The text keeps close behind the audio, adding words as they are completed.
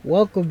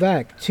Welcome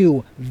back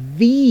to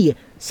the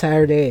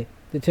Saturday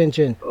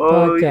Detention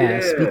Oh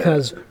podcast yeah.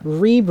 because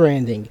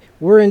rebranding.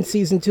 We're in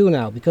season 2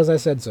 now because I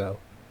said so.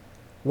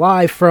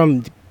 Live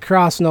from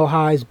Krasno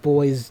High's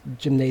Boys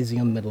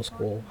Gymnasium Middle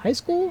School. High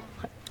school?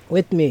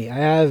 With me, I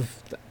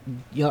have.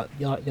 Y'all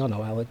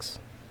know Alex.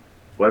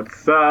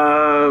 What's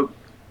up?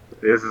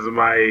 This is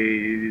my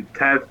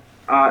 10th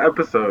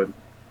episode.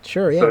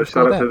 Sure, yeah, So let's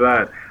go shout with out to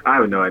that. that. I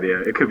have no idea.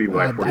 It could be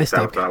my I 47th,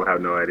 stopped. but I would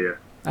have no idea.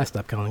 I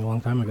stopped counting a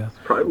long time ago.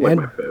 Probably like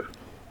my And fifth.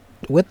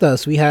 with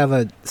us, we have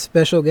a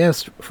special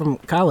guest from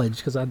college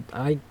because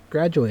I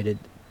graduated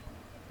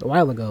a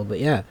while ago. But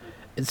yeah,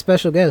 it's a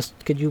special guest.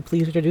 Could you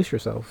please introduce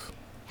yourself?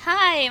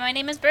 Hi, my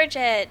name is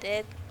Bridget.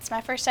 It's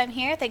my first time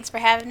here. Thanks for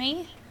having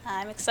me.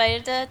 I'm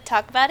excited to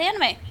talk about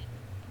anime.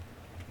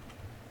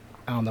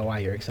 I don't know why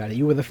you're excited.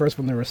 You were the first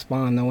one to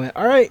respond. I went,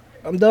 all right,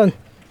 I'm done.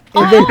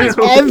 Oh, And I then always-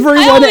 everyone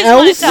I always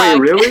wanna else, talk.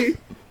 Wait, really?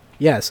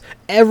 yes,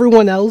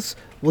 everyone else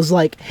was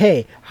like,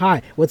 hey,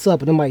 hi, what's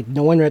up? And I'm like,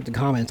 no one read the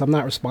comments. I'm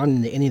not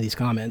responding to any of these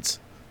comments.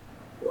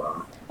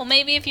 Wow. Well,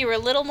 maybe if you were a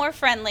little more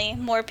friendly,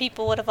 more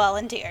people would have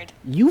volunteered.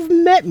 You've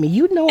met me.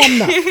 You know I'm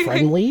not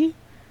friendly.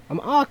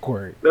 I'm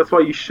awkward. That's why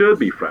you should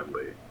be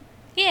friendly.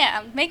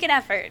 Yeah, make an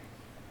effort.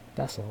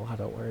 That's a lot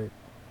of work.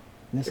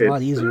 And it's a lot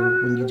It's,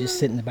 easier when you just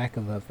sit in the back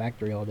of a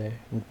factory all day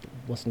and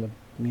listen to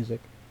music.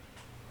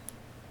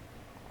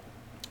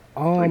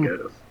 I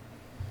guess.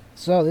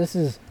 So this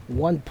is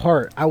one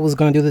part. I was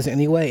gonna do this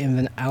anyway, and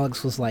then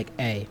Alex was like,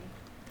 "Hey,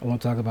 I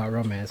want to talk about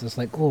romance." It's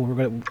like, cool. I was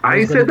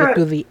gonna said get that?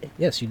 through the.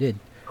 Yes, you did.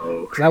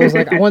 Oh. Because I was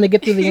like, I want to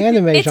get through the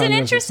anime It's an genres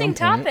at interesting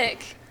some point.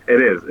 topic.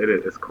 It is. It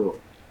is. It's cool.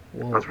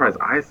 Well, I'm surprised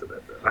I said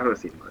that. Though. I haven't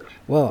seen much. But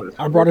well, it's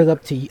I cool. brought it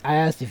up to you. I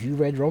asked if you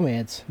read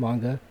romance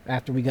manga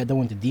after we got done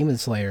with the Demon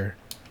Slayer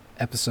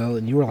episode,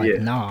 and you were like,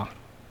 Yeah. "Nah." I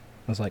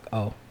was like,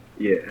 "Oh."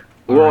 Yeah.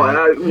 All Well,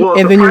 right. well,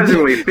 And then you did-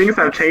 surprisingly, things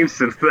have changed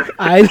since then.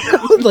 I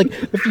know. Like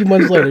a few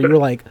months later, you were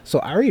like, "So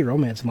I read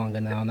romance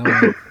manga now," and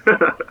I'm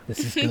like, "This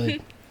is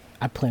good."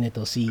 I planted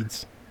those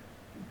seeds.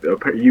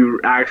 You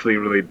actually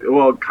really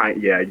well,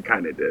 yeah, you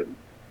kind of did.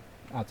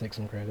 I'll take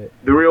some credit.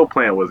 The real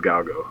plan was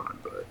Gal Gohan,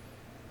 but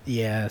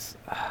Yes.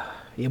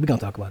 Yeah, we're gonna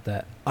talk about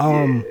that.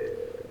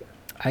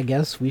 I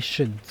guess we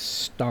should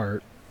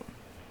start.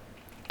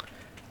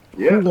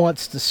 yeah. Who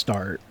wants to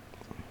start?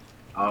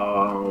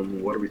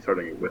 What are we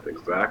starting with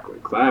exactly?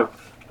 Because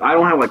I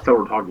don't have like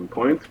several talking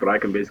points, but I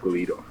can basically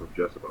lead off of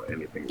just about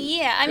anything.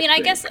 Yeah, I mean, I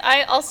think. guess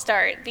I'll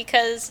start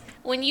because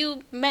when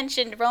you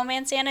mentioned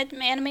romance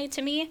anime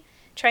to me,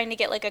 trying to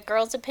get like a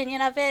girl's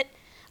opinion of it,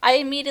 I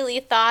immediately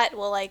thought,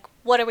 well, like,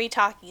 what are we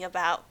talking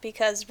about?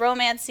 Because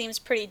romance seems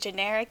pretty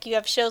generic. You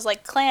have shows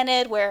like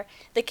Clannad where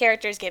the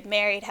characters get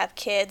married, have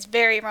kids,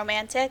 very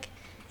romantic.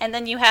 And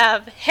then you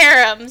have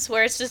harems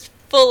where it's just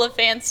full of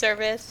fan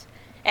service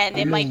and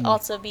it might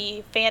also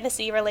be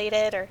fantasy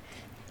related or,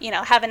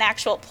 have an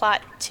actual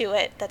plot to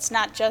it that's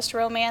not just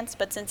romance,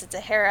 but since it's a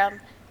harem,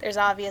 there's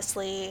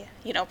obviously,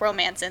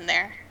 romance in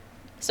there.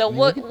 So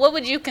what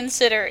would you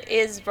consider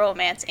is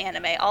romance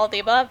anime? All of the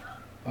above?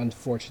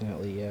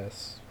 Unfortunately,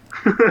 yes.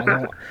 I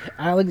don't.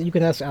 Alex, you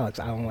can ask Alex.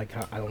 I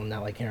don't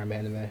not like harem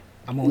anime.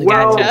 I'm only.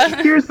 Well,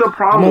 Gotcha. here's the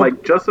problem. I'm a-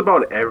 Like, just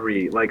about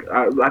every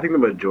I think the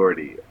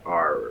majority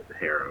are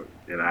harem,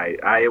 and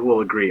I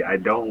will agree. I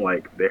don't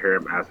like the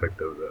harem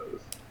aspect of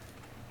those.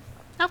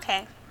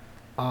 Okay.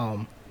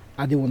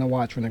 I do want to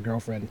watch Rent a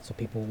Girlfriend, so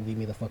people leave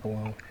me the fuck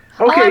alone.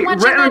 Okay, I'm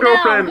watching Rent a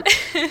that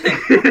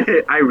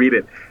Girlfriend. I read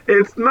it.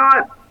 It's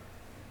not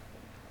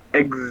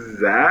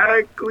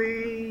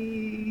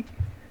exactly.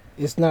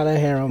 It's not a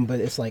harem, but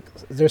it's like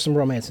there's some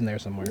romance in there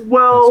somewhere.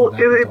 Well,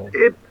 That's what I've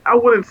been told. I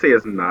wouldn't say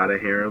it's not a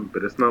harem,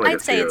 but it's not like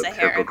I'd say it's a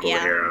harem, stereotypical yeah.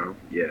 harem.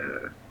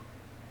 Yeah.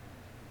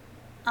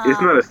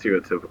 It's not a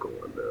stereotypical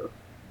one though.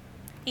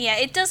 Yeah,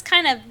 it does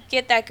kind of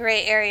get that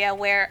gray area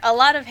where a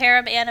lot of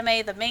harem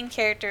anime, the main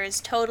character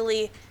is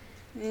totally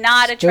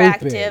not Stupid.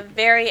 attractive,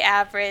 very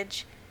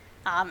average.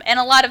 And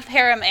a lot of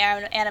harem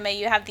anime,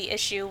 you have the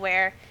issue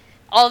where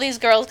all these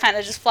girls kind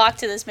of just flock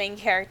to this main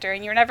character,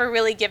 and you're never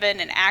really given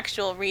an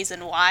actual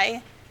reason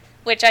why,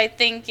 which I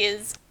think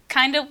is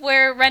kind of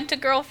where Rent a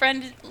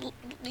Girlfriend,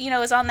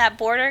 is on that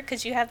border,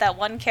 because you have that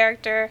one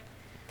character.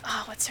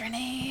 Oh, what's her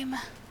name?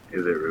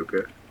 Is it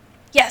Ruka?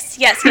 Yes,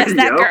 that Yep.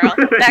 girl.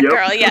 That Yep.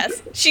 girl,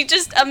 yes. She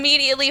just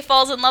immediately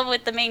falls in love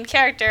with the main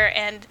character,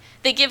 and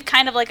they give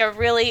kind of like a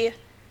really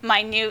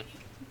minute,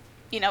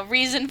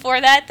 reason for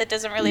that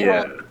doesn't really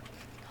hold.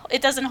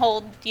 It doesn't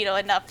hold,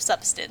 enough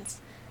substance.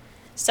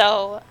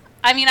 So,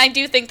 I mean, I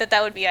do think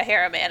that would be a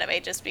harem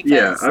anime just because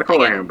Yeah, I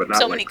call it harem, but not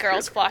so like many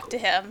girls flock to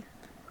him.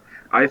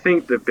 I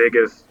think the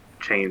biggest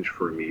change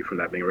for me from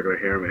that being a regular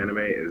harem anime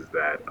is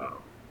that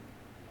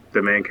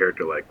the main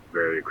character like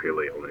very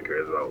clearly only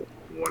cares about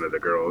one of the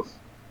girls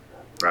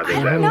rather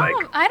I than don't like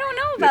I don't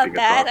know about nipping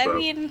that. across I them.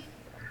 mean,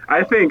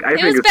 I think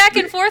it was it's back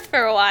and forth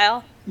for a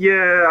while.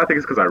 Yeah, I think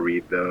it's because I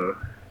read though.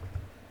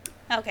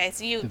 Okay,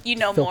 so you The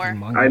know filthy more.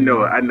 manga I know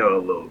reader.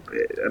 a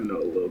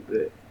little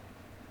bit.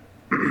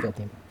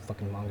 Filthy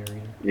fucking manga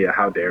reader. Yeah,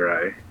 how dare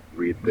I?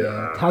 read the.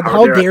 Yeah.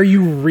 How dare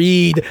you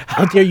read?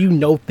 How dare you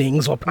know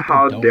things while people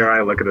How don't? dare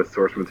I look at the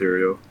source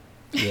material?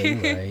 Yeah,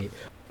 you're right.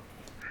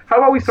 How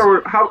about we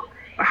start with how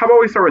about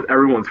we start with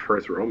everyone's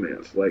first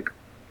romance, like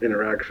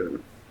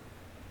interaction?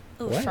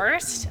 Ooh, What?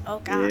 first?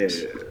 Oh Yeah, gosh.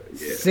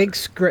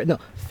 yeah.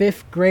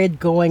 Fifth grade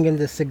going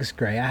into sixth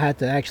grade. I had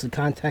to actually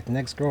contact an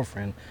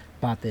ex-girlfriend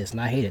about this,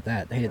 and I hated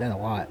that. I hated that a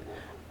lot.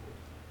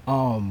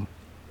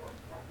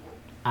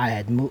 I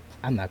had moved.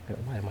 I'm not gonna.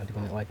 Why am I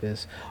doing it like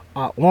this?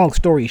 Long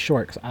story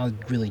short, because I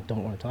really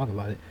don't want to talk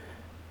about it.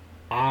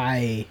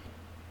 I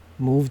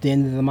moved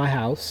into my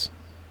house,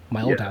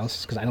 my old Yes.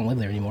 house, because I don't live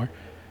there anymore.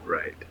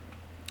 Right.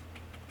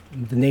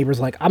 The neighbor's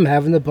like, I'm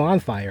having a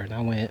bonfire. And I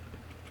went,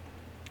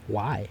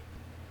 why?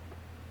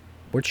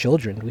 We're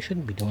children. We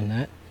shouldn't be doing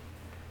that.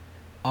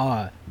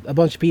 A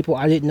bunch of people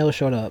I didn't know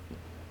showed up.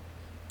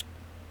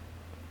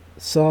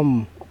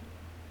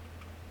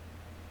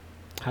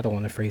 I don't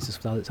want to phrase this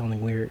without it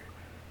sounding weird.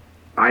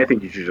 I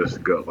think you should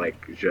just go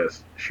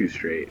just shoot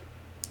straight.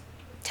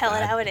 Tell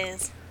it how it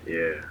is.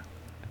 Yeah.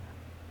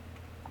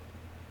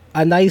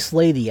 A nice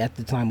lady at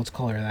the time, let's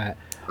call her that,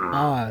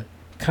 Uh,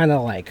 kind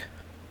of like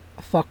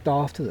fucked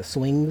off to the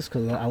swings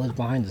because I lived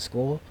behind the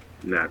school.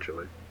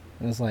 naturally.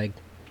 And it's like,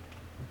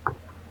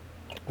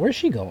 where's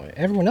she going?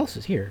 Everyone else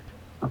is here.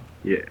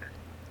 Yeah.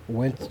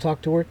 Went to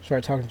talk to her,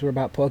 started talking to her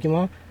about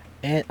Pokemon,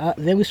 and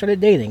then we started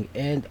dating.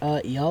 And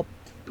yup,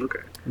 Okay.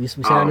 we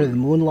sat under the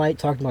moonlight,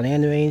 talking about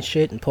anime and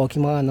shit and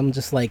Pokemon. And I'm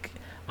just like,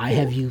 I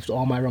have used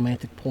all my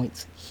romantic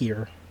points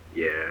here.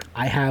 Yeah.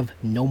 I have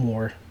no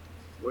more.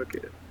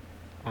 Wicked.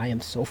 I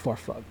am so far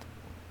fucked.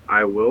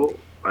 I will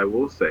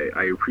say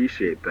I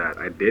appreciate that.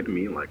 I did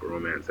mean like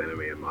romance anime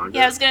and manga.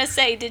 Yeah, I was gonna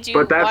say, did you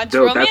But that's watch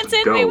dope. romance That's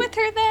anime dope. with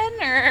her then,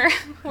 or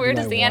where Did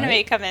does I the what?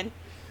 anime come in?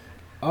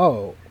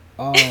 Oh,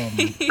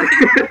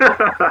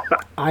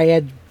 I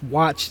had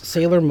watched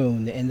Sailor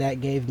Moon, and that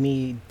gave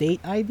me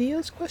date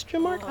ideas?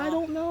 Question mark? I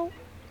don't know.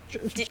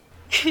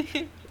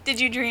 Did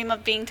you dream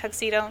of being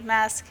Tuxedo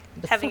Mask,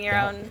 having fuck your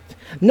out. own?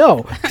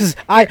 No, because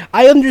I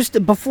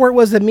understood before it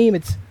was a meme.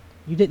 It's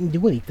you didn't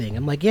do anything.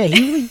 I'm like, yeah,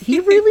 he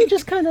really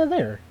just kind of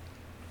there.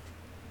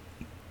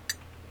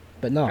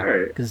 But no,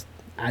 Alright. because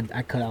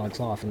I cut Alex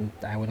off and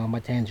I went on my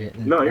tangent.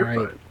 And, No, you're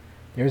alright, fine.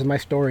 There's my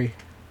story.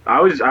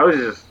 I was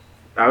just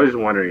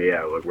wondering,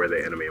 yeah, like where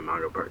the anime and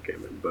manga part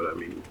came in. But I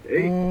mean,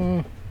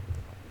 hey,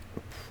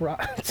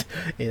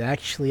 It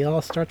actually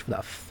all starts with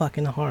a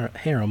fucking harem.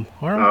 Harem?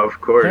 of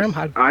course. Harem?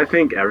 How- I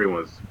think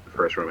everyone's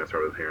first romance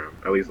started with harem.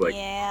 At least like,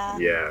 Yeah.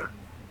 yeah.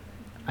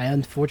 I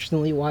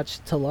unfortunately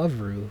watched To Love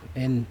Ru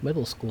in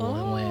middle school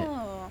and went,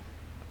 Oh.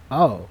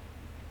 oh,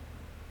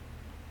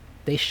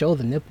 they show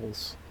the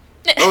nipples.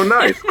 Oh,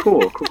 nice,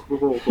 cool.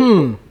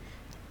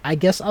 I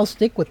guess I'll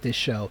stick with this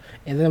show.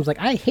 And then I was like,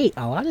 I hate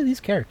a lot of these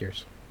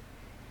characters.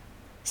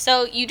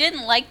 So you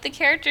didn't like the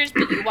characters,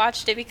 but you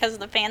watched it because of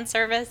the fan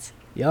service?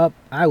 Yup,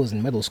 I was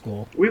in middle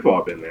school. We've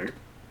all been there.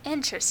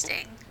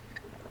 Interesting.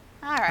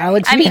 All right.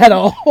 Alex, I we mean, had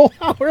a whole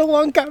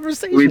hour-long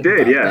conversation. We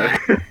did, about yeah.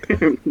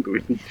 that.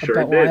 We sure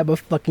About why did. I'm a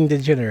fucking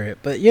degenerate.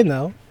 But, you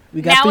know,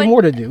 we got Now three it-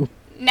 more to do.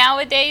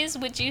 nowadays,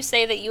 would you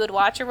say that you would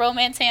watch a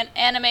romance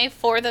anime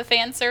for the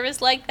fan service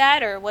like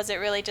that, or was it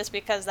really just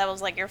because that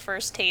was like your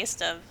first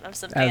taste of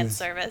some fan As-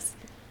 service?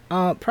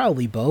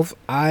 Probably both.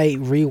 I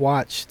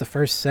rewatched the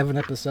first 7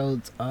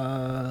 episodes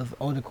of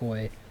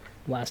Onokoi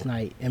last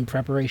night in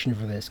preparation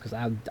for this because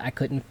I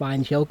couldn't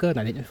find Hyoka and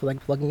I didn't feel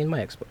like plugging in my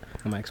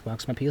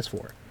Xbox, my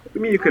PS4. I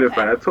mean, you could have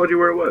Okay. found. I told you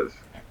where it was.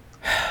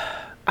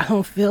 I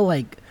don't feel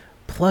like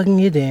plugging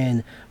it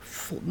in,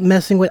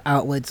 messing with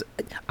outlets.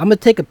 I'm gonna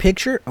take a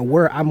picture of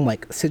where I'm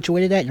like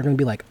situated at. You're gonna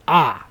be like,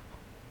 ah,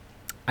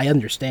 I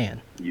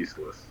understand.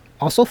 Useless.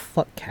 Also,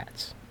 fuck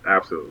cats.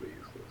 Absolutely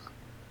useless.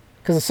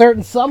 Because a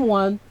certain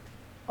someone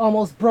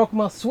almost broke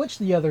my Switch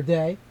the other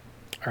day.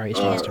 All right,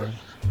 Shay's turn.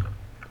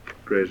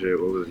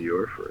 Bridget, what was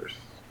your first?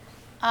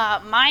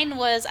 Mine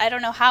was, I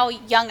don't know how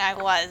young I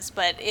was,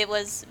 but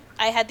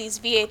I had these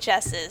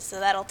VHSs, so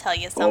that'll tell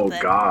you something.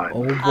 Oh God.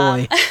 Oh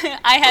boy.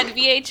 I had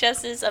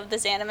VHSs of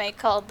this anime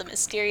called The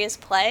Mysterious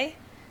Play.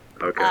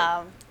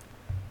 Okay.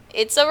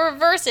 It's a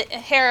reverse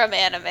harem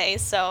anime,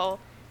 so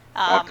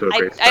Off to a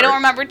great I start. don't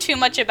remember too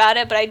much about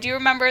it, but I do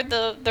remember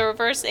the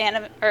reverse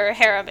anime or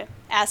harem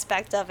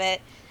aspect of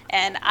it,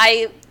 and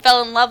I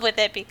fell in love with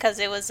it because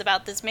it was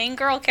about this main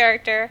girl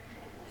character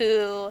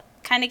who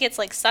kind of gets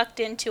like sucked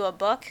into a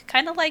book,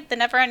 kind of like the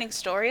Neverending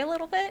Story a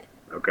little bit.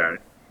 Okay.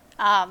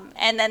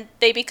 And then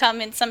they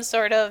become in some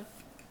sort of,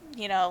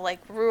 like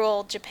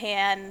rural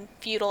Japan,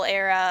 feudal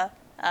era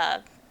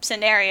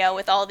scenario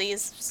with all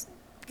these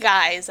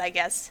guys, I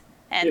guess.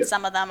 And Yeah.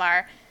 some of them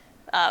are,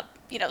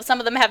 some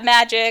of them have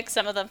magic,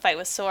 some of them fight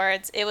with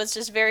swords. It was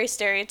just very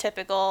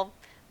stereotypical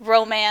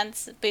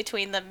romance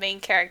between the main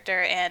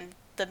character and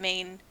the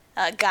main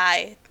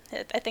guy.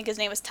 I think his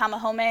name was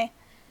Tamahome.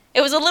 It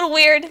was a little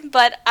weird,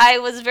 but I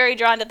was very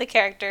drawn to the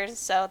characters,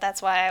 so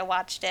that's why I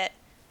watched it.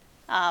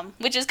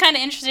 Which is kind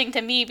of interesting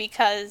to me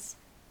because,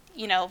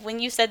 when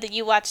you said that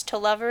you watched To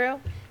Love Ru,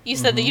 You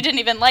said that you didn't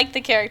even like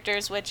the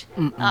characters, which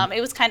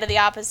it was kind of the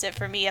opposite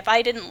for me. If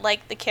I didn't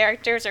like the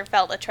characters or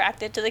felt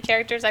attracted to the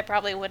characters, I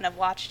probably wouldn't have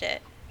watched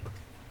it.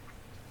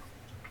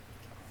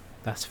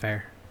 That's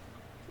fair.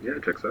 Yeah,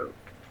 it checks out.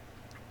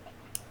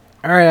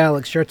 All right,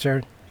 Alex, your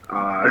turn.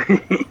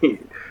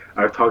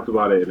 I've talked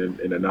about it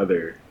in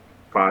another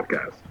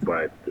podcast,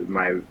 but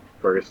my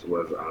first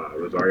was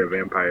Rosario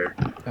Vampire.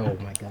 Oh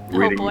my god.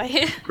 Reading- Oh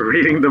boy.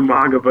 Reading the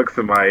manga books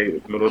in my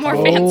middle More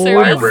school fan Oh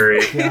service. library.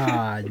 my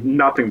god.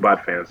 Nothing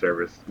but fan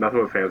service.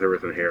 Nothing but fan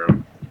service and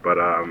harem. But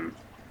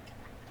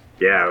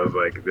yeah, I was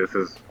like, this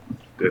is.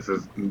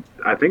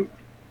 I think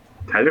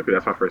technically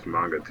that's my first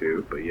manga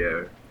too. But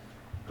yeah,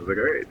 I was like,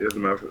 all right, this is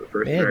my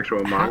first Man, interaction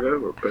with how- manga.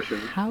 We're pushing.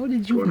 How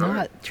did you Going not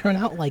hard. turn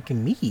out like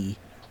me?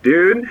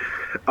 Dude,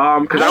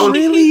 because I I was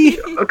really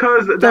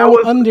because that don't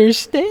was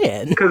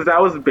understand. because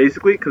that was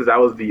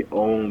the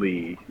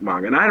only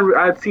manga, and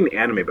I had seen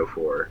anime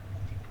before,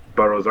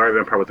 but Rosario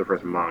Vampire was the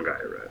first manga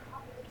I read.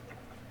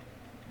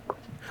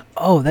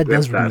 Oh, that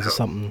does If bring that me to helps.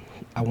 something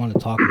I want to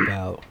talk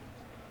about.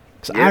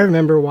 So Yeah. I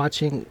remember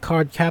watching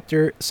Card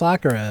Captor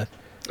Sakura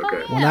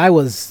Okay. Oh, when I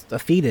was a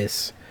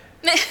fetus.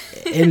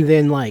 And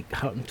then, like,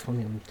 how, I'm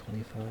 20, I'm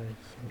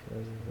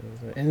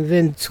 25. And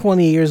then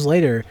 20 years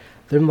later,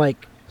 they're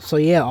like, so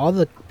yeah, all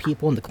the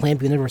people in the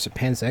Clamp universe are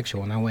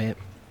pansexual. And I went,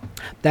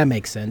 that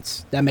makes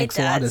sense. That makes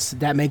a lot of does.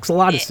 that makes a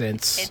lot of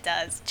sense. It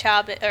does.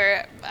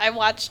 I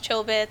watched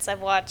Chobits.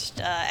 I've watched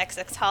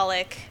XX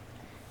Holic.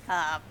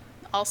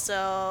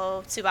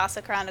 Also,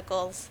 Tsubasa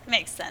Chronicles.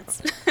 Makes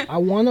sense. I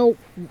want to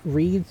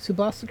read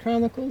Tsubasa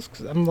Chronicles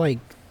because I'm like,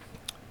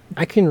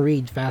 I can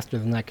read faster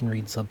than I can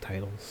read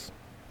subtitles.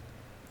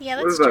 Yeah,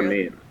 What that's does that true.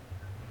 mean?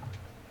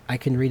 I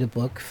can read a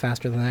book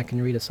faster than I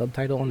can read a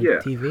subtitle on Yeah.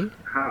 the TV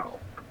How?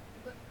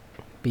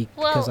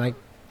 because Well-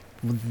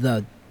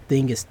 the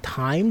thing is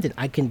timed and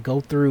I can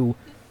go through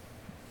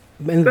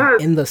That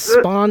in the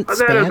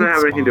that doesn't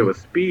have anything to do with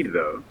speed,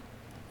 though.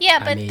 Yeah,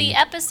 I but mean- the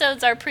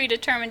episodes are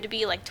predetermined to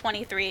be like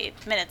 23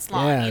 minutes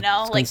long, Yeah, you I know?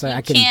 was gonna Like, say, I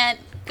you can can't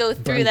go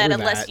through burn that through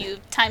unless that. you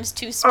times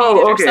 2 speed it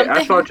Oh, or okay.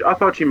 something. I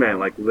thought you meant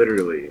like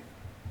literally,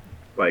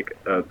 like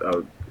a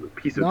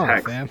piece of No,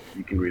 text. fam.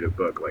 You can read a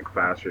book like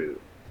faster.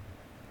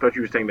 I thought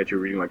you were saying that you're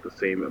reading like the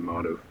same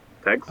amount of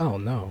text. Oh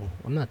no,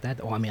 I'm not that.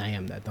 Oh, I mean, I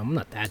am that dumb. I'm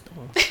not that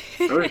dumb.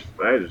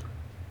 I just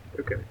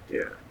okay,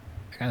 yeah.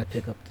 I gotta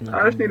pick up the.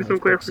 I just needed some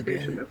books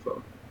clarification. again. That's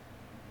all.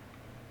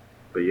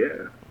 But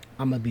yeah,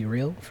 I'm gonna be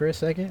real for a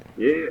second.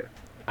 yeah.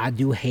 I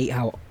do hate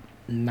how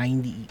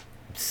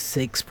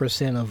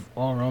 96% of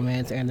all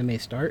romance anime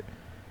start.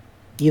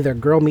 Either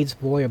girl meets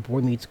boy or boy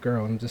meets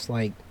girl. I'm just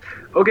like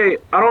Okay,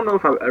 I don't know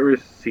if I've ever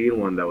seen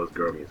one that was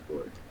girl meets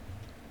boy.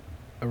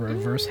 a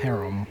reverse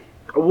harem.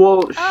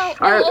 Well,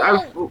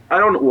 Oh. I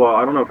don't. Well,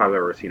 I don't know if I've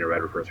ever seen a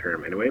red reverse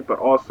harem anyway. But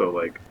also,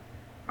 like,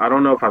 I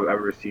don't know if I've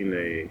ever seen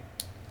a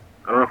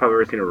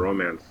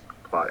romance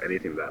plot,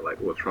 anything that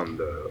like was from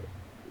the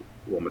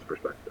woman's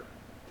perspective.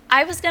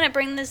 I was going to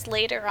bring this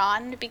later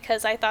on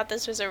because I thought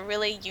this was a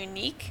really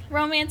unique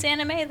romance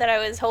anime that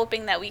I was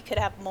hoping that we could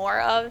have more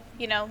of,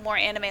 you know, more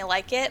anime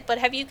like it. But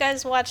have you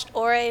guys watched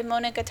Ore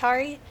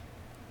Monogatari?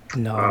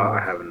 No. I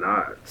have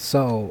not.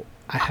 So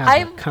I have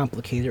I've- a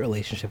complicated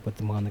relationship with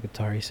the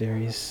Monogatari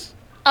series.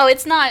 Oh,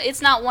 it's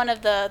not one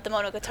of the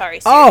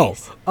Monogatari series. Oh,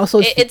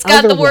 also It's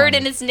got the word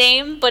in its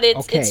name, but it's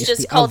Okay, it's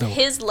just the called other one.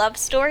 His Love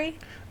Story.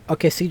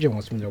 Okay, CJ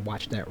wants me to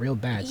watch that real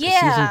bad. 'cause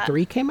Yeah. Season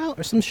 3 came out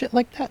or some shit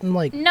like that, and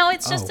like, No,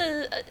 it's just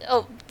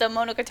Oh. the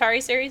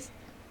Monogatari series.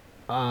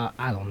 I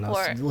don't know.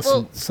 Or- Listen,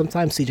 well-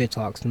 sometimes CJ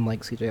talks, and I'm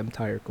like, CJ, I'm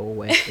tired. Go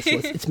away.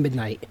 It's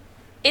midnight.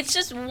 It's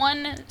just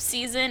one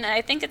season, and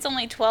I think it's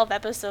only 12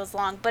 episodes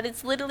long, but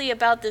it's literally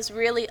about this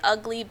really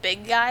ugly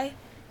big guy,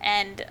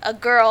 and a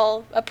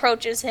girl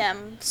approaches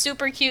him,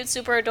 super cute,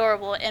 super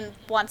adorable, and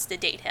wants to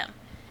date him.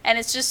 And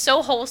it's just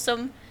so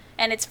wholesome,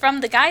 and it's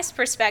from the guy's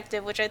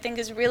perspective, which I think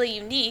is really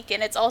unique,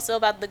 and it's also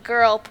about the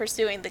girl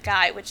pursuing the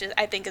guy, which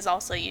I think is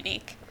also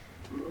unique.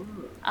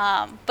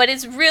 But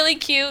it's really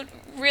cute,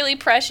 really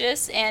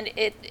precious, and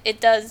it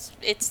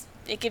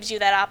gives you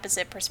that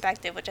opposite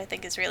perspective, which I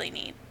think is really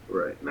neat.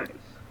 Right. Nice.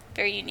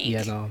 Very unique.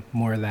 Yeah, no,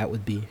 more of that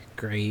would be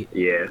great.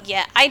 Yeah.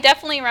 Yeah, I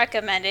definitely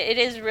recommend it. It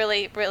is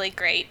really, really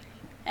great,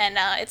 and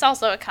it's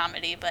also a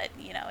comedy, but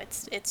you know,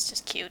 it's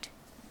just cute.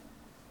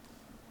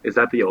 Is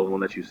that the old one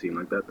that you've seen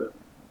like that though?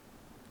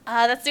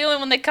 That's the only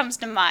one that comes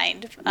to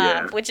mind,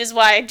 Yeah. which is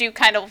why I do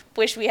kind of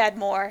wish we had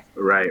more.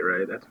 Right.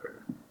 That's fair.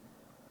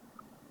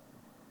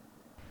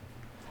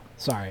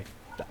 Sorry,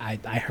 I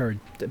heard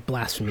the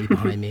blasphemy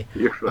behind me.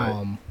 You're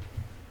fine.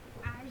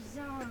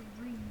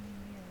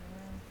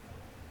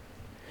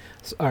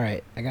 So, all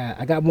right,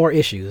 I got more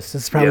issues.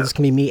 This is probably Yeah. just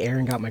gonna be me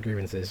airing out my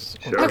grievances.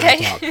 on Sure. Real Okay.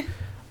 Talk.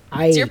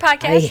 It's your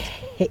podcast?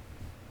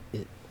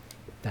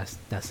 That's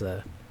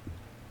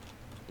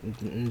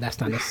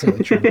not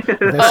necessarily true.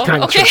 That's Oh,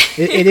 kind of okay.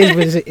 true. It is,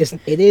 but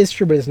it is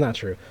true, but it's not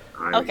true.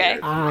 Okay.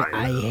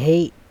 I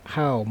hate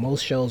how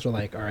most shows are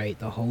like, all right,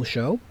 the whole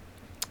show,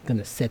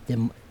 gonna set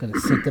them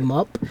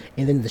up,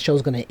 and then the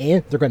show's gonna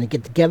end. They're gonna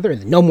get together,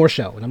 and then no more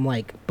show. And I'm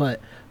like, but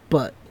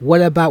but what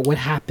about what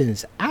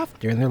happens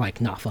after? And they're like,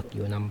 nah, fuck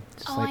you. And I'm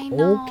just Oh, like, I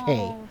know.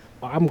 okay,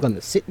 I'm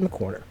gonna sit in the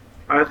corner.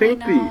 I I think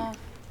the know.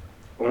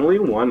 only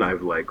one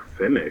I've like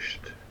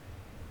finished.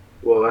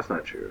 Well, that's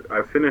not true.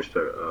 I finished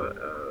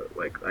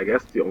like I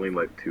guess the only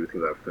like two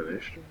things I've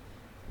finished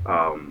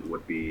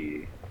would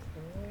be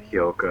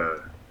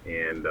Hyoka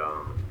and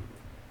um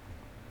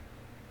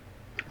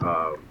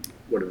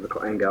what is it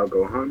called? And Gal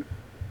Gohan.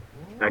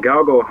 Now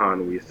Gal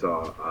Gohan we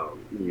saw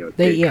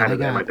They they kind they of end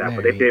got like that,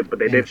 married but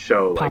they and did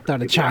show like popped out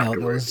a people child.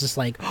 And it was afterwards. just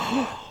like,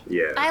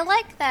 Yeah. I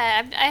like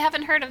that. I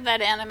haven't heard of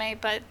that anime,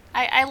 but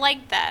I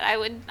like that.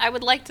 I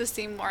would like to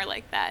see more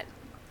like that.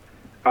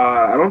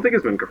 I don't think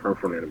it's been confirmed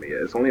for an anime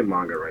yet. It's only a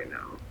manga right now,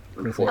 Oh,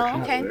 okay.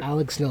 unfortunately.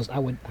 Alex knows I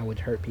would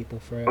hurt people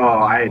for a Oh,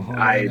 Gohan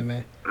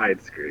anime.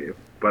 I'd scream.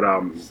 But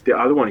the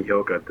other one,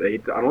 Hyoka,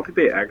 I don't think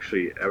they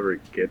actually ever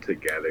get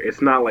together.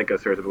 It's not like a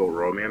stereotypical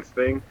romance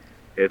thing.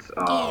 It's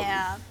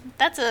Yeah,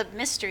 that's a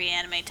mystery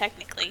anime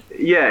technically.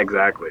 yeah,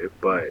 exactly.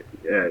 But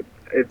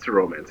it's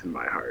romance in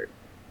my heart.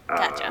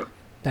 Gotcha.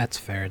 That's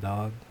fair,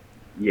 dog.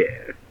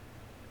 Yeah,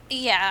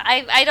 Yeah,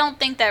 I don't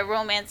think that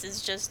romance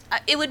is just.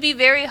 It would be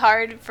very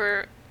hard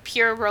for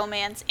pure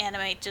romance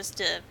anime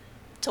just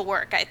to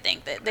work. I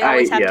think that they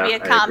always have to be I a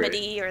agree.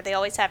 comedy, or they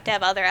always have to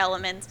have other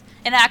elements,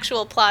 an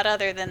actual plot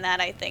other than that.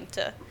 I think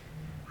to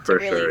for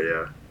really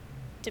sure. Yeah.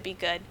 to be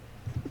good.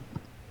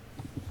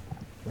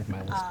 Where'd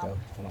my list go?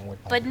 Hold on, where'd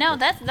my But list no,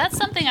 go? that's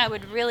something I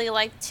would really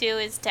like too,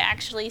 is to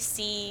actually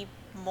see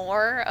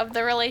more of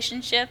the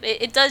relationship.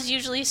 It does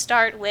usually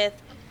start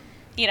with,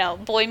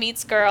 boy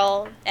meets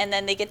girl, and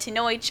then they get to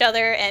know each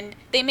other, and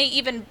they may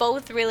even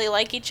both really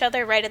like each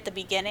other right at the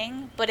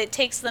beginning, but it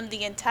takes them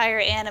the entire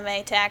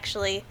anime to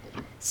actually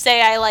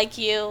say I like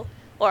you,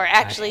 or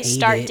actually hate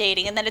start it.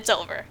 dating, and then it's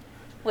over.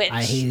 Which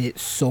I hate it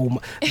so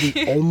much.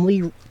 The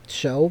only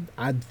show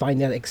I'd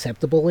find that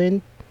acceptable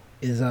in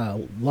is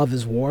Love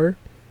is War.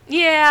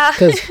 Yeah.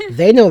 Because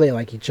they know they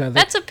like each other.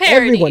 That's a parody.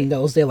 Everyone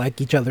knows they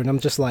like each other, and I'm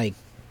just like,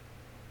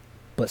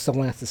 but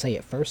someone has to say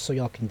it first so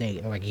y'all can date.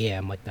 And I'm like, yeah,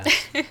 I'm like that.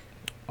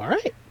 All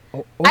right.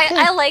 Okay.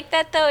 I like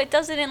that though. It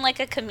does it in like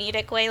a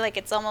comedic way, like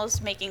it's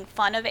almost making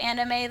fun of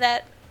anime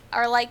that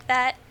are like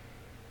that.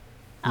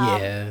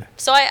 Yeah.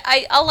 So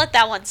I'll let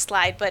that one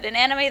slide. But an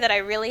anime that I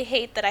really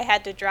hate that I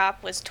had to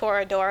drop was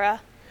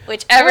Toradora,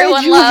 which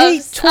everyone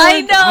loves.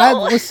 I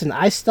know. Listen,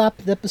 I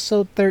stopped at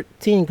episode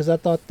 13 because I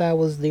thought that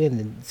was the end.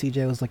 And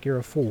CJ was like, "You're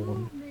a fool."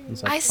 And I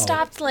was like, I "Oh."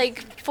 stopped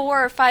like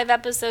 4 or 5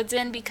 episodes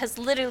in because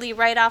literally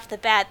right off the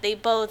bat they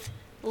both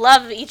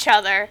love each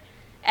other,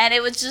 and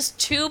it was just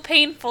too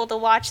painful to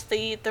watch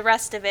the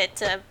rest of it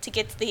to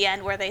get to the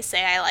end where they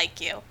say I like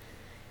you.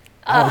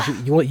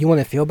 Oh, you want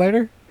to feel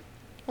better?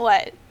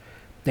 What?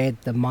 The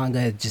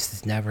manga just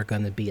is never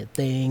gonna be a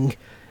thing.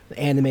 The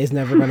anime is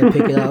never gonna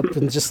pick it up,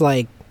 and just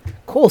like,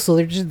 cool. So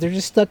they're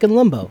just stuck in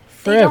limbo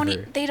forever.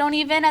 They don't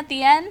even at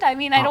the end. I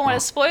mean, I don't want Uh-uh.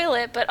 to spoil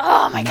it, but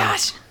oh my No.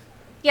 gosh.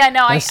 Yeah,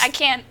 no, I That's-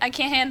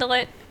 can't handle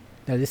it.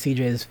 That is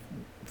CJ's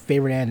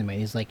favorite anime.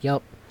 He's like,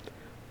 "Yup,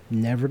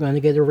 never gonna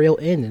get a real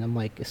end," and I'm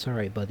like, "It's all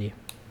right, buddy."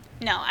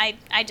 No, I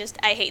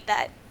hate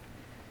that.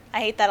 I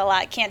hate that a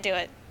lot. Can't do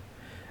it.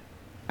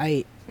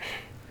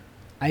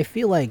 I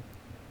feel like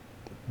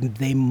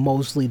they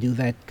mostly do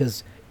that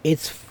because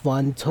it's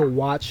fun to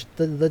watch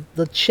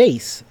the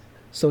chase,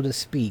 so to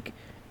speak,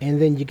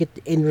 and then you get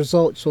the end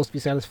result. You're supposed to be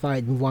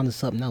satisfied, move on to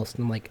something else,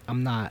 and I'm like,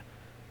 I'm not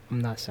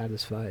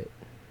satisfied.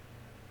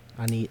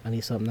 I need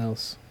something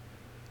else.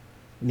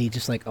 I need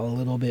just like a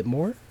little bit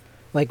more.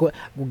 Like what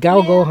Gal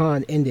Yeah.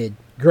 Gohan ended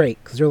great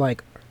because they're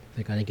like,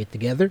 they're gonna get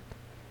together.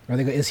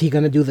 Is he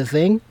gonna do the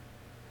thing?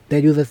 They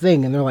do the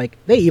thing, and they're like,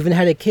 they even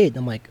had a kid.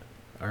 I'm like,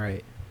 all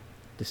right,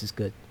 this is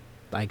good.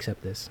 I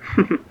accept this.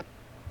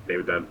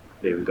 They've done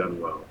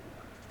well.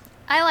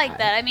 I like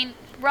that. I mean,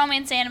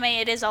 romance anime,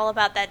 it is all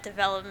about that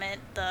development,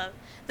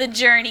 the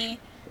journey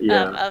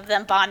Yeah. of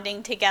them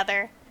bonding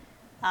together.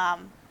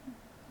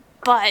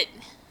 But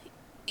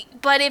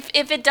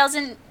if it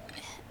doesn't,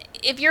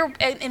 if you're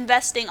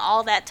investing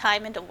all that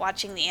time into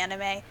watching the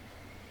anime,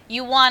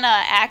 you want to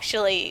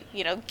actually,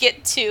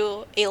 get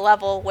to a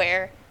level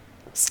where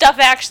stuff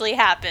actually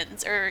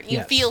happens, or you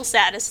Yes. feel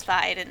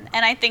satisfied, and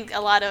I think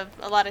a lot of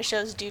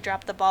shows do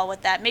drop the ball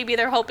with that. Maybe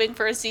they're hoping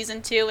for a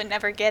season 2 and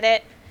never get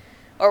it,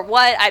 or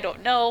what, I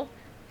don't know,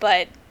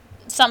 but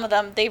some of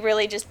them, they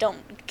really just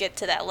don't get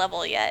to that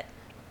level yet.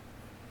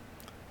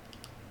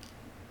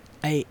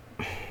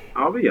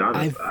 I'll be honest.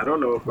 I've- I don't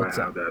know if I what's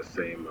have up? that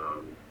same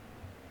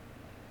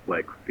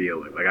like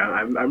feeling. Like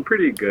I'm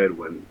pretty good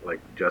when like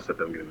just at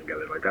them getting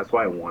together. Like that's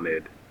why I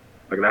wanted.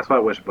 Like that's why I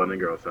wish Bunny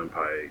Girl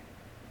Senpai.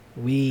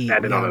 We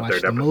Added on gotta a watch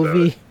third the episode.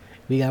 movie.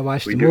 We gotta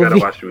watch We the do movie.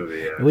 gotta watch the movie.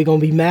 Yeah. We gonna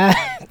be mad.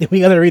 Then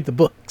we gotta read the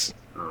books.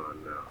 Oh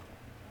no.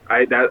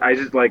 I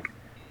just like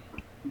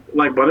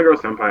Bunny Girl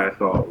Senpai I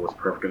thought was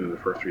perfect in the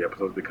first 3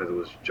 episodes because it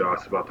was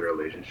just about the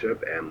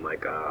relationship and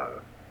like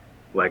that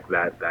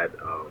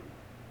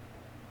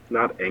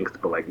not angst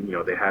but like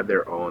they had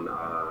their own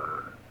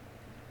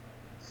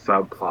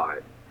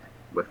subplot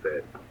with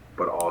it,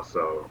 but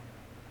also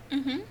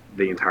Mm-hmm.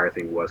 the entire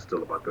thing was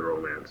still about the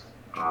romance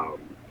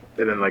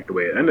And then like the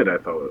way it ended, I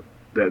thought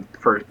the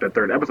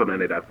third episode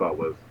ended, I thought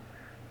was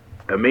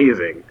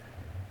amazing.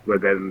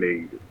 But then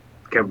they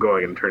kept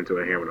going and turned to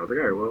a harem, and I was like,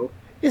 all right, well,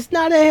 It's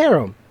not a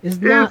harem. It's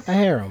not It's a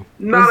harem.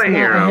 not It's a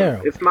not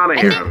harem. It's not a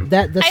I think- harem.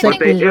 That the I But think-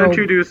 they second girl.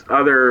 introduced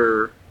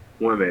other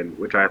women,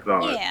 which I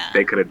thought Yeah.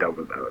 they could have done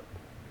without.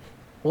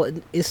 Well,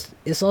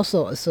 it's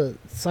also it's a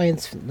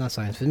science, not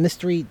science, but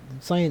mystery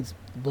science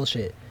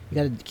bullshit. You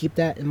got to keep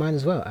that in mind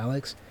as well,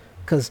 Alex.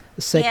 Because the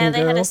Yeah, second they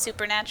girl, had a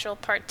supernatural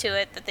part to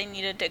it that they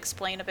needed to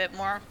explain a bit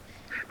more.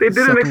 They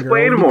didn't Second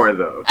explain girl. more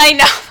though. I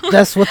know.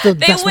 that's what the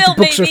They that's what will,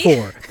 the books are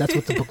baby. for. That's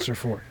what the books are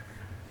for.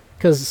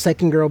 Because the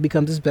second girl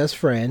becomes his best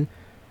friend.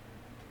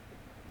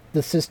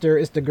 The sister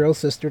is the girl's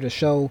sister to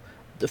show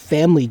the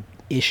family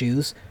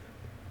issues.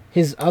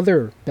 His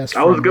other best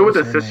I friend. was good with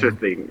the knows her sister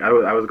name. thing.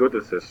 I was good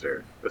with the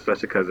sister,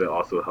 especially because it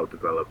also helped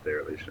develop their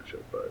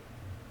relationship. But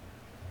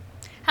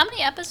How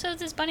many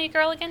episodes is Bunny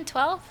Girl again?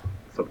 12?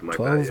 something like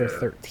 12 that. or Yeah.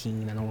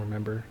 13, I don't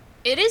remember.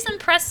 It is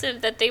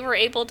impressive that they were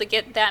able to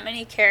get that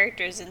many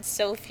characters in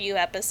so few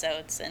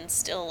episodes and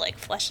still like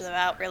flesh them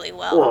out really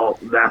well. Well,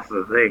 that's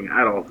the thing.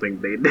 I don't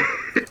think they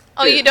did.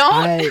 Oh, you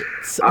don't? Okay,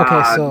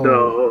 so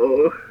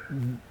no.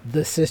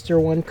 the sister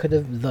one could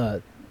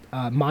have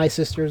my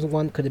sister's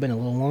one could have been a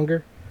little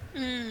longer.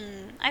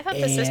 I thought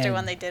the sister And-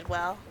 one they did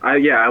well. I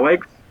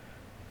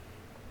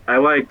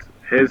liked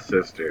his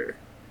sister.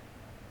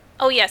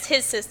 Oh yes,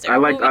 his sister. I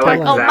liked Who we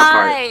talking- that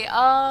my.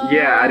 Oh,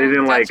 Yeah, I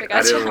didn't gotcha,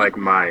 I didn't gotcha. like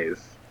Mai's.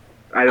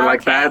 I didn't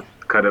like Okay. that.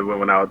 Could have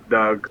went out.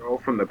 The girl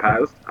from the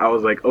past. I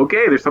was like,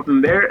 okay, there's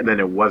something there, and then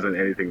it wasn't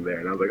anything there,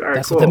 and I was like, all right,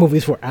 That's cool. what the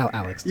movie's for,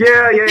 Alex. Yeah.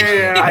 I get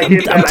that. I'm I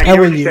get what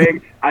telling you're you.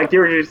 saying. I get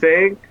what you're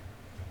saying.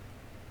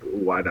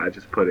 Why not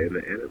just put it in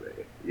the anime?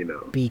 You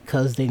know.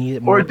 Because they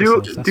needed more Or do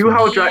episodes, that's do why.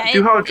 how Yeah,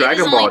 do how it is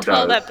Dragon only Ball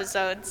 12 does.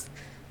 episodes.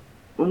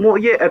 Well,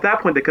 yeah. At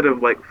that point, they could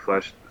have like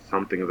fleshed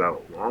some things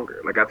out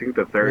longer. Like I think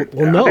the third.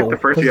 Well, I no, think the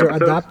first because few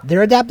episodes.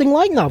 they're adapting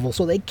light novels,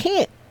 so they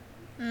can't.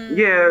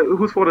 Yeah,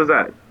 whose fault is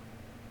that?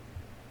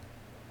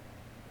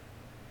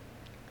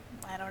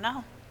 I don't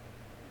know.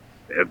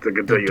 It's a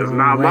good tell you, it's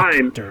not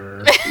mine.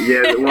 Director.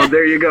 Yeah, well,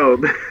 there you go.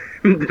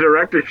 The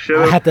director should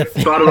I had to have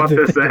think- thought I about had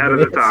to this think ahead of of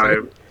the the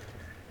time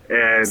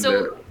and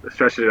So-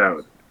 stretched it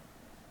out.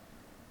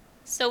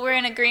 So we're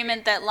in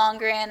agreement that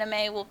longer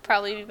anime will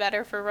probably be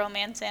better for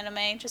romance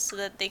anime, just so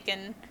that they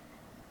can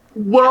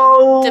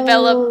Whoa!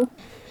 develop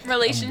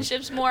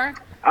relationships more.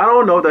 I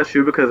don't know if that's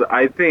true because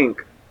I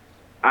think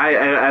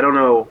I don't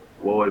know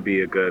what would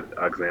be a good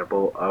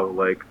example of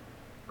like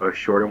a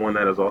shorter one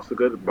that is also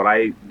good, but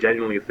I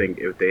genuinely think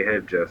if they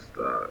had just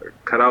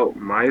cut out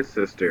my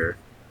sister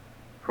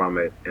from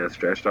it and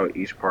stretched out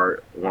each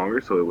part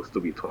longer, so it would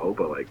still be 12,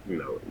 but like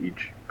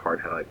each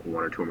part had like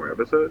one or two more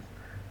episodes,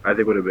 I think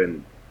it would have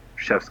been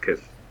chef's kiss.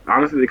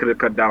 Honestly, they could have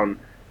cut down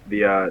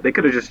they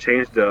could have just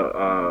changed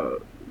the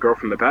girl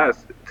from the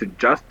past to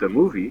just the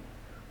movie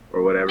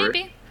or whatever.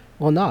 Maybe.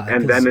 Well, no,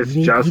 And then it's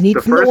just you need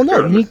the to know. first Well, no,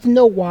 you girls. need to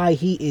know why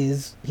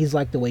he's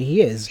like the way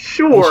he is.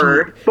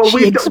 Sure, And but she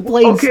we don't-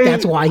 explains okay.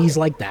 that's why he's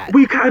like that.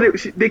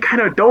 They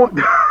kind of don't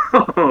know.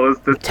 It's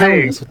the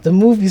Telling thing. us what the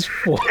movie's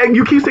for. And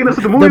you keep saying that's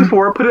what the movie's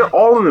for. Put it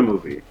all in the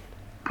movie.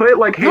 Put it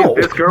like, hey, No,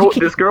 this girl. Okay,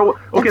 That's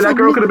that like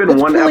girl me- could have been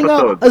that's one pulling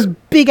out episode. a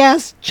big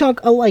ass chunk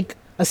of like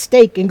a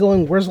steak and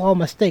going, "Where's all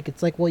my steak?"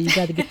 It's like, well, you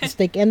got to get the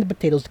steak and the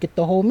potatoes to get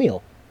the whole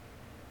meal.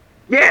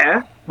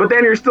 Yeah, but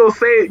then you're still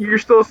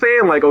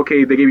saying like,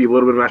 okay, they gave you a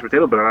little bit of mashed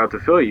potatoes, but not to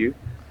fill you.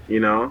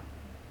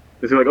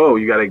 It's like, oh,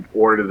 you got to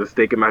order the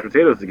steak and mashed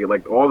potatoes to get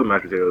like all the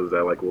mashed potatoes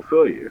that like will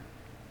fill you.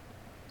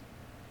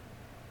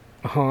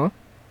 Huh?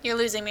 You're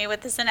losing me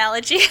with this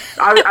analogy.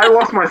 I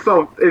lost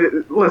myself.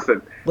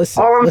 Listen,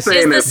 Listen. all I'm listen.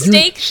 saying Is the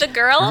steak the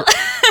girl?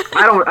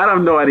 I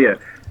have no idea.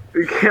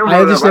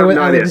 I understand what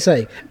Alex is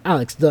saying.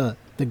 Alex, the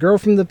girl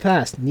from the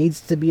past needs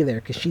to be there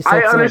because she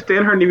I sets up.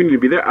 understand her needing to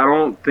be there. I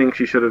don't think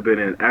she should have been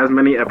in as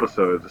many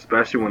episodes,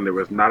 especially when there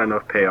was not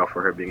enough payoff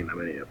for her being in that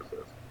many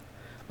episodes.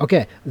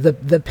 Okay,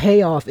 the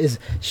payoff is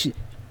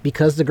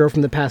because the girl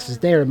from the past is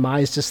there.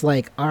 Mai's just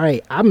like, all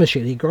right, I'm a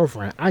shitty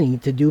girlfriend. I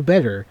need to do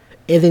better.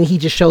 And then he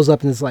just shows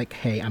up and is like,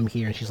 hey, I'm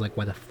here. And she's like,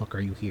 why the fuck are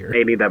you here? They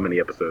ain't need that many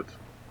episodes.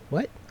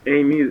 What?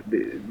 They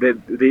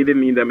didn't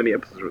need that many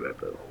episodes for that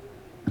though.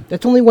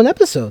 That's only one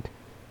episode.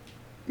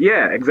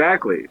 Yeah,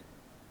 exactly.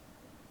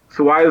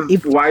 So why is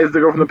the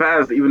girl from the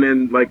past even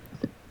in like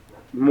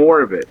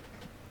more of it?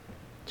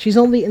 She's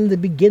only in the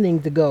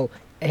beginning to go,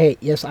 hey,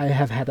 yes, I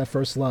have had a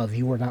first love.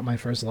 You were not my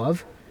first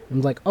love.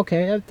 I'm like,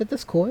 okay,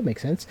 that's cool. It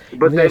makes sense.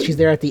 But And then then- she's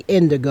there at the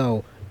end to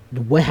go,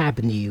 what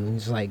happened to you? And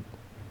it's like,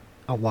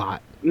 a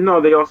lot.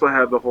 No, they also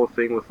have the whole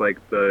thing with like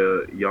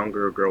the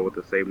younger girl with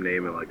the same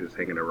name and like just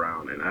hanging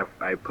around, and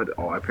I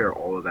pair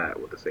all of that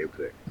with the same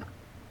thing.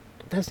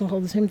 That's not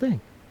all the same thing.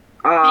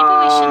 Maybe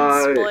we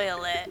shouldn't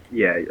spoil it.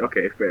 Yeah.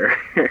 Okay. Fair.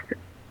 What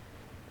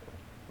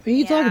are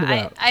you talking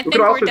about? I We think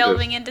could we're also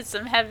delving into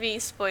some heavy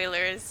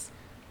spoilers.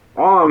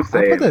 All I'm I'll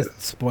saying put is a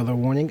spoiler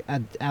warning.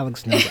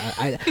 Alex knows.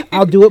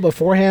 I'll do it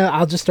beforehand.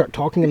 I'll just start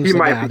talking and you say,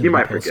 might "Yeah, I'll do you it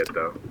might in post." forget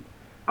though.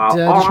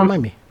 Just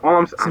remind me. All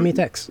I'm Send me a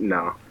text.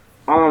 No.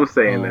 all I'm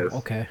saying Oh, is,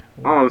 okay.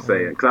 all I'm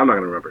saying, because I'm not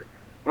gonna remember.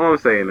 All I'm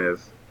saying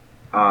is,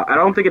 I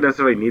don't think it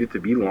necessarily needed to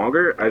be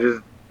longer. I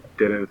just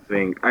didn't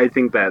think. I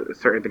think that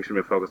certain things should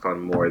be focused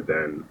on more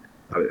than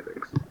other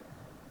things.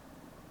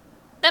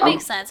 That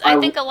makes sense. I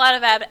think a lot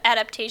of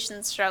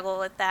adaptations struggle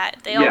with that.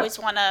 They Yes. always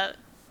want to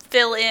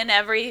fill in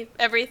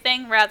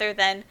everything rather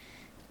than,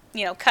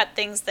 cut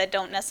things that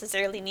don't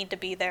necessarily need to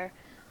be there.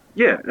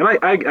 Yeah, and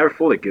I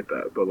fully get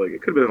that, but like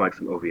it could have been like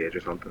some OVAs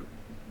or something.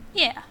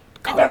 Yeah,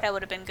 I think that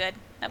would have been good.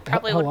 That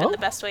probably would have been Hello? the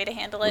best way to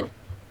handle it.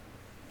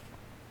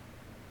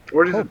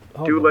 Or just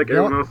Hold do on. like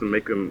everyone Y'all- else and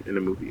make them into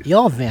movies.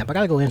 Y'all vamp. I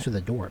gotta go answer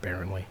the door,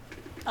 apparently.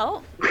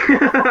 Oh,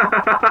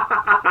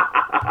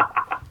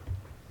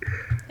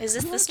 is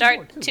this the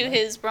start to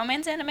his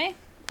romance anime?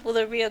 Will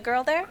there be a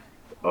girl there?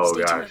 Oh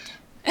Stay gosh,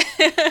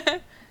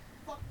 tuned.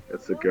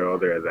 it's a girl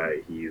there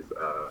that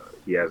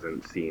he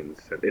hasn't seen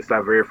since. It's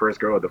that very first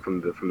girl from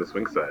the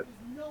swing set.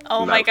 Oh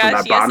From my that- from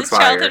gosh, that yes, his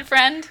bonfire. childhood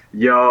friend.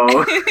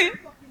 Yo,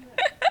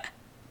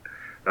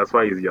 that's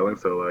why he's yelling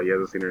so loud. He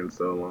hasn't seen her in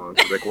so long.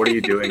 He's like, "What are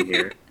you doing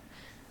here?"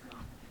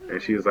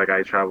 And she's like,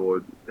 "I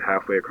traveled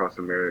halfway across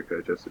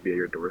America just to be at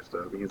your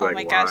doorstep." And he's Oh like,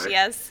 my "Why?" gosh,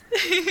 yes.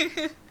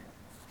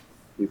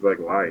 He's like,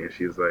 "Why?" And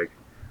she's like,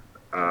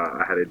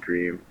 "I had a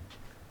dream,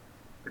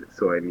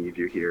 so I need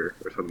you here,"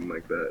 or something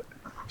like that.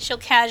 She'll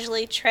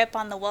casually trip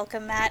on the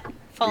welcome mat,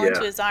 fall Yeah,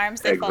 into his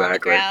arms, they fall on the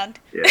exactly. ground.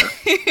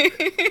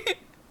 Yeah.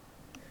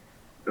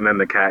 And then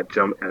the cat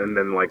and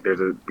then like there's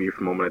a brief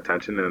moment of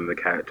tension, and then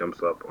the cat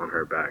jumps up on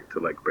her back to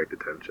like break the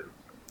tension.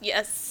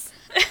 Yes.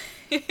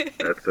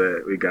 That's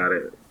it. We got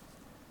it.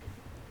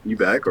 You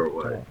back or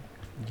what?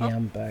 Yeah,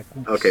 I'm back.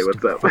 Okay, what's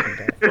Stupid up? fucking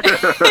dogs.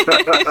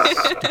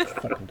 Stupid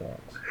fucking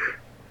dogs.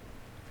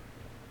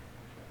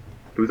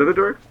 Who's at the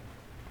door?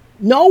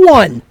 No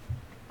one!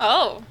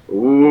 Oh,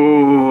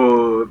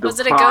 Ooh, the Was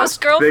it a plot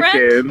ghost girlfriend?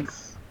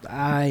 thickens.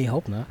 I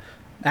hope not.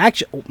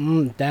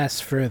 Actually, that's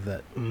for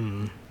the.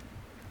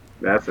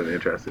 That's an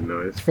interesting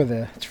noise. It's for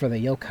the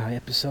yokai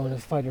episode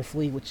of Fight or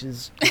Flee, which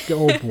is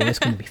oh boy, it's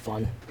gonna be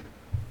fun.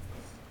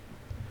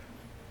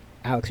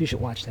 Alex, you should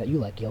watch that. You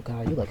like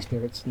yokai, you like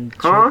spirits and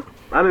shit. Huh?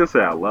 I didn't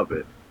say I love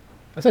it.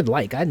 I said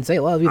like. I didn't say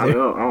love I either.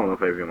 don't know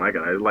if I even like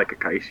it. I like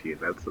Akaishi, and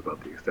that's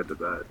about the extent of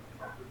that.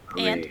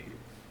 And?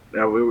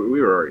 Yeah,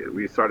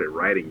 we started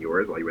writing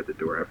yours while you were at the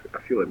door.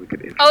 I feel like we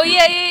could introduce. oh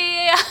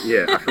yeah.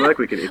 Yeah, I feel like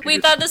we could introduce. We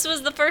thought this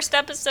was the first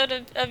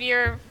episode of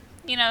your,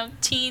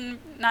 not teen,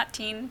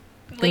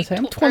 late,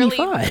 I'm early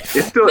 25.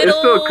 it still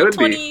middle could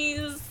be.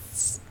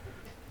 20s,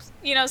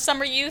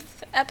 summer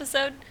youth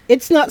episode.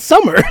 It's not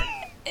summer.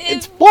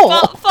 It's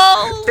fall.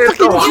 Fall. It's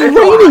Fucking Ohio.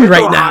 raining It's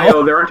right Ohio.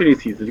 now. There aren't any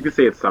seasons. You can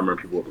say it's summer,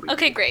 and people will believe.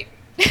 Okay, great.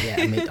 Yeah,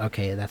 I mean,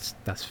 okay, that's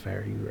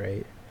fair. You're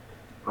right.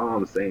 All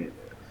I'm saying is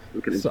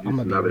we could So, introduce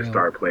I'ma be another real.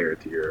 star player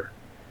to your.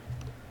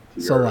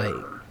 So, like,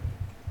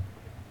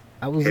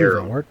 I was Harem.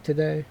 leaving work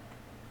today,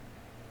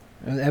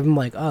 and I'm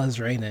like, "Oh, it's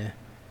raining."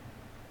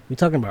 We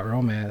talking about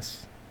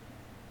romance.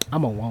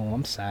 I'm alone.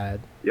 I'm sad.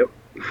 Yep.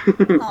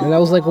 And I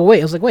was like, "Well, wait."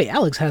 I was like, "Wait,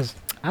 Alex has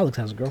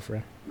a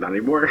girlfriend." Not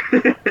anymore.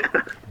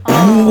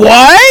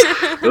 What?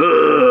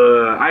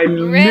 I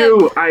knew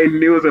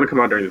it was gonna come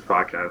out during this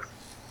podcast.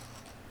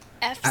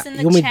 F's in you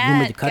the want me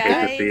chat, to cut Hate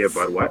that? to see it,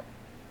 but what?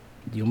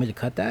 Do you want me to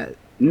cut that?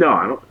 No,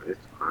 I don't. It's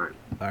fine.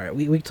 All right,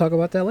 we can talk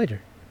about that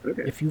later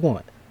Okay. if you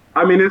want.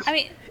 I mean, it's I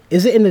mean,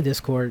 Is it in the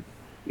Discord?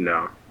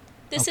 no.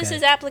 this is Okay.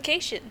 his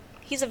application.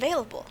 He's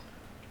available.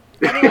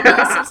 Anyone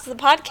that listens to the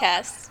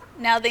podcast,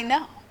 now they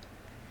know.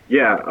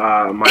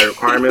 Yeah, my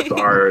requirements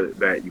are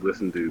that you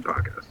listen to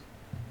podcasts.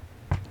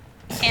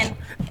 And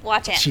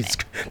watch anime. Jesus,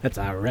 that's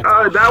a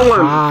record.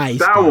 That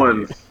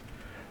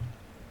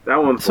standard.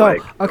 one's So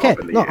like okay, up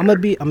in the no, air. I'm gonna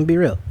be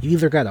real. You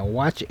either gotta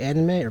watch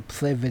anime or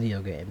play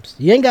video games.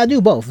 You ain't gotta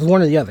do both. It's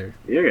one or the other.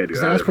 You're gonna do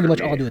 'Cause that. that's pretty for much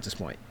me. all I do at this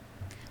point.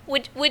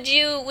 Would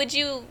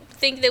you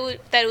think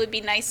that it would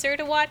be nicer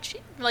to watch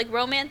like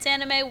romance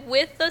anime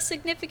with a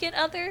significant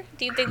other?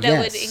 Do you think that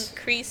would Yes.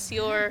 increase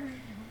your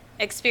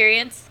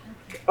experience?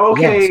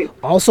 Okay, Yes.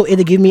 Also,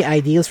 it'll give me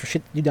ideas for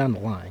shit to do down the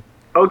line.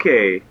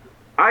 okay.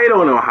 I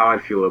don't know how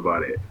I'd feel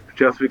about it,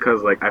 just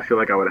because like I feel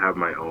like I would have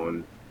my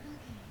own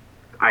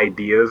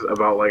ideas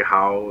about like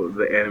how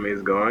the anime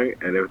is going,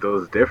 and if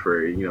those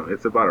differ,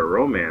 it's about a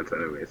romance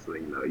anime, so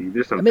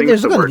there's some I mean, things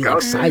there's to gonna work be like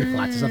out. side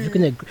plots and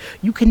stuff.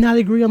 You cannot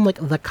agree on like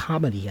the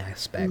comedy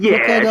aspect. Yeah,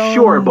 Look at,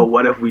 sure, but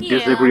what if we Yeah.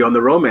 disagree on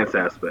the romance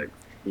aspect?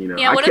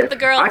 Yeah, I what can't- if the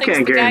girl I thinks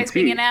can't the guy's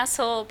being guarantee. an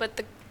asshole,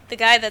 but the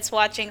guy that's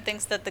watching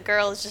thinks that the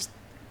girl is just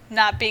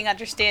not being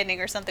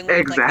understanding or something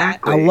weird like that?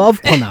 Exactly. I love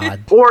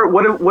Clannad. Or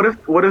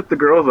what if the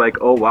girl's like,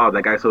 oh wow,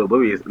 that guy's so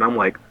oblivious, and I'm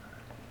like,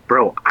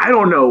 bro, I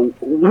don't know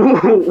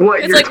what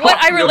It's you're like, what?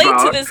 I talking relate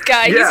about. to this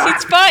guy. Yeah.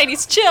 He's fine.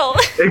 He's chill.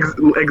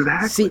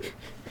 Exactly. See,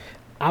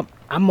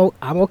 I'm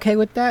okay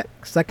with that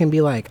because I can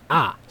be like,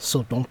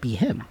 so don't be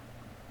him.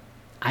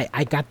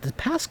 I got the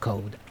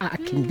passcode. I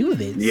can do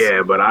this.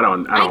 Yeah, but I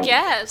don't. I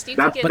guess you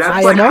could get. But that's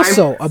I like am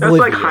also That's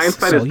like oblivious,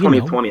 hindsight so is you know.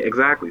 2020.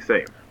 Exactly,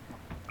 same.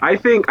 I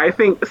think,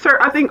 sir.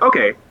 I think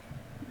okay.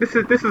 This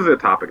is a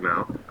topic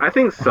now. I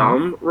think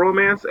some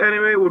romance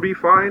anime would be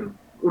fine,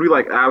 would be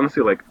like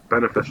honestly like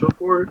beneficial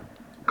for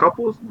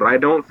couples, but I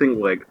don't think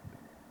like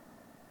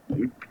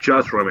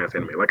just romance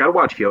anime. Like I'd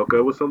watch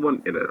Hyoko with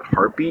someone in a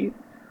heartbeat,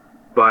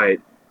 but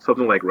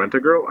something like Rent a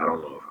Girl, I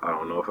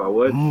don't know if I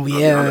would. I'll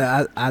be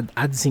honest. Yeah,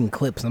 I'd seen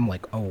clips. And I'm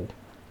like, oh,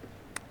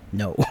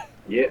 no,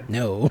 Yeah.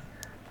 no.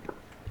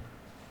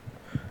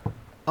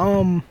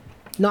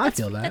 No, I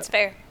feel that. That's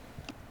fair.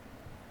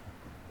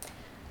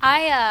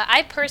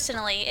 I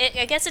personally,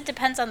 I guess it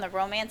depends on the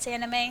romance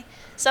anime.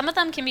 Some of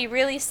them can be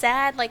really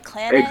sad, like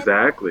Clannad.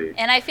 Exactly.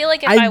 And I feel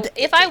like I-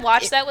 if I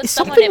watch that with is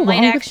someone, something it might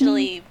wrong with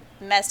actually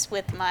mess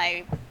with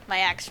my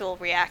actual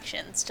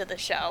reactions to the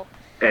show.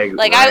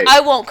 Like Right.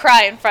 I won't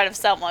cry in front of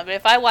someone, but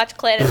if I watch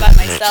Clannad by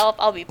myself,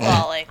 I'll be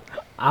bawling.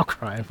 I'll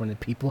cry in front of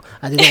people.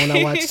 I did it when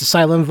I watched The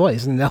Silent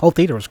Voice, and the whole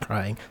theater was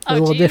crying. It was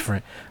a little geez.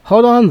 different.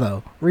 Hold on,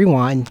 though.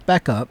 Rewind.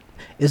 Back up.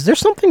 Is there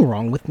something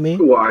wrong with me?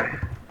 Why?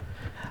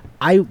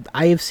 I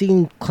have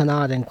seen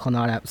Clannad and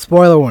Clannad.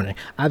 Spoiler warning.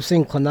 I've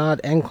seen Clannad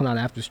and Clannad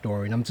After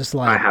Story, and I'm just I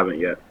like, haven't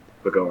yet,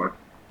 but go on.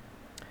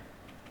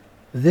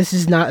 this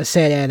is not a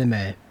sad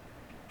anime.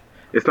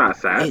 It's not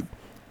sad.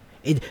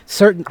 It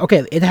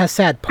has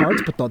sad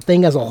parts, but the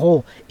thing as a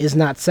whole is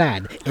not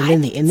sad. And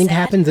then the think it's ending sad.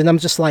 happens, and I'm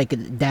just like,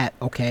 that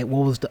okay?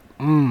 What was the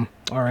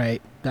all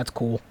right, that's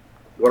cool.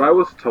 What I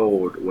was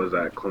told was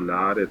that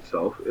Clannad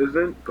itself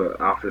isn't, but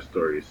After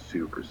Story is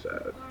super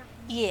sad.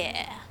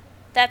 Yeah,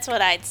 that's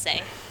what I'd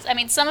say. I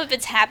mean, some of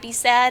it's happy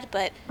sad,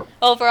 but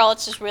overall,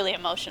 it's just really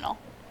emotional.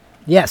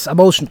 Yes,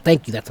 emotion.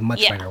 Thank you. That's a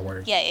much Yeah. better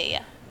word.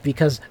 Yeah.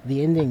 Because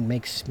the ending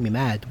makes me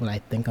mad when I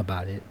think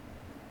about it.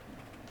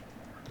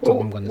 That's all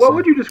Well, I'm gonna what say.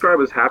 would you describe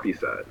as happy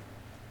sad?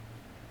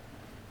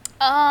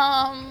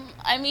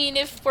 I mean,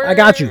 if we're I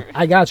got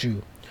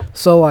you.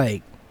 So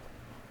like,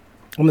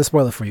 I'm gonna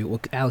spoil it for you.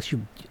 Well, Alex,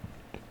 you.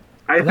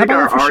 I Is that think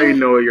I bad for already sure?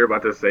 know what you're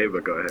about to say,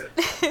 but go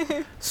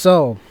ahead.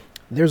 So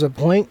there's a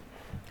point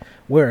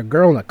where a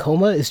girl in a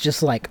coma is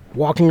just like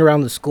walking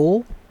around the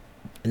school,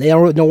 and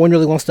no one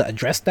really wants to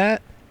address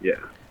that. Yeah.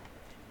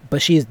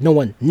 But no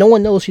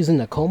one knows she's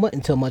in a coma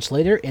until much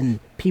later, and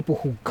people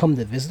who come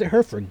to visit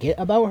her forget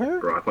about her.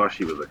 Bro, I thought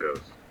she was a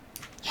ghost.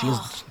 She's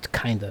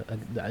kind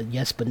of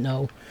yes, but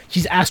no.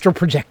 She's astral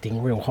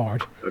projecting real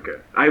hard. Okay.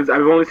 I've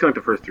only seen like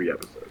the first 3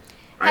 episodes.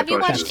 I have you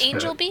thought she watched was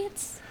Angel sad.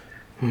 Beats?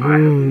 I have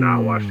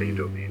not watched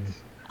Angel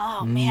Beats.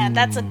 Oh man,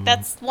 that's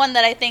one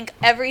that I think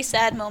every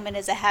sad moment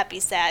is a happy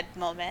sad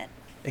moment.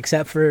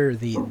 Except for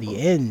the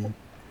end.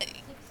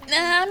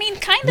 Nah, I mean,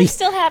 kind The- of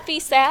still happy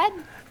sad.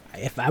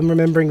 If I'm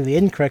remembering the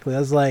end correctly, I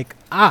was like,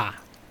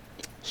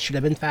 should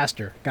have been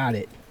faster. Got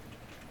it.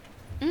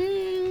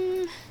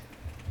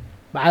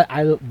 But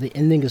the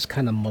ending is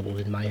kind of muddled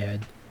in my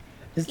head.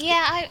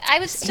 Yeah, I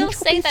would still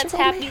Angel say Beats that's a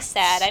happy romance?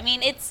 sad. I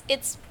mean,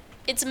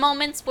 it's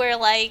moments where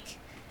like,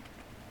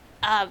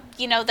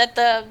 you know, that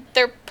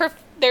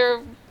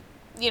they're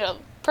you know,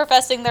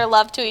 professing their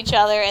love to each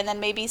other, and then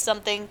maybe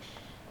something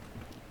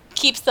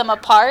keeps them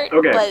apart.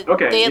 Okay, But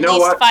okay, they you at know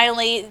least what?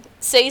 finally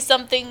say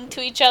something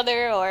to each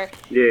other, or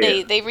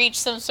Yeah. they reach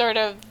some sort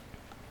of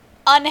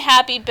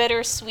unhappy,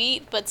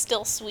 bittersweet, but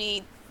still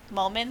sweet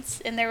moments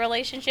in their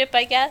relationship.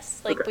 I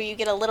guess, like Okay. where you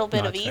get a little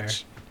bit No, of it's fair.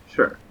 each.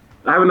 Sure.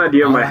 I have an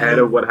idea in my Oh, head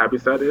I- of what happy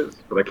sad is,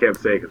 but I can't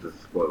say because it's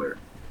a spoiler.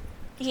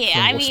 Yeah, So,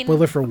 I well, mean,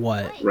 spoiler for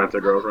what? Rent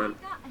a Girlfriend?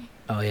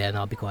 Oh yeah, no,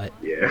 I'll be quiet.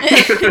 Yeah.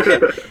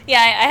 yeah,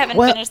 I haven't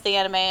Well- finished the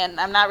anime, and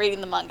I'm not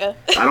reading the manga.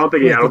 I don't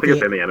think Wait, it's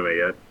did in the anime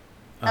yet.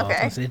 Oh, I was Okay.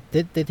 gonna say,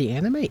 did the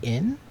anime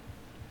end?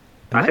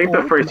 I think the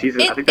old? first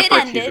season. I think the It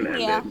first ended, season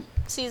ended. yeah.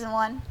 Season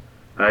 1.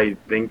 I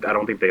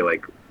don't think they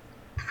like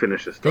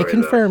finished the story. though,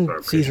 confirmed so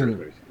I'm pretty sure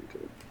season- it's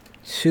gonna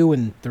be season 2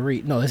 and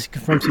 3. No, this is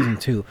confirmed season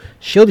 2.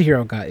 Shield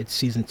Hero got its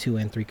season 2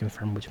 and 3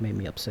 confirmed, which made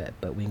me upset.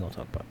 But we ain't gonna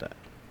talk about that. 2.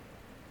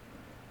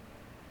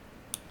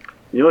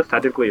 You know, it's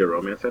technically a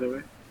romance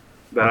anime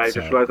that I What's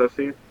just up? realized I've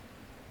seen.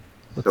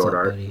 What's Sword up,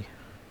 Art. buddy?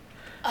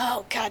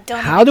 Oh God, don't.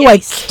 How even do get I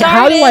me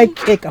how do I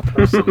started. kick a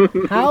person?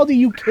 How do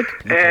you kick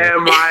people?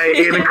 Am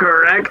I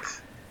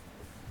incorrect?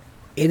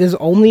 It is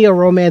only a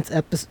romance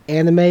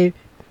anime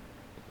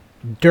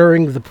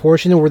during the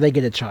portion where they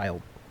get a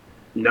child.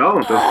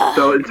 No,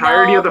 the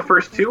entirety no. of the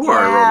first 2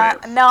 are Yeah,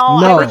 romance. no,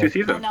 No. I First 2 would,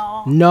 seasons.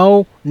 no.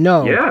 No,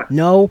 no, Yeah.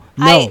 no,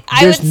 no.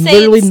 I There's would say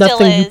literally it still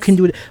nothing you is. can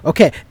do.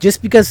 Okay,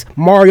 just because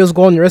Mario's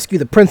going to rescue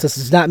the princess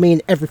does not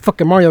mean every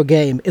fucking Mario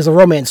game is a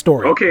romance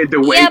story. Okay,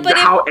 the way Yeah, but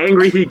how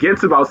angry he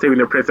gets about saving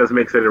the princess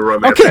makes it a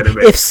romance Okay, anime.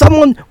 if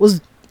someone was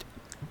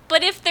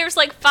But if there's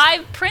like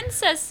 5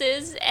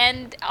 princesses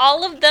and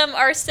all of them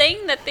are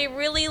saying that they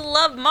really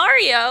love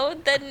Mario,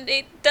 then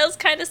it does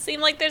kind of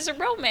seem like there's a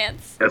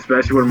romance.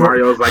 Especially when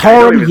Mario's like, Hard, I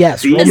don't even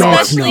yes, see romance, you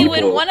as Especially people.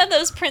 when one of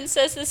those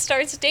princesses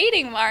starts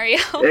dating Mario.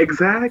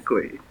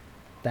 Exactly.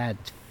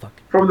 that's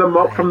fucking From the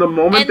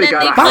moment And they then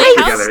got they a play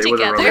house house together, it was a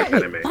together. romance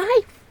anime.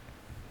 five.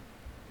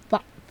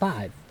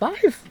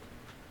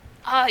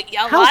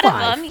 Yeah, a How lot 5? of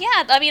them.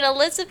 Yeah, I mean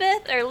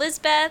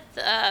Lisbeth,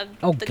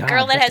 Oh, the God,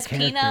 girl that has that's a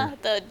Pina,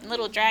 character. the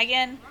little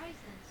dragon.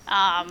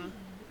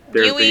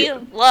 There's Yui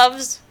the-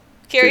 loves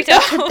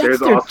Kirito. There's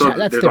their also chi-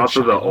 that's there's their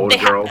also the child. old They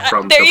girl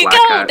from there the you Black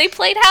go. Cat. They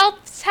played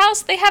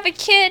house. They have a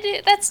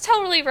kid. That's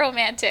totally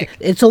romantic.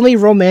 It's only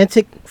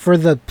romantic for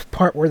the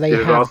part where they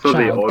There's have also a the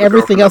child. older girl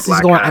Everything from the else is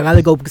Black going. I Cat.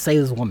 gotta go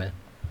save this woman,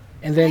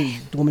 and then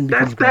the woman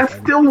becomes That's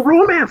girlfriend. still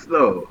romance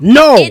though.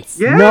 No, It's-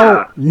 Yeah.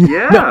 no,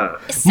 Yeah. no.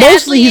 Sadly,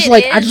 Mostly he's it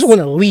like, I is. just want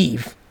to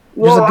leave.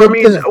 Well, there's a good, I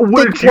mean, there's a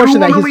would big you portion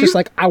that wanna he's leave? just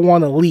like, I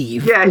want to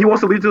leave. Yeah, he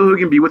wants to leave so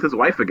he can be with his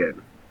wife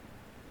again.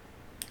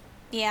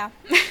 Yeah.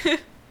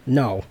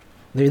 No,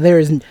 there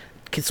isn't.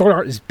 Sword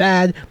Art is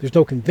bad. There's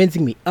no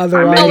convincing me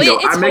otherwise. No, making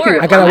it's I'm making-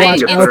 horrible. I gotta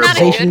watch It's not a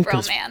Alicization good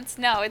 'cause- romance.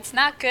 No, it's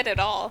not good at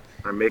all.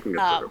 I'm making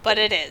it. But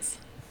it is.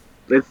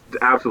 It's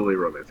absolutely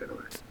romance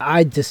anyway.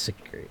 I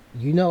disagree.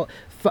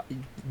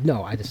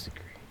 No, I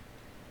disagree.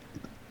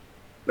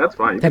 That's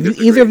fine. Have you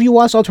either of you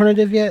watched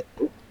Alternative yet?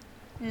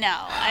 No,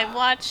 I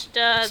watched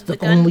It's the the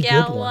Gun only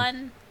Gal good one.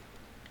 one.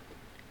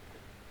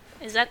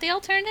 Is that the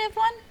alternative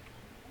one?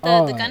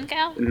 The Gun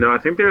Gal? No, I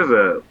think there's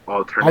a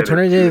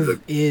Alternative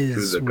to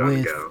is the Gun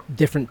with Gal.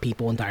 different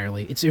people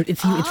entirely. It's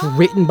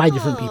written by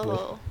different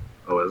people.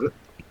 Oh, is it?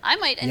 I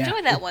might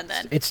enjoy that one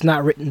then. It's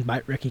not written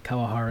by Ricky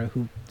Kawahara,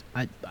 who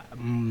there's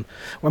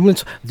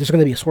going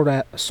to be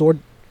a sword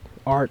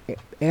art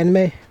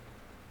anime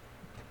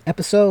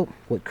episode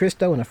with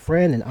Christo and a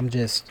friend, and I'm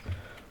just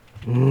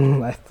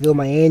I feel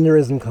my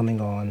aneurysm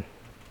coming on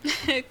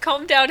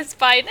Calm down, it's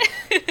fine.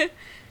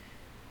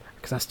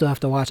 because I still have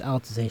to watch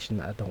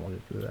Alicization. I don't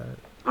want to do that.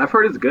 I've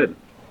heard it's good.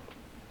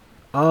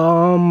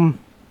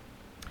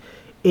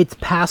 It's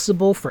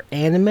passable for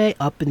anime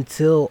up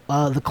until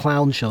the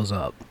clown shows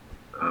up,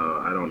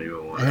 I don't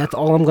even want. and that's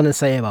all I'm gonna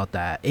say about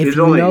that. If There's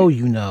you only- know,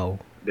 you know.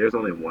 There's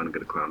only one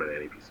good clown in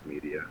any piece of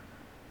media.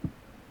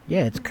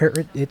 Yeah, it's Kurt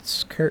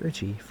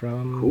Ritchie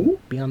from Who?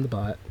 Beyond the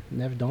Bot.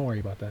 Don't worry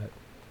about that.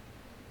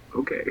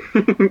 Okay.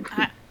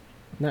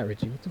 Not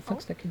Richie. What the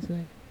fuck's that kid's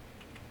name?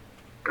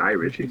 Guy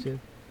Ritchie. Richie.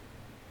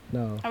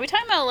 No. Are we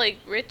talking about like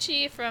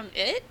Richie from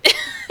It?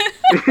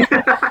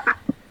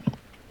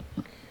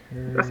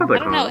 That's not I the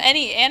don't know clown.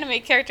 any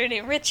anime character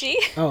named Richie.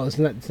 Oh, it's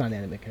not an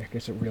anime character.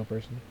 It's a real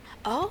person.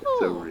 It's a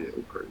Oh, real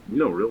person. You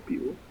know real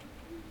people.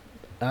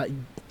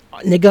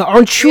 Nigga,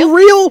 aren't you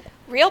real?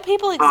 real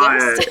people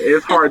exist.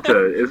 It's hard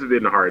to. It's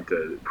been hard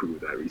to prove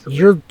that recently.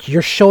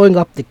 You're showing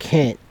up to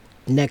Kent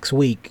next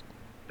week.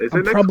 Is it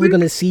I'm next probably week?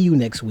 gonna see you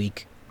next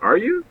week. Are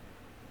you?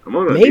 I'm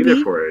only gonna be Maybe.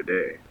 there for a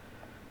day.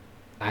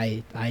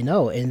 I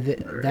know, and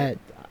that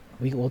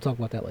we'll talk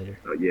about that later.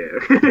 Oh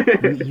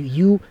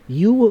yeah.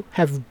 you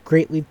have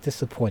greatly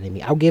disappointed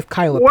me. I'll give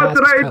Kyle a What pass.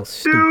 did I Kyle's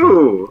stupid.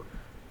 do?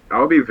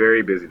 I'll be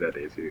very busy that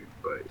day too.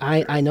 But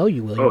I know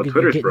you will. Oh, You're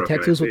Twitter's getting broken,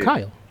 tattoos I with see.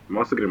 Kyle. I'm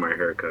also getting my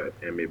hair cut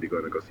and maybe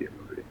going to go see a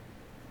movie.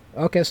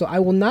 Okay, so I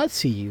will not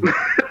see you.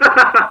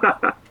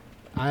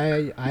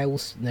 I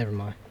will. Never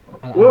mind.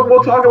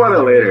 We'll talk about it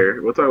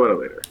later. We'll talk about it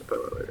later.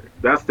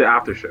 That's the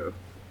after show.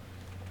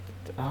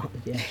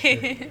 Yeah.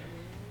 Sure.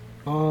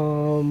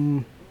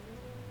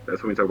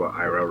 That's when we talk about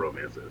IRL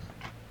romances.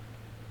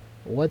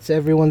 What's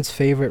everyone's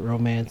favorite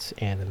romance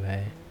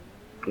anime?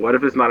 What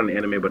if it's not an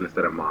anime but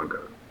instead of manga?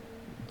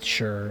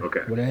 Sure.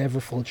 Okay. Whatever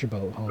floats your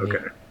boat, homie.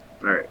 Okay.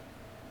 All right.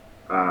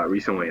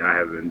 Recently, I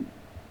have been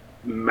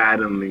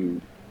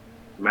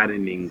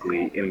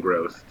maddeningly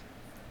engrossed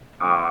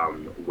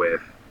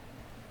with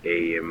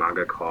a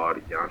manga called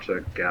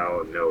Yancha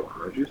Gao no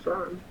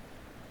Hanju-san.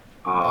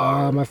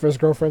 My first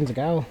girlfriend's a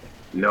gal.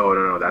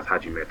 No, that's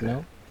Hajimete.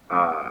 No.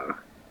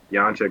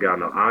 Yancha Gao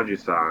no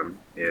Hanju-san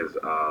is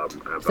about...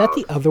 Is that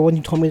the other one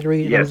you told me to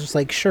read? And I was Yes. just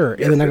like, sure.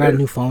 Yes, and then I it got a is.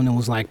 new phone and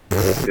was like,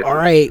 This all is-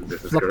 right,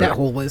 this is fuck that correct.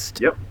 whole list.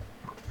 Yep.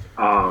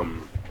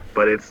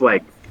 But it's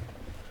like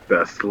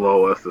the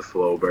slowest of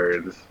slow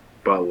burns.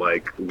 But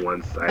like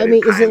once I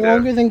mean, is it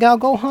longer than Gal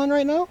Gohan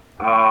right now?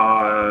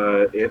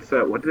 It's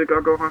what did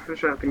Gal Gohan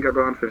finish at? I think Gal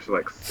Gohan finished at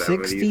like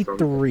 70 something.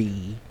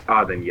 63.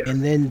 Then yes.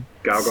 And then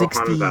Gal Gohan is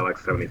 60. at like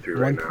 73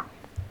 right now.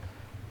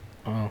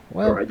 Oh,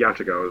 well. Or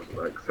Yancha Gao is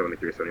like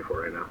 73,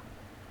 74 right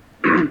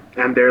now.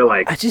 And they're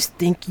like, I just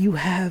think you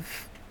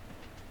have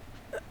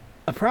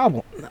a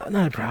problem.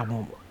 Not a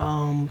problem.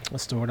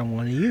 What's the word I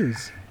want to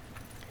use?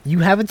 You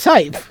have a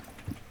type.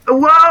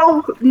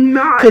 well,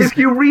 not Because if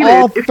you read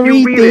all it. If three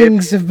you read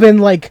things have been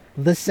like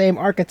the same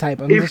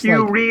archetype. I'm if just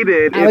you like, read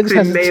it, Alex it's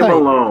has in a name type.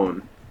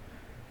 alone.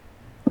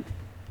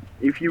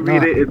 If you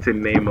read Nah. it, it's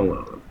in name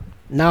alone.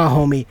 nah,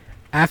 homie.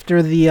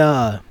 After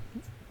the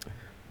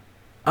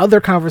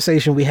other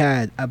conversation we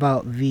had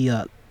about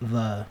the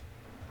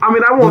I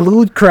mean, I the won't.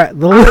 lewd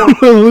the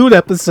lewd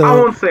episode, I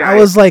won't say I I-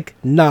 was like,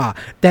 nah,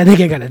 that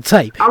nigga got a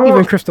type. I won't-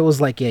 Even Crystal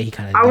was like, yeah, he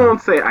kind I of.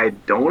 won't say I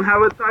don't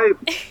have a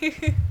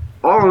type.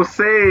 All I'm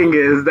saying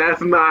is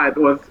that's not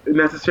what's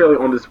necessarily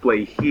on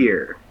display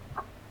here.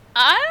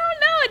 I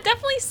don't know. It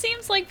definitely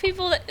seems like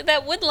people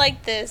that would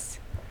like this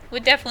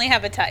would definitely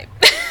have a type.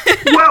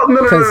 Well,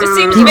 no, It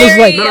seems He was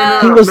very, like,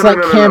 uh, he was no, like,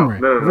 no, no, no,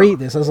 Cameron, no, no, no. read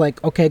this. I was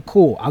like, okay,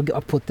 cool. I'll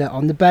put that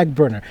on the back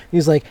burner.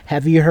 He's like,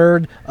 have you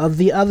heard of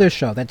the other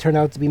show that turned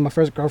out to be my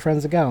first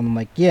girlfriend's a gal? And I'm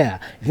like, yeah.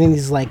 And then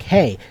he's like,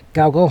 hey,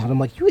 Gal Gohan. I'm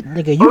like, you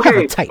nigga, you have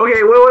a type.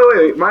 Okay,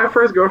 wait. My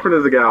first girlfriend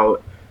is a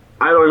gal.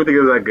 I don't even think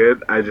it was that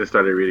good. I just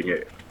started reading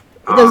it.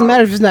 It doesn't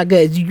matter if it's not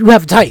good. You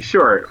have a type.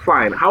 Sure,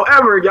 fine.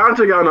 However,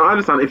 Yancha Ga no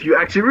Aja-san, if you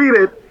actually read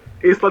it,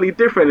 it's slightly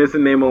different. It's the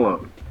name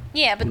alone.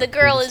 Yeah, but the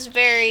girl is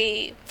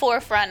very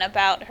forefront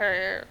about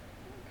her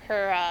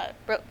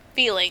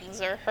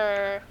feelings or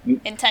her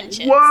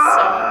intentions.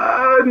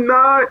 What? So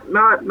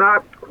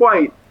Not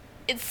quite.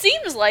 it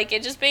seems like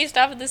it just based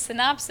off of the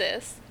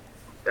synopsis.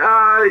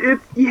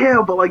 It's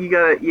but like you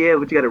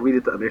gotta read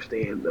it to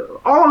understand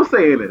though. All I'm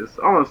saying,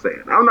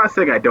 I'm not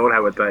saying I don't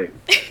have a type.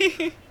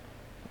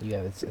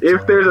 Yeah, it's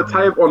If there's a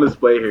type on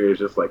display here, it's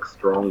just like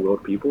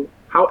strong-willed people.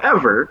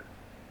 However,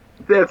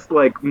 that's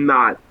like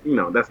not,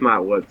 that's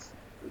not what's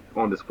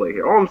on display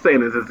here. All I'm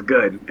saying is it's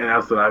good, and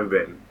that's what I've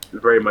been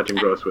very much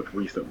engrossed with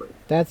recently.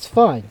 That's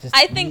fine.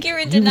 I think you're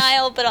in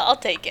denial, but I'll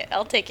take it.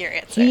 I'll take your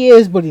answer. He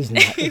is, but he's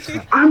not. It's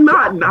fine. I'm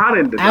not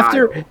in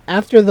denial.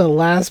 After the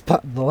last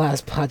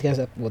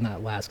podcast, well,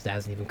 not last because it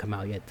hasn't even come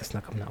out yet. That's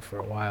not coming out for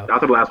a while.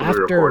 Not the last one we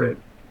recorded.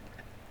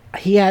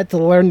 He had to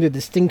learn the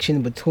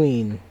distinction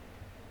between.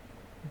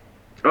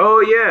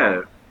 Oh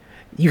yeah.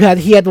 He had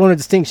to learn the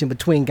distinction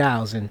between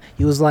gals, and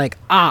he was like,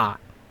 not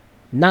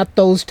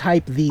those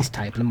type, these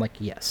type. And I'm like,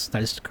 yes,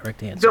 that is the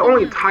correct answer. The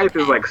only type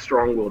is like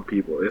strong-willed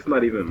people. It's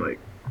not even like,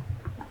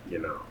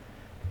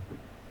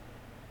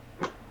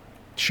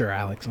 Sure,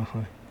 Alex.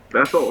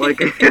 That's all.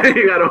 Like I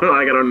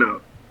don't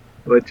know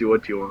what you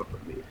want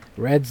from me.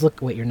 Reds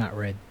look. Wait, you're not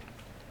red.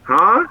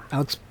 Huh?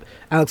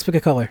 Alex, pick a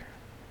color.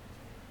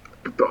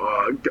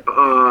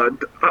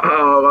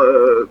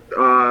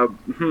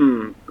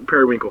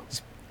 Periwinkle.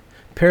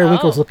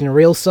 Periwinkle's looking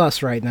real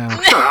sus right now.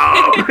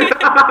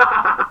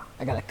 Oh.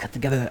 I gotta cut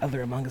together the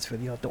other Among Us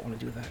video. I don't want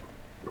to do that.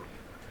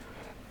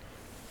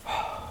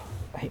 I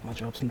hate my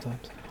job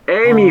sometimes.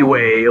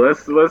 Anyway,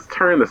 let's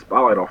turn the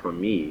spotlight off of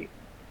me,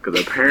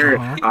 because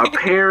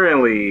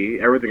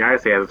apparently everything I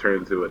say has to turn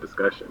into a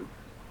discussion.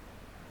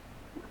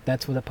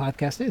 That's what a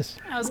podcast is.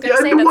 I was gonna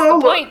say that's the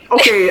point.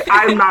 Okay,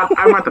 I'm not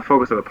the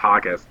focus of the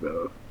podcast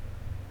though.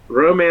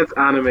 Romance,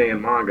 anime,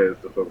 and manga is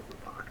the focus of the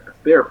podcast.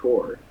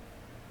 Therefore.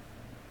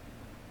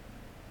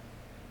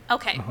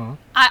 Okay,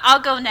 I'll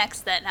go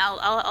next then.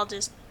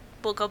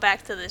 We'll go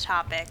back to the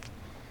topic.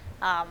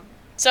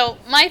 So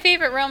my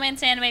favorite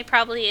romance anime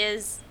probably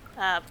is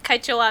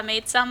Kaicho wa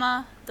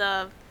Maid-sama.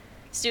 The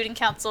student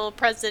council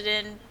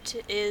president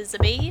is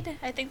a maid.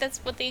 I think that's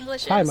what the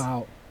English is. Time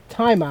out.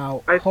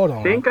 Hold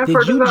on. Think I've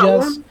heard of that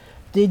one.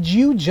 Did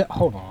you just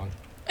hold on?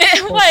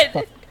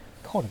 What?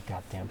 Hold on,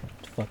 goddamn.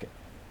 Fuck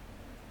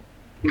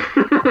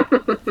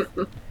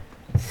it.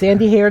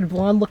 Sandy-haired,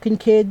 blonde-looking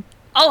kid.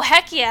 Oh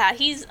heck yeah!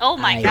 Oh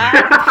my god!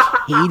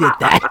 Hated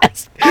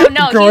that. Oh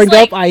no! Growing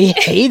up, I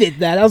hated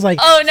that. I was like,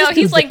 oh no,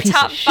 he's like piece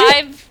top of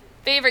shit. 5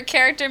 favorite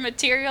character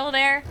material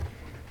there.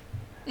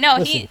 No,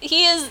 Listen.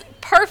 he is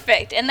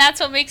perfect, and that's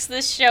what makes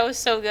this show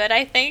so good.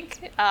 I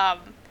think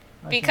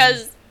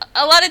because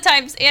a lot of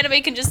times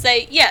anime can just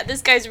say, "Yeah,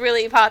 this guy's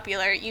really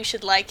popular. You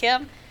should like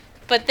him,"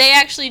 but they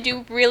actually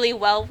do really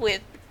well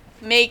with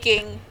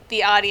making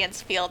the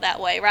audience feel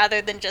that way,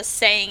 rather than just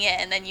saying it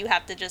and then you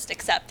have to just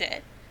accept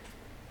it.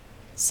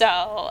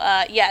 So,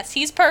 yes,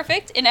 he's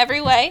perfect in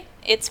every way.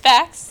 It's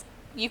facts.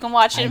 You can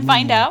watch it and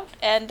find out.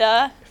 And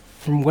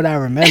from what I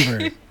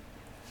remember,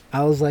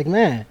 I was like,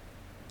 man,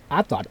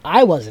 I thought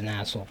I was an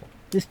asshole.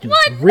 This dude's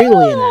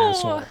really an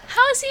asshole.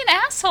 How is he an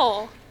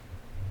asshole?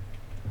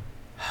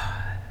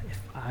 If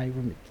I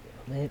remember,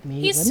 He's let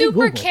me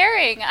super Google.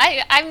 caring.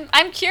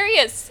 I'm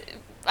curious.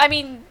 I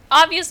mean,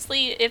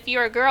 obviously, if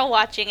you're a girl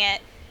watching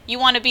it, you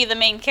want to be the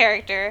main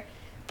character.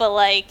 But,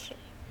 like,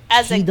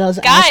 as He a does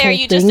guy, asshole are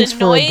you things just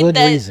for a annoyed good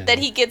reason. that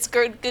he gets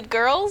good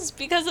girls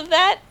because of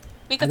that?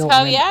 Because I of don't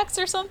how he remember. acts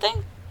or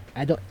something?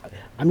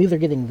 I'm either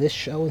getting this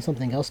show and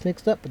something else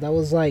mixed up, but that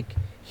was like,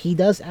 he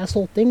does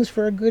asshole things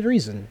for a good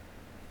reason.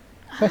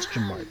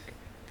 Question mark.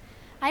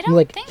 I don't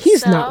Like, think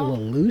he's so. not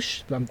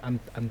Lelouch, but I'm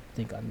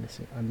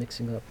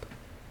mixing up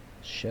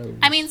shows.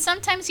 I mean,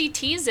 sometimes he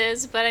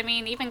teases, but I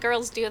mean, even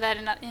girls do that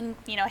in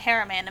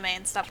harem anime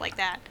and stuff like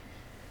that.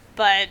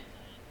 But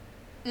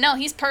no,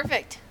 he's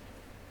perfect.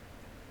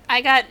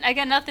 I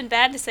got nothing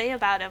bad to say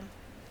about him.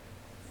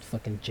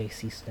 Fucking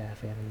JC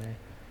Staff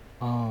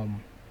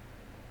anime.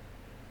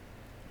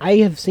 I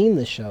have seen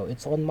this show.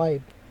 It's on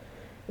my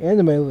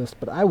anime list,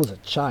 but I was a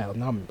child,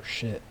 and I don't remember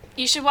shit.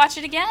 You should watch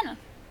it again.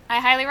 I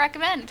highly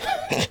recommend.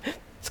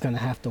 It's gonna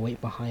have to wait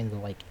behind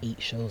the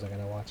 8 shows I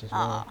gotta watch as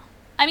well.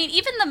 I mean,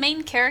 even the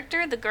main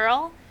character, the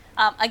girl,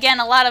 again,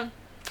 a lot of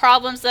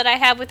problems that I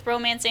have with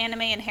romance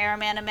anime and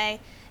harem anime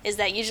is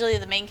that usually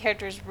the main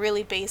character is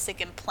really basic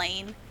and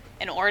plain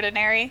and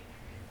ordinary.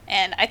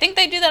 And I think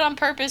they do that on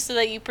purpose so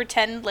that you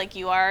pretend like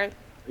you are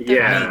the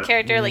main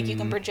character, like you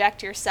can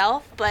project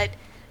yourself. But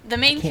the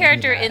main can't do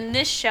character that. in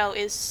this show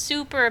is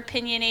super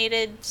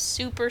opinionated,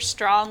 super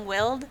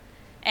strong-willed,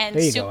 and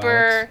There you go,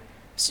 super,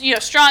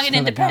 strong and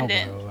Son of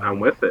independent. Galbo. I'm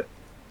with it.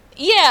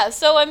 Yeah,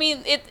 so I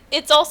mean,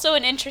 it's also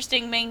an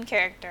interesting main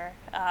character,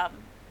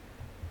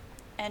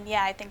 and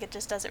yeah, I think it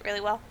just does it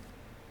really well.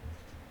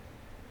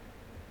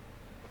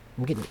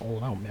 I'm getting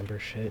old. I don't remember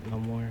shit no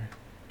more.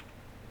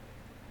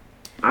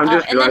 I'm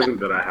just And then realizing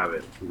that I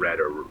haven't read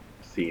or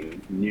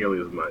seen nearly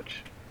as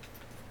much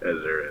as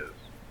there is.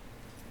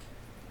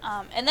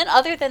 And then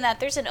other than that,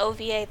 there's an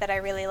OVA that I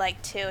really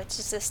like too. It's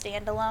just a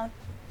standalone.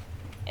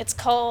 It's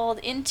called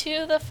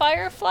Into the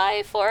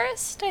Firefly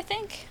Forest, I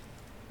think.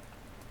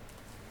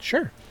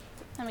 Sure.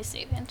 Let me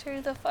see.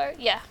 Enter the Fire.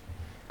 Yeah.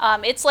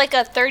 It's like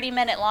a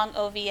 30-minute long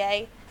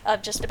OVA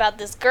of just about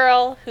this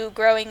girl who,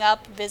 growing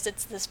up,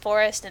 visits this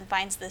forest and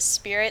finds this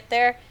spirit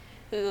there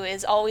who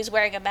is always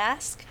wearing a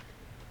mask.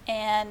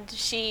 And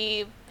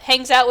she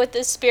hangs out with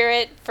this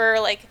spirit for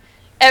like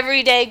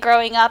every day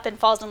growing up and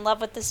falls in love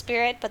with the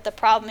spirit. But the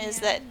problem is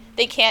that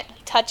they can't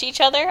touch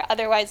each other,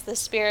 otherwise the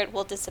spirit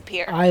will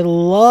disappear. I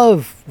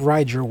love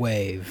Ride Your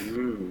Wave.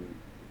 Mm.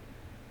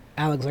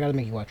 Alex, I gotta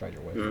make you watch Ride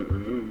Your Wave.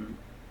 Mm-mm.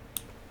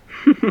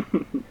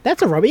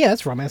 That's a romance. Yeah,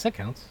 that's romance. That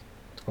counts.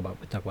 We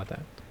talk about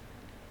that.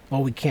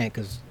 Well, we can't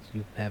because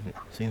you haven't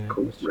seen it.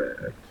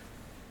 Correct.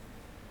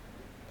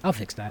 I'll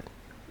fix that.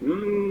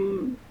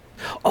 Mm.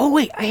 Oh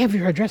wait, I have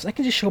your address. I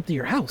can just show up to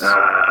your house.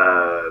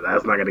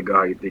 That's not gonna go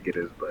how you think it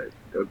is, but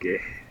okay.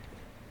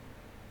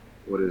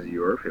 What is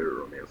your favorite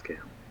romance, Cam?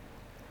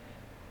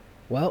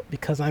 Well,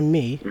 because I'm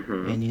me,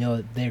 Mhm. and you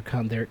know there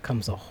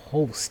comes a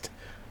host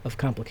of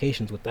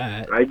complications with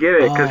that. I get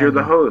it, because you're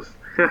the host.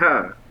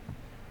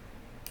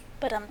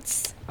 But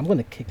I'm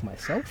gonna kick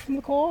myself from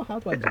the call. How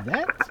do I do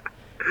that?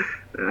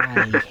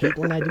 I hate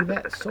when I do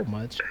that so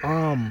much.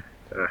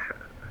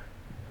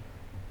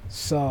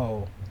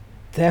 So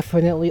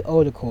definitely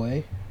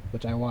Otakoi,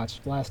 which I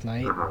watched last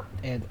night, Uh-huh.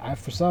 and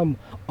for some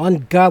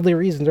ungodly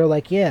reason they're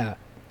like, yeah,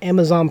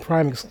 Amazon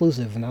Prime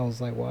exclusive, and I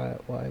was like, why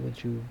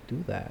would you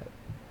do that?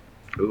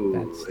 Ooh,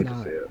 That's I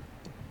not- see it.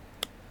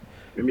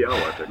 Maybe I'll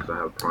watch it because I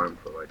have Prime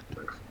for like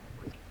the next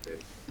day.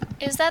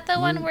 is that the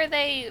one where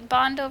they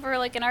bond over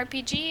like an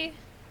RPG?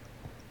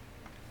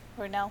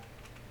 Or no?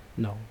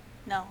 No.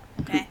 No.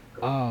 Okay.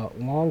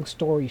 Long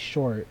story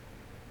short,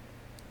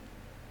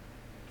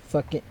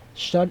 fucking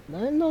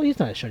no, he's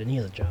not a shut-in, he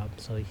has a job,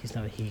 so he's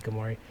not a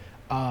hikikomori.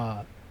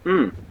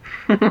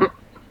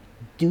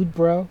 Dude,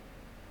 bro,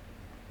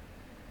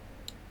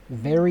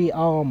 very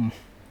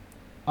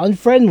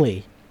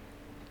unfriendly.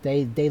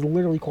 They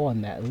literally call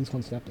him that at least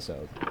once an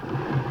episode.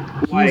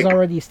 He's Like-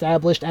 already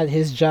established at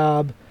his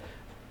job.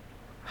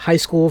 High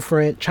school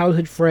friend,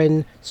 childhood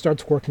friend,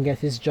 starts working at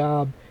his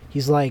job.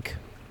 He's like,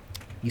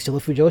 "You still a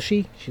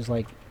Fujoshi?" She's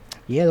like,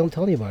 "Yeah, don't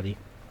tell anybody."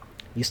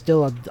 "You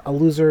still a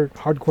loser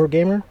hardcore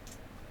gamer?"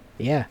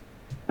 "Yeah."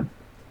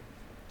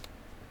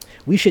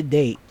 "We should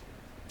date."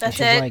 And That's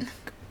she's it. like,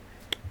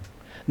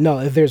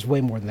 no, there's way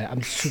more than that.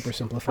 I'm super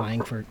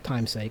simplifying for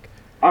time's sake.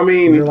 I And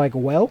mean, you're like,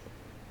 well,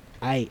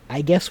 I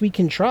guess we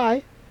can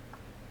try,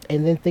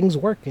 and then things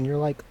work, and you're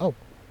like, oh,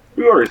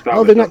 we already established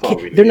oh, they're not that's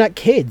all we they're need. not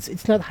kids.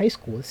 It's not high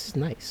school. This is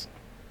nice.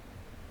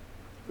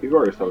 We've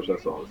already established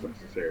that's all that's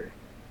necessary.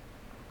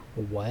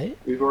 What?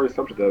 We've already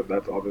established that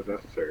that's all that's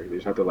necessary. You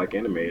just have to like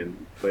anime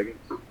and play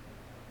games.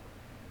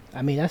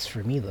 I mean, that's for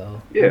me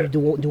though. Yeah. You do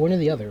one or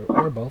the other,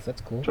 or both. That's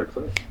cool. Checks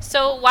out.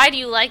 So why do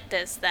you like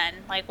this then?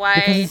 Like why?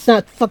 Because it's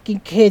not fucking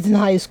kids in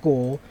high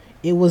school.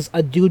 It was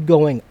a dude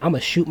going, "I'm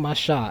gonna shoot my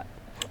shot."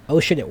 Oh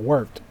shit, it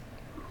worked.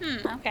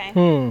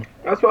 Okay.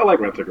 That's why I like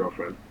Rent a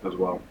Girlfriend as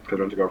well. Because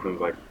Rent a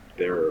Girlfriend's like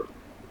they're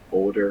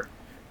older,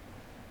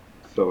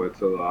 so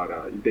it's a lot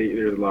of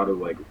there's a lot of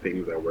like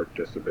things that work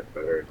just a bit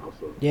better, and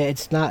also Yeah,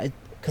 it's not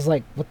because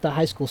like with the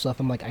high school stuff,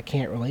 I'm like, I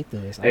can't relate to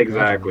this.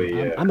 Exactly,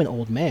 yeah. I'm an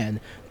old man,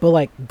 but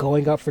like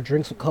going out for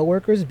drinks with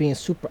coworkers, being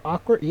super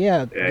awkward.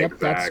 Yeah, Yeah, yep,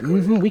 that's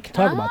exactly. we can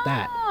talk about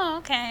that. Oh,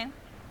 okay.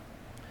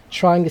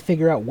 Trying to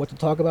figure out what to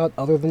talk about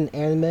other than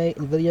anime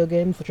and video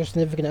games with your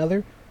significant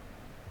other.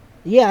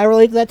 Yeah, I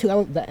relate to that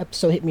too. That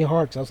episode hit me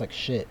hard because I was like,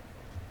 shit.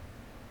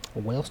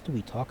 What else do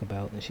we talk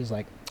about? And she's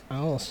like, I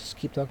don't know, let's just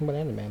keep talking about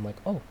anime. I'm like,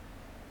 oh,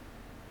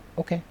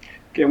 okay.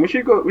 Okay, we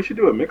should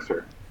do a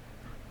mixer.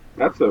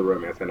 That's a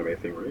romance anime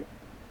thing, right?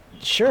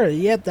 Sure,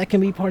 yep, that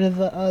can be part of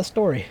the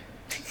story.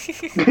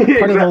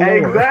 Part of the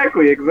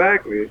lore.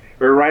 Exactly.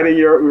 We're writing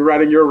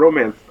your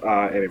romance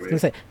I was anime. gonna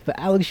say, but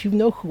Alex, you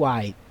know who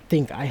I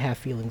think I have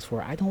feelings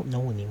for. I don't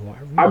know anymore.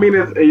 I really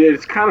mean, don't.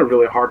 it's kind of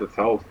really hard to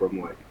tell from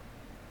like.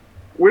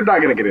 We're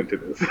not gonna get into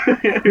this.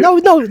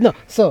 No.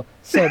 So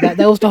that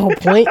was the whole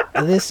point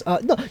of this.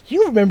 No,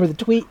 you remember the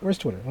tweet? Where's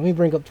Twitter? Let me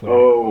bring up Twitter.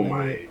 Oh Let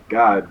my me-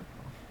 god.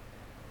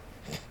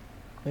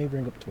 Let me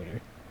bring up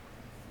Twitter.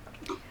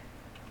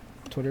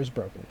 Twitter's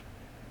broken.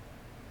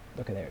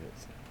 Okay, there it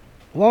is.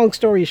 Long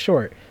story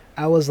short,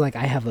 I was like,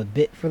 I have a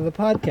bit for the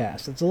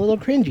podcast. It's a little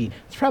cringy.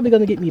 It's probably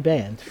going to get me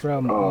banned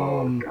from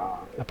Oh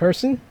god. a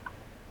person.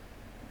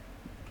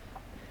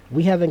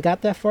 We haven't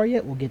got that far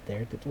yet. We'll get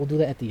there. We'll do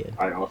that at the end.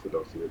 I also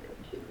don't see the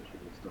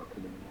stuff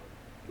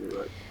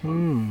anymore.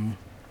 You're right.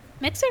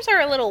 Mixers are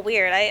a little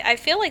weird. I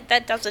feel like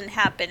that doesn't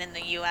happen in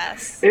the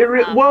U.S.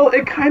 Well,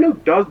 it kind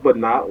of does, but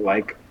not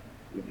like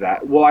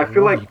that. Well, I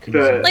feel Well, you like can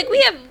the say- Like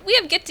we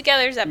have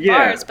get-togethers at Yeah.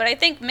 bars, but I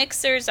think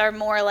mixers are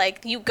more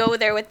like you go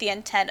there with the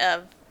intent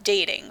of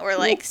dating or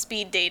like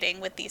speed dating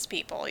with these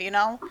people. You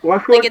know, well,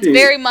 I feel like it's the-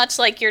 very much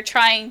like you're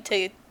trying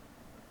to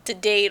to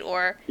date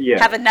or Yeah.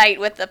 have a night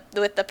with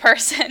the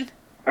person.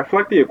 I feel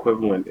like the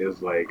equivalent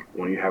is like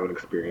when you have an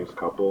experienced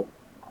couple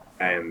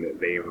and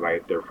they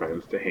invite their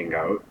friends to hang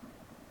out,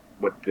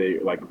 but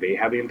they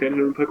have the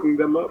intention of hooking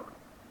them up.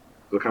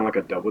 So kind of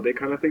like a double date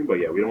kind of thing. But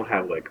yeah, we don't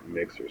have like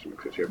mixers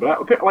here.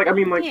 But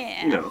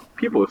Yeah.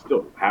 People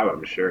still have,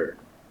 I'm sure.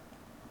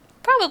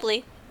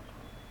 Probably.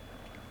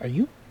 Are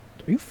you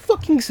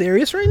fucking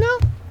serious right now?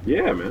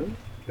 Yeah, man.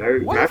 Why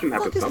Imagine the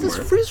fuck happens is somewhere.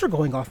 this freezer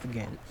going off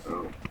again?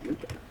 Oh, okay.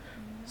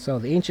 So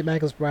the Ancient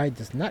Magus Bride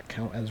does not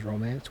count as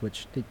romance,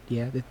 which it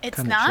It's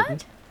kind of not?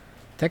 shouldn't.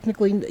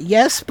 Technically,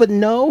 yes, but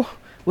no.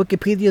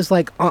 Wikipedia's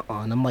like, and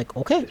I'm like,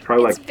 okay. It's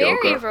probably It's like very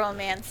Joker.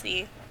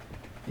 romancy.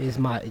 It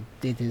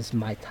is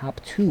my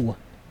top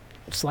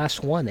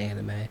 2/1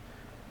 anime.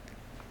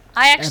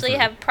 I actually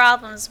Ever. have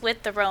problems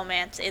with the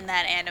romance in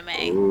that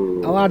anime.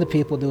 Ooh. A lot of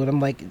people do it. I'm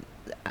like,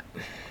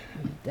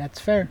 that's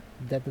fair.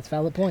 That's a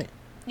valid point.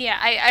 Yeah,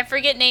 I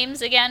forget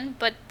names again,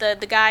 but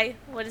the guy,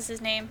 what is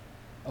his name?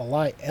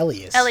 Elias.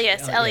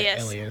 Elias.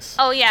 Elias.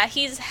 Oh yeah,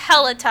 he's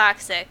hella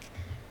toxic.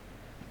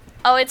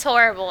 Oh, it's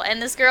horrible. And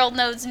this girl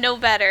knows no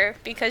better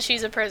because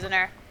she's a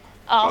prisoner.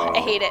 Oh, I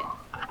hate it.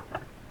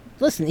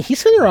 Listen, he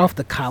sent her off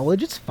to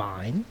college. It's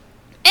fine.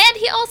 And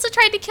he also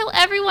tried to kill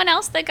everyone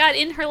else that got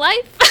in her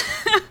life.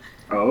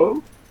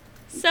 Oh?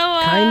 So,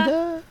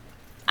 Kinda.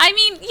 I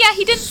mean, yeah,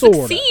 he didn't Sorta.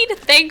 succeed,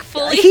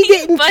 thankfully. He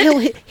didn't but kill.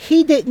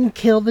 He didn't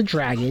kill the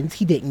dragons.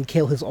 He didn't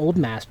kill his old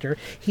master.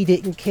 He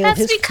didn't kill That's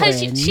his because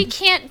friend. she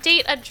can't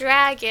date a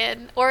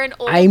dragon or an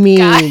old I mean,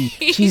 guy.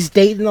 she's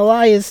dating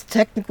Elias.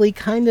 Technically,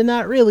 kinda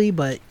not really,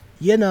 but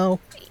you know.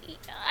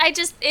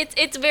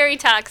 It's very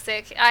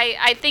toxic.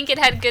 I think it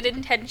had good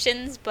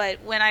intentions, but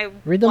when I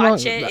Read the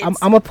watch manga. it, I'm it's...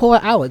 gonna pull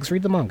out Alex.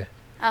 Read the manga.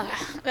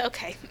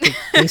 Okay.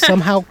 They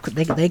somehow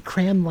they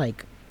cram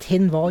like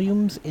 10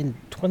 volumes in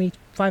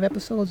 25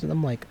 episodes, and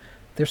I'm like,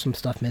 there's some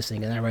stuff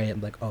missing. And I read it,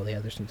 I'm like, oh yeah,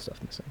 there's some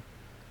stuff missing.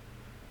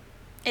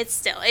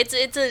 It's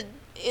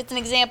an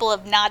example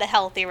of not a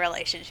healthy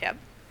relationship.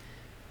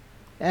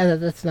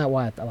 And that's not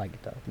why I like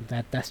it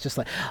though. That's just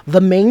like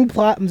the main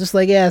plot. I'm just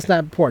like, yeah, it's not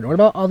important. What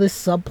about all this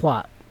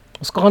subplot?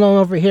 What's going on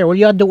over here? What do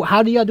y'all do?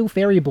 How do y'all do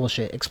fairy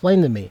bullshit?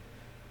 Explain to me.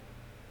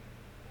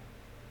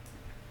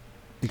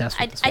 That's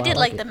I why did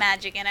like it. the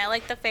magic, and I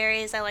liked the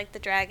fairies, I liked the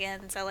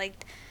dragons, I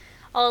liked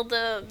all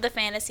the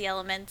fantasy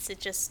elements. It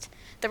just,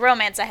 the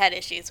romance I had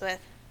issues with.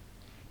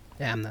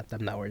 Yeah,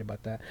 I'm not worried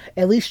about that.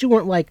 At least you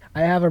weren't like,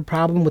 I have a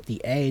problem with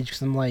the age,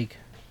 because I'm like,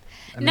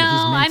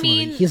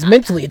 he's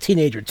mentally a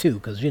teenager too,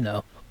 because you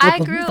know,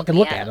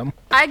 look at him.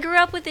 I grew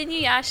up with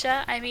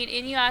Inuyasha. I mean,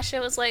 Inuyasha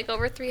was like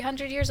over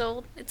 300 years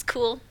old. It's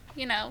cool,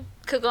 you know.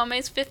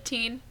 Kagome's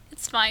 15.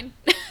 It's fine.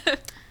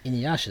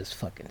 Inuyasha's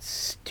fucking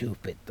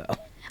stupid though.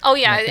 Oh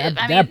yeah, Like,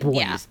 I that mean, boy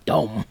yeah. is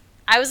dumb.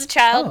 I was a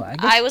child. Oh, I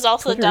guess I was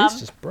also Twitter is dumb.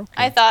 just broken.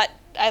 I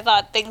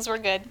thought things were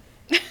good.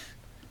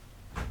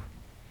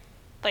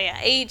 But yeah,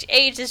 age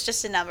is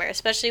just a number,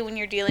 especially when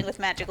you're dealing with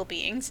magical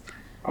beings.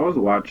 I was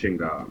watching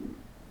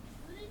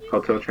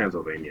Hotel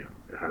Transylvania.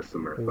 It has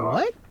similar thoughts.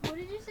 What? What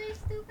did you say,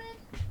 stupid?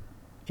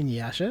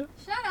 Inuyasha?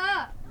 Shut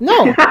up.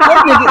 No,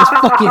 that nigga is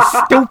fucking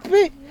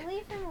stupid.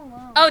 Leave him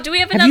alone. Oh, do we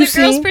have Have another you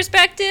girl's seen-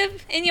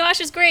 perspective?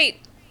 Inuyasha's great.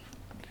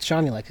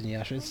 Shawnee likes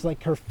Inuyasha. It's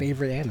like her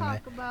favorite anime.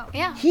 Talk about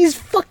Yeah. He's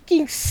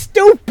fucking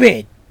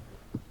stupid.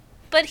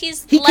 But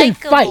he's He can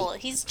likable. fight.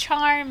 He's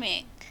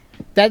charming.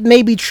 That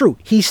may be true.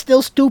 He's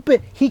still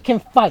stupid. He can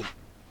fight.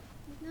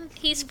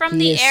 He's from He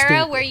the is era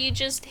stupid. where you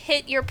just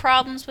hit your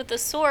problems with a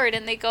sword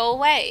and they go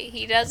away.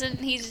 He's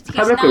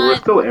Technically, we're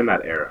not. still in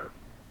that era.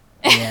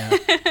 Yeah,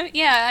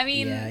 Yeah, I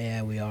mean,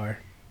 yeah, we are.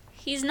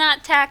 he's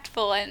not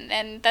tactful,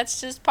 and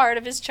that's just part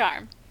of his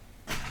charm.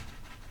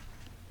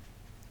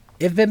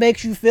 If it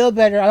makes you feel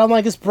better, I don't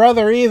like his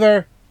brother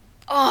either.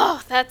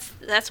 Oh,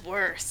 that's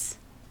worse.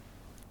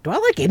 Do I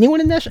like anyone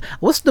in that show?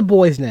 What's the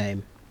boy's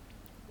name?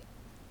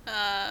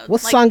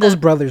 What's Like Sango's the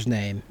brother's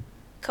name?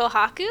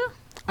 Kohaku?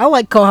 I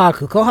like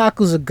Kohaku.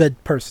 Kohaku's a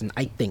good person,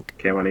 I think.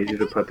 Cam, I need you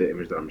to put the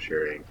image that I'm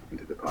sharing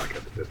into the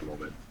podcast at this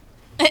moment.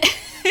 dummy,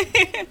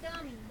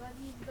 but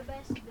he's the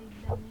best big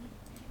dummy.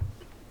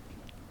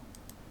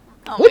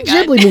 Oh What my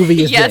God. Ghibli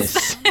movie is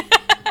Yes.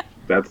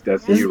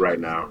 That's you right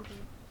now.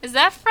 Is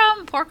that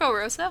from Porco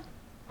Rosso?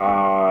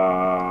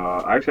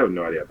 I actually have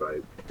no idea, but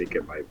I think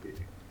it might be.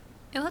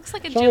 It looks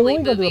like a Shawnee, when Ghibli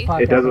we gonna do a movie.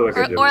 podcast It does look like a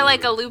episode? Ghibli Or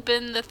like a movie.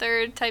 Lupin the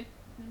Third type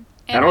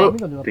I anime. We're don't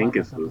gonna do a think podcast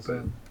it's episode.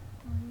 Lupin.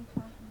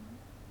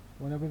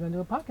 When are we gonna do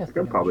a podcast? I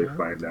can probably together,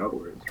 find out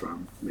where it's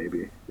from.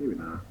 Maybe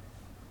not.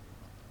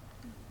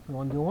 You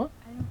wanna do one?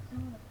 I don't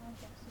know what a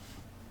podcast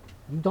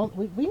is. You don't?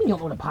 We mean you don't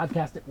know what a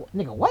podcast is?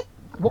 Nigga, what?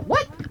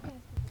 What? Podcast.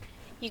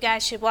 You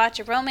guys should watch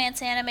a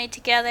romance anime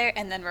together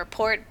and then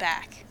report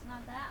back. It's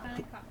not that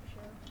one. Cop show.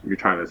 You're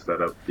trying to set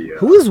up the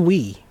Who is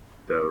we?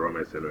 the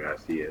romance anime. I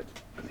see it.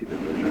 I see the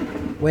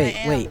vision. Wait, I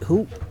am. wait.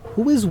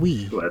 Who is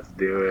we? Let's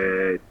do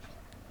it.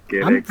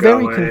 Get I'm it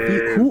very going.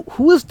 confused.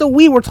 Who is the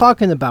we we're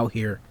talking about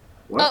here?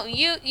 What? Oh,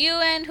 you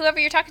and whoever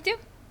you're talking to?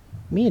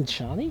 Me and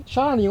Shawnee?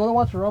 Shawnee, you want to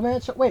watch a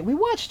romance show? Wait, we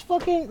watched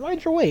fucking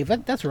Ride Your Wave.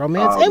 That's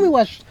romance. Um, And we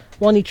watched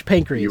One each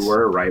pancreas. You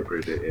were right,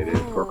 Bridget. It is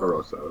Porco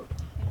Rosso.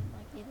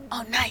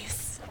 Oh,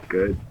 nice.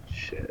 Good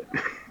shit.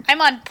 I'm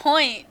on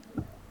point.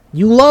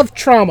 You love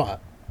trauma.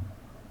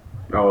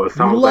 Oh, it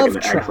sounds love like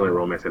an trauma. excellent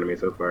romance anime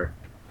so far.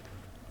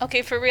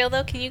 Okay, for real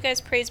though, can you guys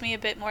praise me a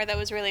bit more? That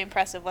was really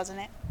impressive, wasn't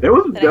it? That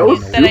was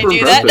Did I super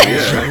do that?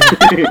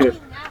 impressive. Yeah.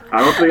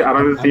 I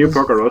don't even see you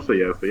Porco Rosso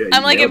yet. So yeah.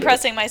 I'm like nailed it.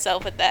 impressing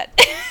myself with that.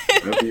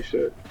 As you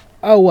should.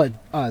 Oh, what?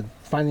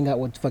 Finding out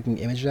what fucking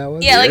image that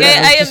was? Yeah, like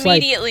Yeah. I was just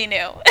like- immediately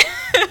knew.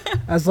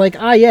 I was like,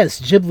 ah, yes,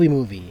 Ghibli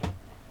movie.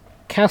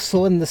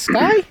 Castle in the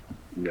Sky?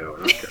 No,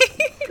 not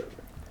Castle.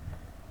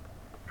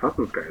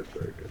 Castle Sky is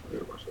very good. I'm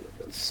gonna watch that again.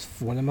 It's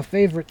one of my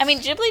favorites. I mean,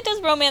 Ghibli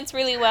does romance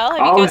really well. Have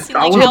I you guys was seen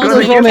like Ghibli Howl's does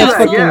Moving romance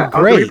Castle? fucking yeah, I was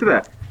great. getting to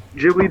that.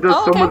 Ghibli does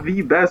Oh, some okay. of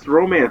the best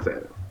romance at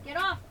it. Get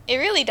off. It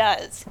really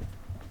does.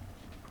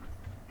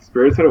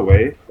 Spirited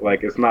Away,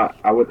 like it's not.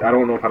 I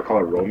don't know if I'd call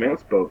it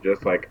romance, but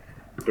just like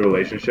the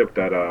relationship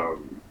that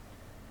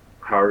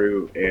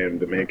Haru and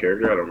the main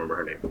character, I don't remember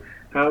her name,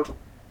 have.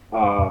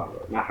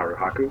 Not Haru,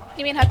 Haku.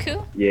 You mean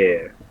Haku?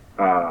 Yeah.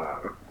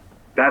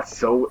 That's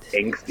so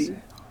angsty.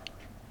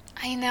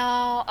 I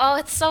know. Oh,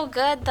 it's so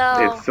good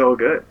though. It's so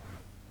good.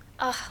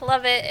 Oh,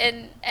 love it.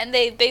 And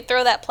they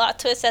throw that plot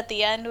twist at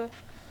the end,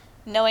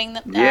 knowing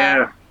that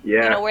Yeah. you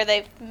know where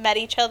they've met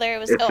each other. It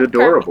was It's perfect.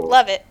 adorable.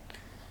 Love it.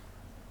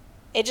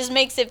 It just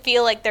makes it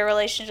feel like their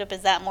relationship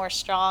is that more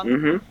strong,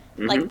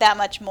 Mm-hmm. like that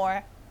much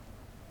more.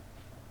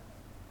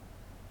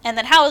 And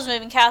then Howl's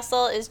Moving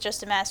Castle is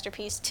just a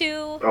masterpiece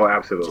too. Oh,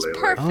 absolutely.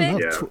 Just like- oh, no,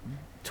 perfect. Yeah.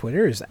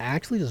 Twitter is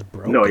actually just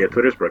broken. No, yeah,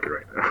 Twitter's broken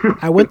right now.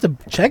 I went to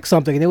check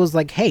something and it was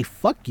like, hey,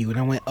 fuck you. And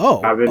I went,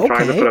 oh, I've been okay.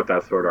 trying to put up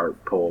that Sword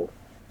Art poll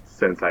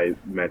since I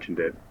mentioned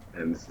it,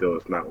 and still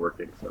it's not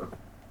working. So,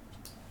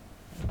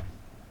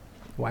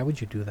 Why would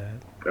you do that?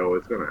 oh,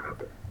 it's gonna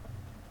happen.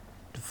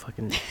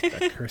 Fucking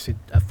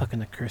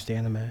accursed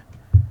anime.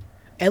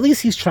 At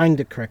least he's trying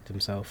to correct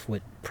himself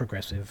with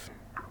progressive.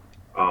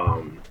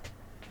 But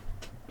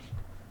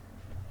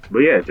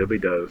yeah,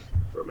 Ghibli does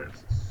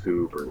romance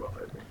super well, I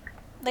think.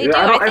 They Yeah, do.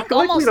 I I, don't- I think feel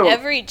like we almost don't-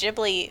 every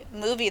Ghibli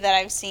movie that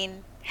I've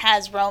seen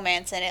has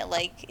romance in it,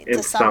 like In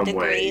to some some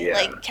degree. way, yeah.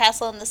 Like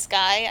Castle in the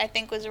Sky, I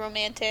think was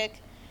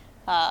romantic.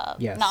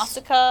 Yes.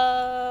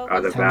 Nausicaa.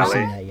 The Was Valley. Haven't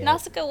seen that yet.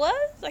 Nausicaa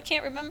was? I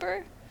can't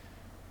remember.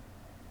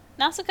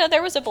 Nausicaa,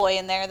 there was a boy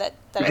in there that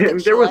I think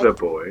she There was a liked.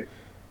 boy.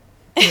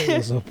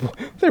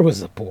 There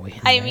was a boy.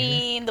 in I there.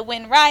 mean, The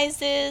Wind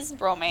Rises,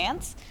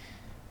 romance.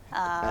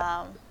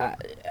 Arietti,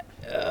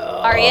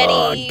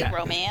 God.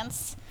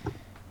 romance.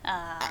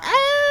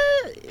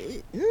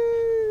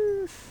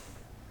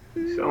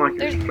 You sound like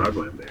There's- you're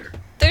struggling there.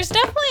 There's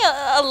definitely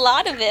a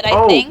lot of it, I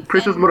Oh, think.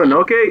 Princess and-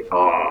 Mononoke?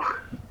 Oh.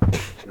 You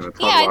know,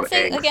 talk Yeah, about I'd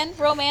say, angst. again,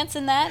 romance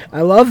in that.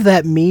 I love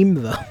that meme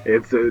though.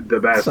 It's the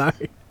best.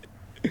 Sorry.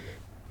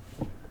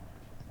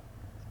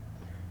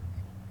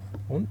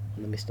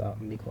 Let me stop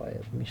and be quiet.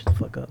 Let me shut the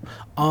fuck up.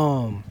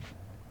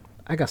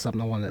 I got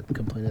something I want to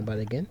complain about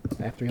again.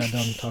 After y'all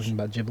done talking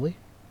about Ghibli,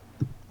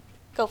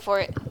 Go for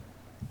it.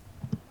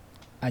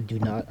 I do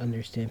not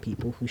understand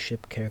people who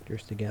ship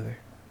characters together.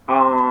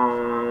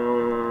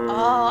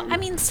 Oh, I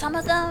mean, some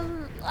of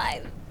them,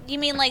 you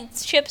mean like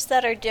ships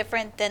that are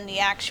different than the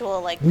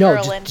actual, like, No,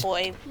 girl just- and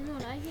boy, You know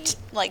what I hate?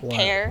 like, What?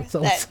 pair? What's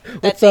up? that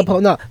What's they- up? Oh,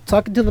 no,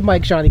 talking to the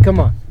mic, Shawnee. Come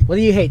on. What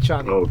do you hate,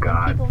 Shawnee? Oh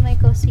god. People make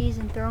OCs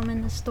and throw them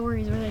in the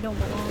stories where they don't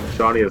belong.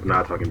 Shawnee is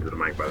not talking to the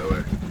mic, by the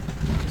way.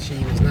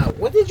 She was not.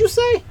 What did you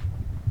say?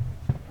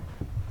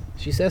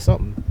 She said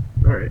something.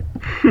 Alright.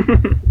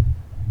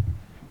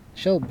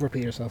 She'll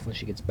repeat herself when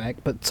she gets back.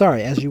 But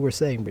sorry, as you were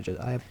saying, Bridget,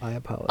 I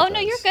apologize. Oh, no,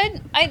 you're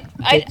good.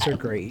 Dates are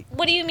great.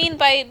 What do you mean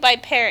by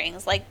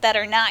pairings, like, that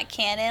are not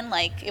canon?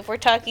 Like, if we're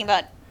talking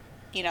about,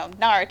 you know,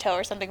 Naruto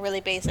or something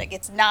really basic,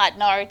 it's not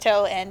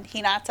Naruto and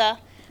Hinata,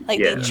 like,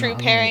 Yeah. the Yeah, true no, I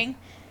don't- pairing,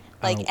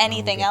 I like don't- I don't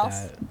anything get else.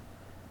 that.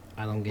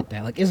 I don't get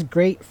that. Like, it's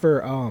great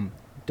for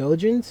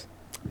dojins.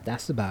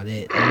 That's about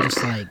it. I'm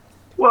just like,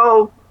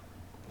 Well,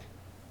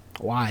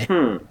 why?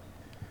 hmm.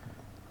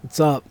 What's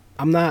up?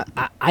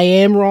 I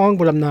am wrong,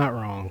 but I'm not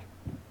wrong.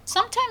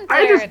 Sometimes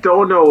I they're, just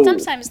don't know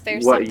sometimes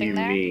there's what something you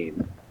there.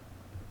 mean.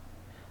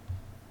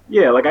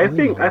 Yeah, like I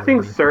think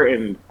know.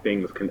 certain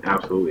things can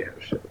absolutely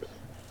have ships.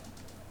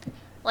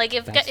 Like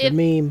if That's the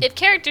meme. if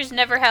characters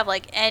never have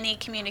like any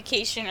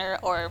communication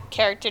or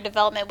character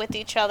development with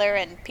each other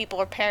and people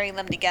are pairing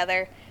them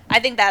together, I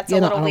think that's Yeah,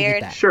 a no, little I don't get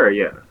weird. that. Sure,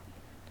 yeah.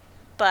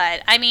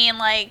 But I mean,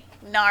 like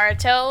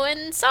Naruto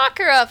and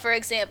Sakura, for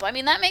example. I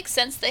mean, that makes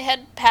sense. They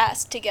had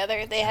past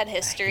together. They had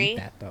history.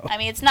 that, though. I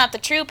mean, it's not the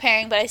true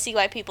pairing, but I see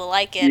why people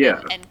like it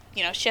Yeah. and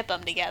you know ship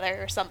them together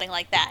or something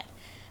like that.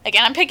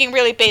 Again, I'm picking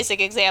really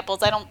basic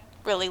examples. I don't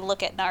really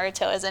look at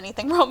Naruto as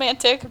anything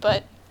romantic,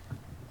 but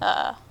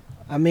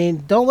I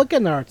mean, don't look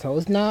at Naruto.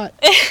 It's not.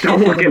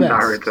 Don't one of look the at best.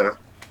 Naruto.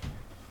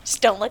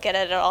 just don't look at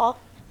it at all.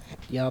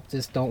 Yup,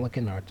 just don't look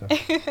at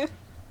Naruto.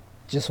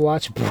 Just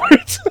watch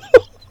Boruto.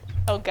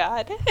 Oh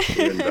God.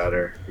 Even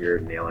better. You're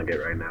nailing it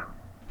right now.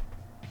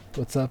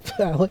 What's up,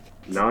 Alec?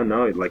 No,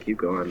 like keep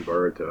going,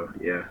 Boruto.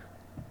 Yeah.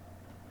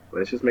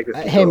 Let's just make this.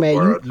 Hey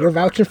man, you're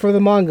vouching for the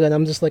manga, and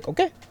I'm just like,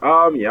 okay.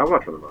 Yeah, I'll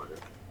watch for the manga,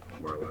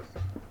 more or less.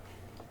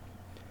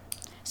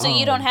 So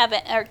you don't have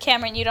it, or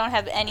Cameron, you don't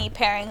have any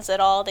pairings at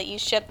all that you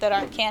ship that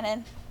aren't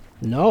canon?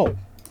 No.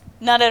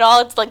 None at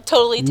all? It's like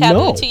totally taboo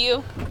No. to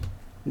you?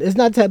 It's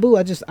not taboo.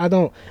 I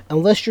don't,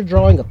 unless you're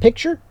drawing a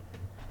picture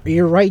or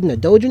you're writing a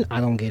dojin,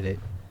 I don't get it.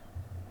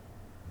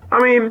 I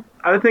mean,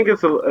 I think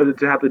it's to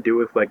have to do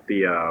with like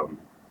the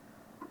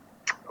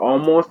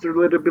almost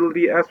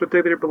relatability aspect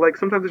of it, but like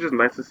sometimes it's just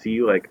nice to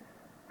see like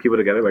people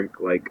together.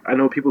 Like I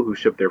know people who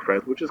ship their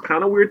friends, which is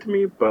kind of weird to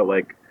me, but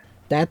like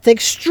That's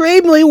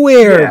extremely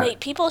weird. Yeah. Wait,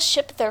 people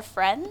ship their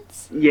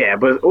friends? yeah,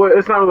 but well,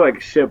 it's not really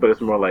like shit, but it's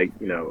more like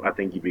I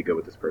think you'd be good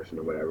with this person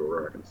or whatever,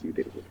 or I can see you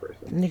dating this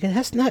person. Nigga,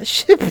 that's not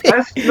shipping.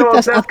 That's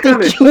I kinda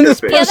think you and this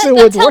shipping. Yeah, person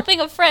that's would work. helping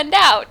a friend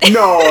out.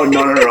 No.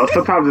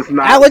 Sometimes it's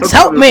not. Alex, sometimes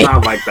help it's me.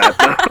 Not like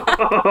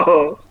that.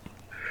 Though.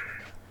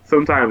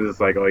 Sometimes it's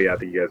like, oh yeah, I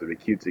think you guys would be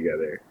cute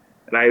together,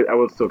 and I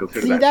would still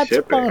consider See, that that's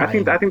shipping. I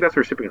think fine. that's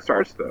where shipping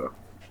starts, though.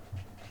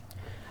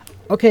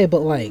 Okay, but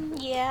like,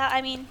 Yeah,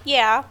 I mean,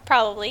 yeah,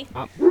 probably.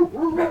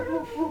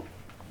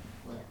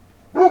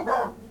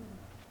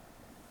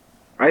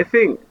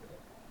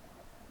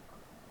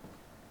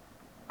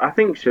 I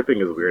think shipping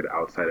is weird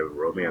outside of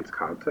romance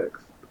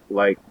context.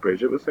 Like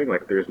Bridget was saying,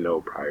 like there's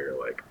no prior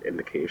like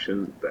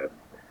indication that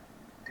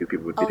two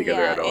people would be Oh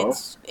together yeah, at all.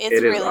 it's It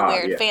is really odd,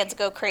 weird. yeah. Fans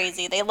go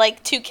crazy. They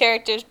like two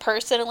characters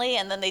personally,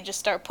 and then they just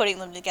start putting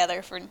them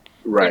together for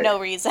Right. no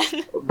reason.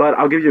 But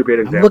I'll give you a great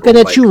example. I'm looking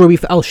at like, you, Ruby.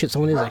 Oh shit,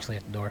 someone is actually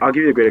at the door. I'll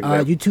give you a great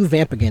example. You two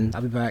vamp again.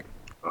 I'll be back.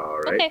 All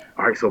right. Okay.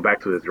 All right. So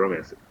back to this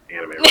romance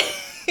anime. Right?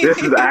 This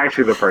is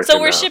actually the person. So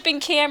we're now. shipping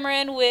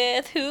Cameron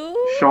with who?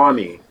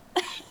 Shawnee.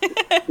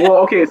 Well,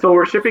 okay, so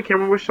we're shipping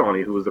Cameron with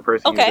Shawnee, who was the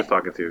person you Okay. were just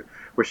talking to.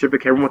 We're shipping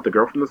Cameron with the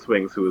girl from the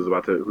Swings, who's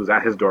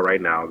at his door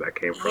right now. That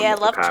came from Yeah,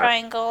 the love past.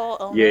 triangle.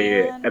 Oh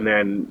Yeah, man. and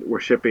then we're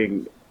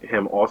shipping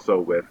him also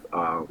with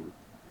the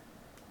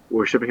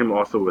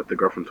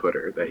girl from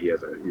Twitter that he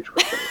has a huge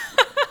crush on.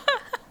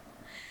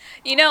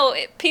 You know,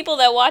 people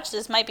that watch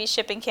this might be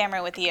shipping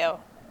Cameron with you.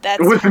 That's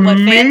With what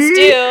me? fans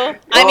do.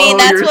 I mean, Oh,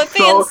 that's you're what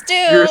fans do.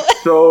 You're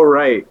so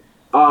right.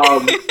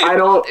 I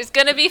don't. There's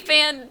gonna be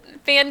fan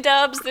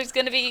dubs. There's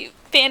gonna be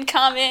fan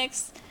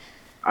comics.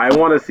 I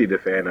want to see the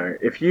fan art.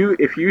 If you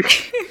if you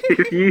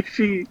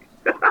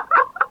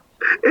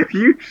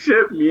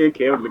ship me and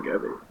Cam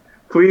together,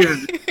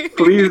 please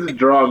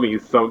draw me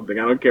something.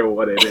 I don't care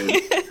what it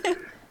is.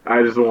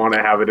 I just want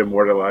to have it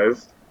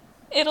immortalized.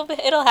 It'll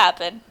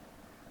happen.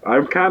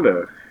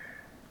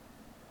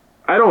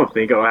 I don't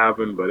think it'll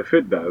happen, but if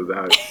it does,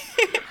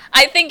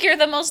 I think you're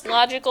the most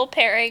logical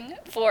pairing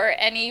for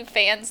any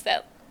fans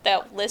that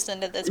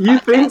listen to this you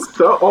podcast. think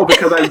so? Oh,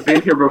 because I've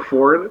been here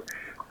before,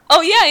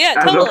 Oh yeah,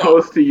 as totally.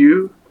 opposed to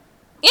you.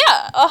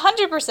 Yeah,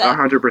 100%.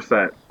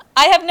 100%.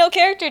 I have no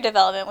character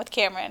development with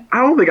Cameron.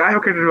 I don't think I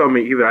have character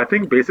development either. I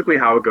think basically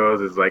how it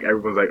goes is like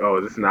everyone's like, "Oh,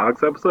 is this an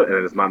Alex episode?" And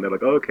then it's not. And they're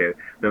like, "Oh, okay."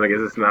 Then like, "Is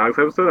this an Alex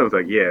episode?" And it's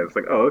like, "Yeah." It's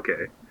like, "Oh,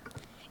 okay."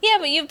 Yeah,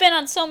 but you've been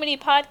on so many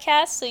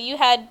podcasts, so you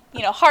had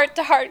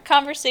heart-to-heart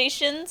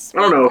conversations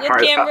I don't know. with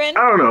Heart. Cameron.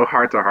 I don't know.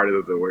 Heart to heart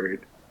is the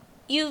word.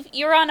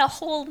 You're on a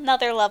whole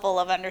nother level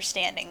of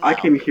understanding. Though. I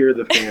can hear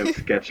the fans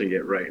sketching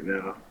it right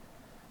now.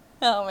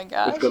 Oh my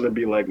gosh. It's gonna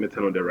be like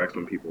Nintendo Directs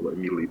when people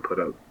immediately put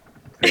up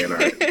fan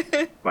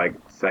art like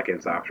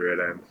seconds after it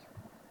ends.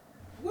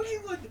 What are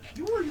you gonna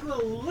do? You are the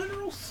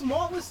literal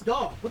smallest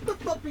dog. What the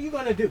fuck are you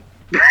gonna do?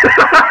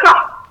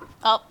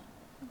 Oh,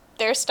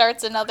 there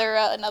starts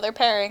another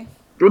pairing.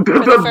 For the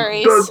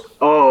furries.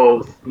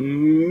 Oh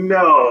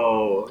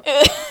no!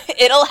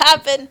 It'll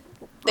happen.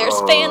 There's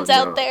Oh, fans no.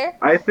 out there.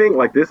 I think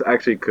like this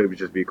actually could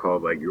just be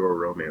called like your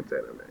romance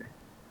anime,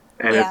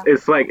 and Yeah.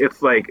 it's like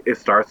it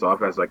starts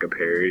off as like a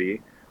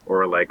parody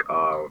or like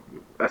a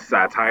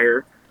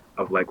satire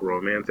of like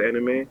romance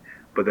anime,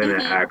 but then it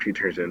Mhm. actually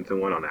turns into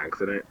one on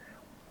accident.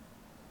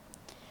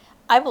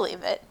 I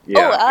believe it.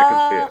 Yeah, oh, I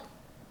can see it.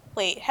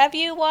 Wait, have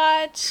you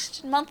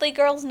watched Monthly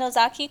Girls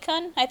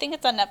Nozaki-kun? I think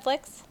it's on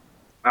Netflix.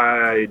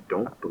 I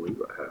don't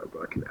believe I have,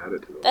 but I can add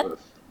it to the That-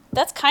 list.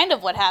 That's kind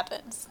of what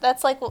happens.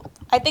 That's like,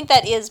 I think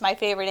that is my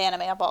favorite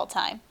anime of all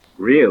time.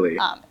 Really?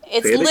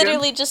 It's Say it again?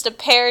 literally just a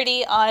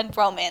parody on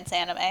romance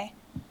anime.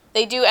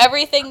 They do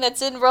everything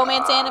that's in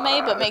romance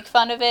anime, but make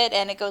fun of it,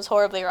 and it goes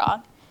horribly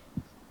wrong.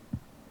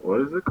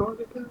 What is it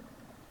called again?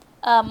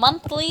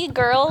 Monthly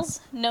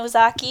Girls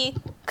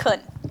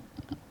Nozaki-kun.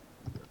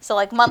 So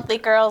like Monthly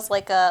Girls,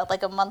 like a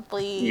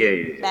monthly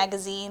Yeah.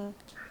 magazine.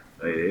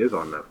 It is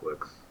on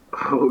Netflix.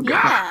 Oh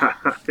god.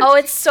 Yeah. Oh,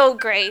 it's so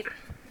great.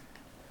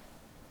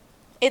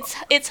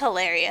 It's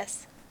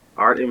hilarious.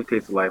 Art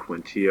imitates life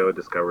when Chio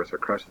discovers her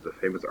crush is a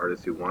famous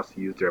artist who wants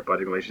to use their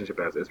budding relationship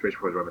as inspiration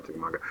for his romantic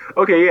manga.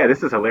 Okay, yeah,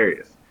 this is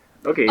hilarious.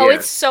 Okay, Oh, yeah.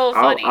 it's so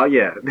funny.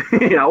 Yeah,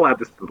 I'll add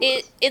this to the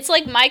list. It's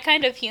like my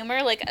kind of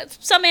humor. Like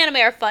some anime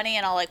are funny,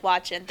 and I'll like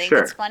watch it and think Sure.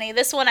 it's funny.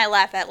 This one I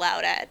laugh out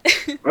loud at.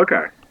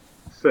 Okay,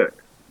 sick.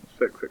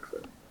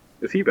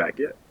 Is he back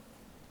yet?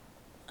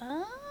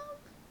 um,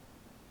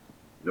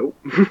 Nope.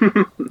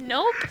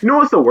 nope. You know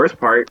what's the worst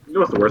part? You know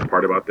what's the worst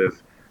part about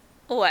this?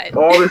 What?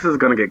 All this is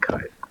gonna get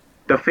cut.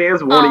 The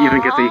fans won't even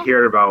get to Aw.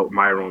 hear about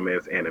My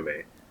Romance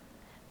Anime.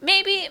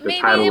 Maybe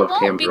title it of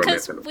won't Cam's because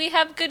romance anime. we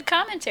have good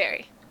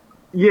commentary.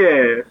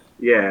 Yeah,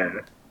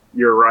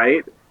 you're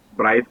right.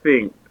 But I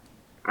think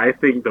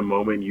the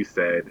moment you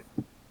said,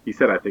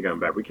 I think I'm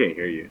back. We can't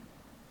hear you.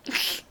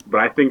 But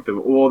I think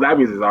that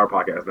means it's our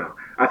podcast now.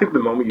 I think the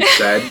moment you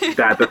said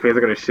that the fans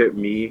are gonna ship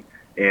me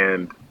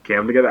and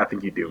Cam together, I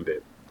think you doomed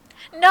it.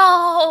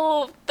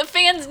 No, the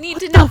fans need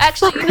to know.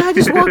 Actually, What did I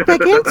just walk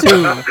back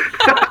into?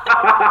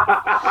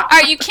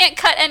 alright, you can't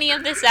cut any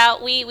of this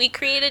out. We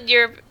created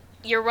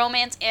your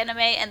romance anime,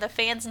 and the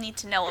fans need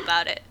to know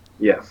about it.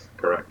 Yes,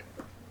 correct.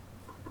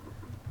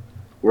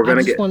 We're I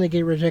gonna just get. want to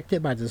get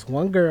rejected by this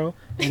one girl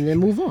and then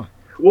move on.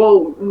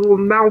 Well,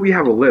 now we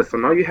have a list. So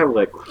now you have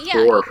like Yeah.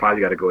 4 or 5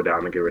 you got to go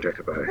down and get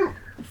rejected by.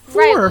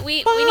 Right, or but we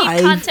need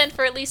five? content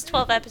for at least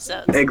 12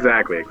 episodes.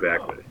 Exactly.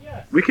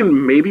 We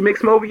can maybe make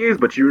some OVAs,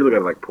 but you really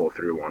gotta like pull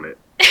through on it.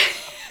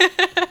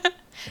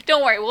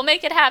 Don't worry, we'll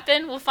make it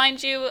happen. We'll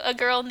find you a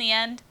girl in the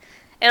end.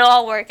 It'll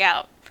all work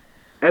out.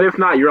 And if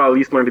not, you'll at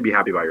least learn to be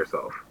happy by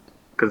yourself,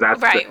 because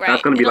that's Right.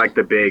 that's gonna be It'll- like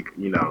the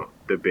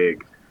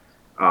big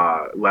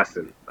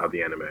lesson of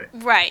the anime.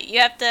 Right, you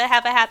have to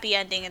have a happy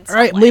ending in some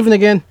All right, way. I'm leaving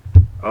again.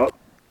 Oh,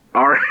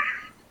 all right.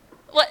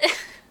 What?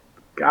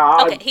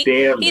 God Okay,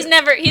 damn he's it.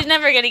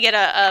 never gonna get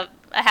a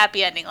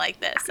happy ending like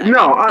this. I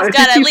No, mean, he's if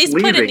got to he at keeps least put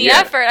in leaving, the yeah.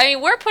 effort. I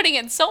mean, we're putting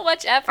in so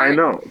much effort. I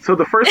know. So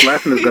the first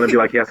lesson is gonna be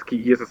like he has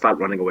to stop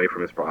running away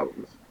from his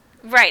problems.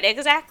 Right,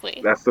 exactly.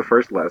 That's the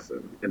first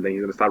lesson, and then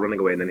he's gonna stop running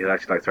away, and then he'll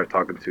actually like start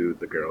talking to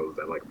the girls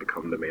that like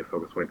become the main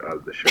focus point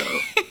of the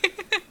show.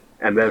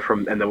 and then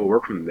we'll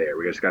work from there.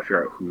 We just gotta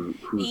figure out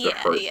who's the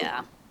first Yeah.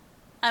 one.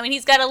 I mean,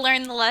 he's got to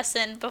learn the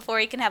lesson before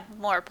he can have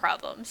more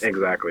problems.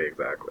 Exactly.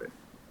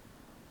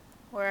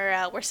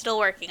 We're still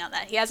working on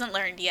that. He hasn't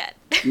learned yet.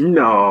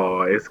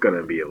 No, it's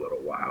gonna be a little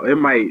while. It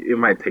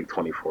might take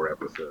 24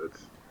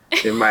 episodes.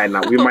 It might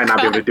not. We Oh, might not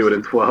be able to God. do it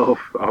in 12.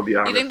 I'll be You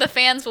honest. think the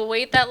fans will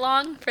wait that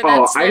long for Oh,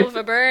 that slow of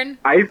a burn?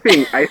 I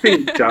think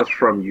just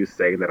from you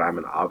saying that I'm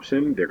an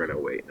option, they're gonna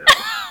wait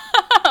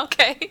now.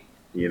 Okay.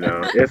 You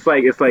know, it's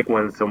like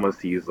when someone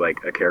sees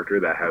like a character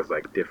that has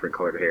like different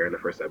colored hair in the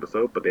first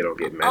episode, but they don't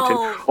get mentioned.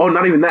 Oh.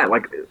 Not even that.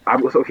 Like I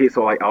was okay,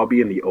 so like I'll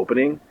be in the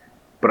opening,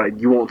 but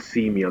you won't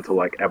see me until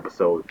like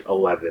episode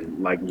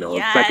 11. Like no,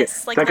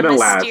 Yes, like second the and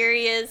last.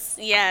 mysterious.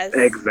 Yes.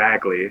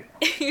 Exactly.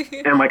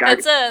 And like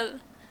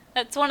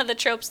That's one of the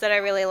tropes that I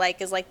really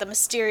like is like the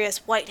mysterious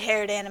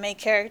white-haired anime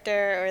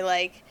character or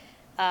like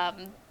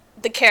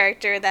the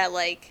character that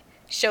like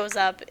shows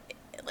up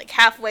like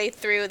halfway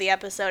through the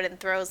episode and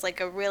throws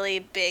like a really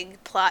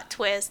big plot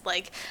twist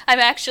like I'm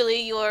actually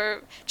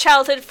your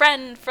childhood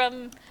friend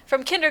from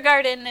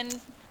kindergarten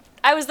and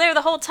I was there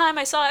the whole time.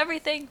 I saw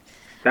everything.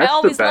 that's I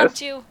always the best,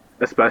 loved you.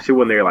 especially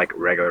when they're like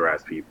regular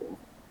ass people.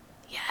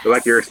 Yes.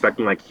 Like you're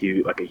expecting like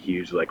a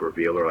huge like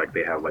reveal or like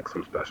they have like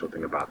some special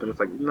thing about them. It's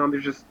like no,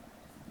 they're just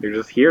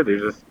here. They're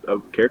just a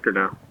character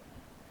now.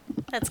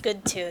 That's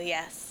good too.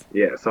 Yes.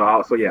 Yeah. So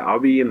I'll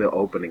be in the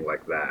opening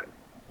like that,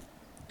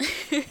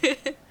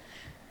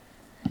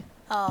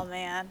 Oh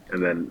man.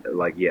 and then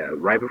like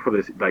right before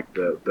this like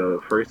the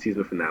first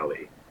season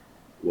finale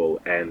will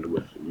end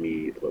with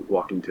me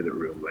walking to the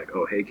room like,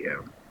 oh hey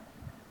Cam,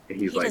 and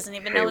he's He like, doesn't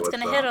even "Hey, know what's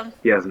gonna hit him."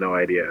 He has no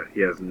idea.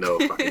 He has no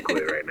fucking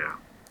clue right now.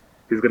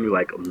 He's gonna be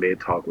like mid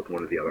talk with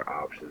one of the other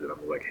options, and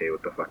I'm like, hey,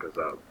 what the fuck is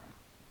up?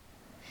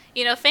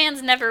 You know,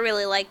 fans never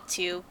really like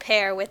to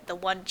pair with the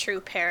one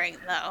true pairing,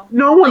 though.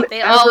 No one Like,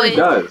 they ever always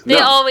does. They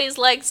No. always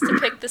likes to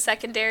pick the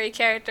secondary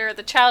character,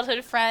 the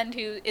childhood friend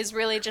who is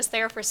really just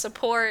there for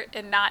support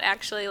and not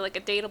actually like a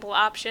dateable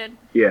option.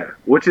 Yeah,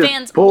 which is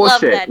Fans love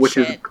bullshit, that which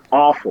is shit.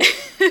 awful.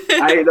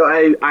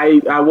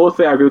 I will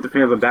say I agree with the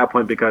fans on that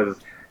point because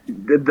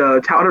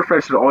the childhood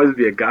friend should always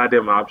be a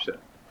goddamn option.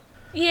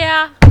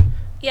 Yeah,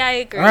 I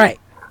agree. All right,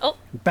 Oh,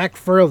 back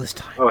for real this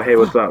time. Oh, hey,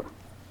 what's up?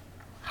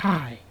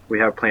 Hi. We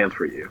have plans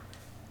for you.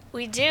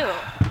 we do.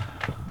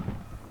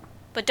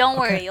 But don't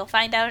worry, Okay. you'll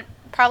find out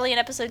probably in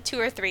episode 2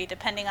 or 3,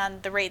 depending on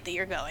the rate that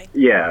you're going.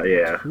 Yeah.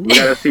 We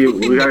gotta see.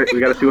 We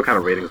gotta see what kind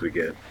of ratings we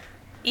get.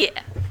 Yeah.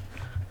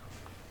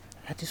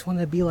 I just want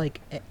to be like,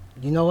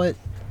 you know what?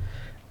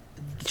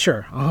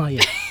 Sure.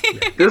 Yeah.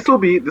 This will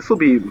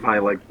be my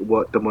like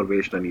what the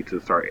motivation I need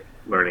to start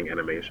learning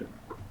animation.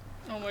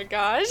 Oh my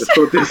gosh.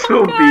 This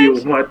will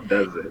be what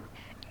does it.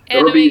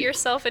 It'll Animate be-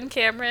 yourself and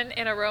Cameron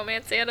in a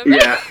romance anime.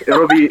 Yeah,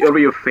 it'll be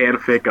a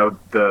fanfic of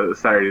the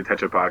Saturday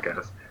Detention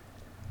podcast.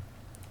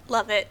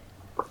 Love it.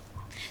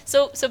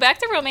 So back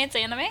to romance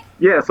anime.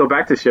 Yeah, so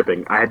back to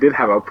shipping. I did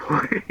have a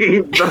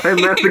point, but I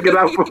meant to get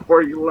out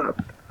before you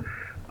left.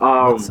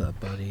 What's up,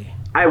 buddy?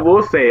 I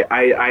will say,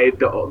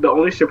 the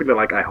only shipping that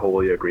like I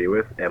wholly agree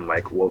with and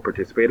like will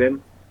participate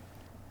in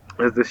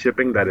is the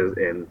shipping that is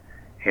in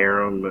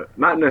harem,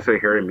 not necessarily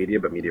harem media,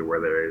 but media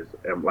where there is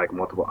like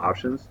multiple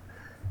options,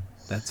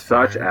 That's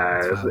such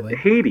fair. That's as valid.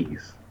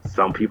 Hades.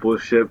 Some people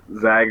ship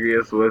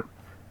Zagreus with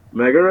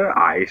Megara.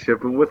 I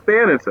ship him with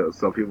Thanatos.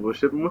 Some people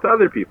ship him with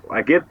other people.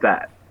 I get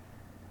that.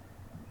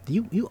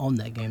 You own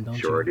that game, don't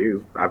Sure you?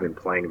 do. I've been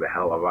playing the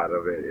hell out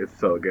of it. It's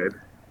so good.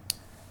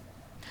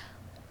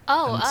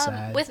 Oh, I'm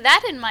sad. with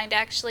that in mind,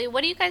 actually,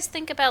 what do you guys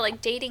think about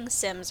like dating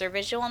sims or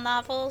visual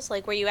novels,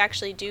 like where you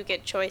actually do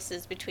get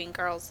choices between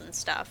girls and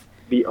stuff?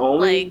 The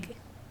only Like,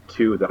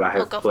 two that I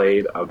have go for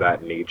played it. of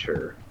that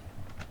nature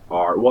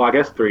are, well, I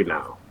guess three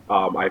now.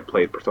 I've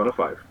played Persona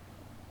 5.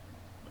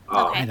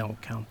 Okay. I don't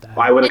count that.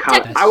 I wouldn't It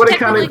count. tec- I wouldn't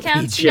technically count it.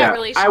 counts, Yeah, not I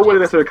relationships. wouldn't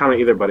necessarily count it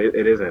either, but it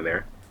is in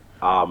there.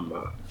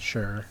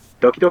 Sure.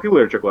 Doki Doki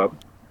Literature Club.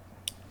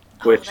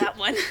 Which, that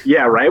one.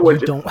 yeah, right. You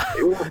Which don't.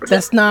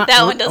 That's not.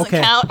 That one doesn't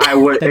okay. count. I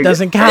would. That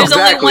doesn't count. There's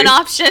only Exactly. one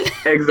option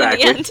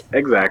Exactly. in the end.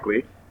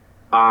 Exactly.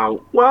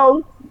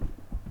 Well,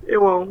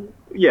 it won't.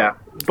 Yeah,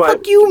 but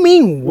Fuck you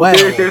mean well?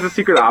 there's a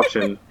secret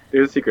option.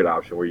 There's a secret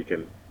option where you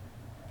can.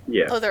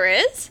 Yeah. Oh, there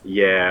is?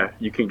 Yeah,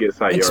 you can get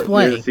Sayori.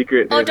 Explain. There's a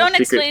secret. Oh, there's a don't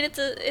secret- explain.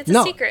 It's a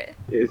No. secret.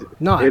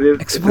 No, It is.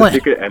 explain. It's a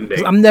secret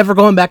ending. I'm never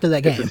going back to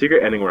that It's game. a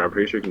secret ending where I'm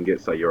pretty sure you can get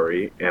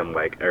Sayori and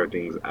like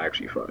everything's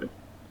actually fine.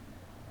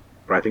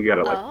 But I think you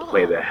gotta like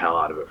play the hell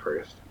out of it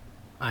first.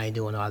 I ain't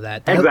doing all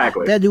that.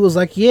 Exactly. That dude was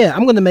like, "Yeah,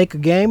 I'm gonna make a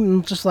game." And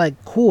I'm just like,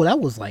 "Cool." That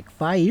was like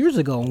 5 years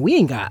ago, and we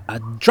ain't got a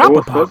drop It was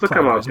of supposed to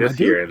come out progress, my this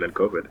dude. year and then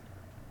COVID.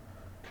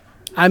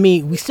 I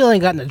mean, we still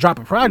ain't gotten a drop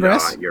of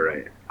progress. Nah, you're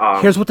right.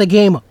 Here's what the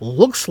game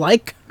looks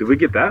like. Did we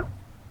get that?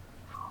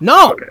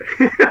 No,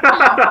 Okay.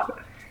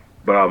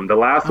 But the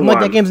last I'm one.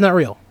 like, that game's not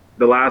real.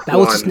 The last That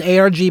one. was just an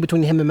ARG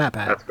between him and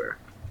MatPat. That's fair.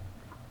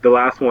 The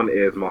last one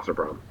is Monster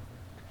Prom,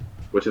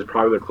 which is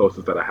probably the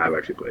closest that I have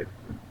actually played.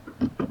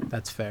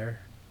 That's fair.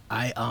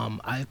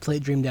 I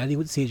played Dream Daddy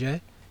with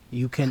CJ.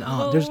 You can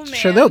Oh, there's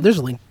man. there's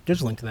a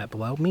link to that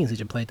below. Me and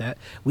CJ played that.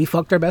 We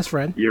fucked our best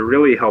friend. You're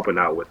really helping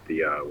out with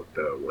the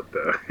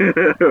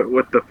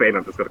with the fan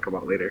that's gonna come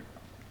out later.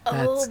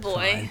 Oh, That's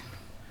boy.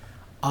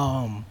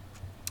 fine.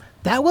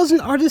 That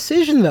wasn't our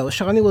decision though.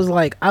 Shawnee was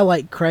like, I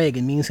like Craig,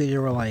 and me and CJ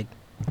were like,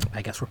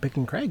 I guess we're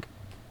picking Craig.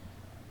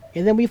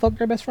 And then we fucked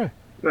our best friend.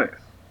 Nice.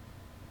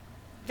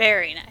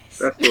 Very nice.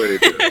 That's the way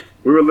to do it.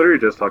 We were literally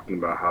just talking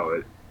about how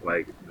it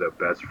like the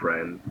best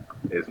friend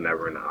is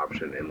never an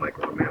option in like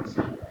romance.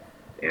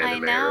 I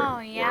Anime know,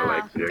 or, yeah.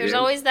 like, video There's games.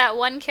 always that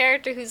one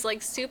character who's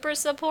like super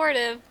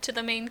supportive to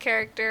the main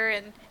character,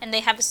 and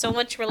they have so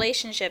much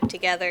relationship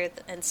together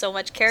and so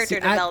much character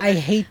See, I development.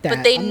 hate that.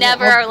 But they I'm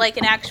never not- are like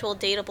an actual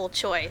dateable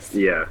choice.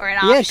 Yeah. Or an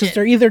Yeah, option. because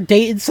they're either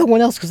dating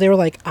someone else because they were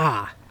like,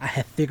 I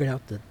have figured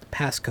out the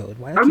passcode.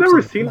 Why do I I've keep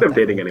never saying seen not them that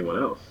dating old?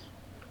 anyone else.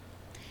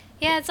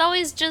 Yeah, it's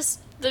always just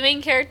the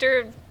main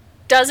character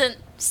doesn't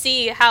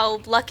see how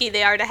lucky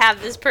they are to have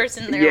this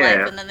person in their Yeah.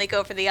 life, and then they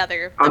go for the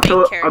main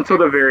Until character.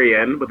 the very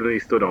end, but then they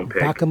still don't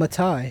pick.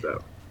 Bakamatai.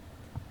 So.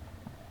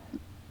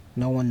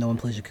 No one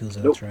plays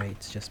Yakuza. Nope. That's right.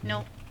 It's just me.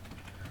 Nope.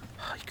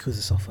 Oh,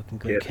 Yakuza's so fucking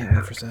good. Yeah. I can't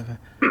wait for 7.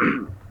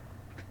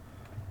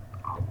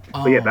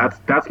 But yeah,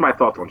 that's my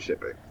thoughts on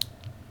shipping.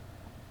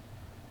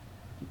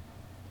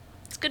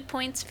 It's good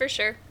points for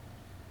sure.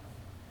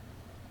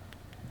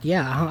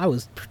 Yeah, I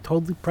was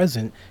totally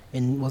present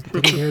and wasn't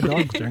taking care of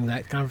dogs during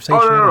that conversation.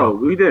 Oh at no, all.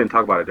 we didn't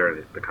talk about it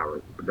during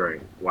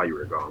during while you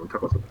were gone. We talked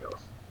about something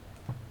else.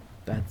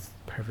 That's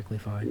perfectly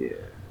fine. Yeah.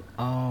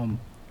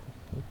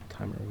 What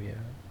time are we at?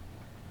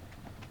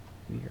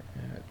 We are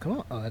at. Come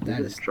on. Oh, We that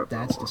just is struck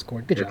that's out.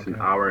 Discord. Good It's job. an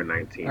man. hour and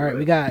 19. All right,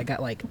 we minutes. got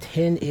like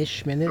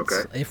 10-ish minutes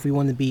Okay. if we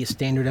want to be a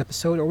standard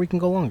episode, or we can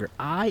go longer.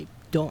 I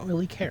don't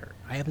really care.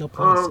 I have no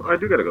plans. I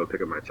do gotta go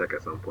pick up my check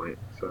at some point.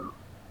 So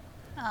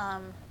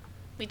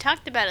We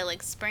talked about it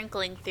like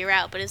sprinkling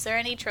throughout, but is there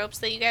any tropes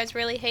that you guys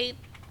really hate?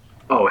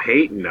 oh,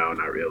 hate? No,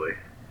 not really.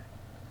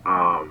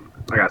 I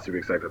got super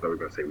excited. I thought we were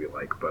gonna say we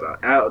like,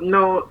 but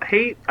no,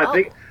 hate. Oh.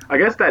 I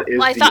guess that is.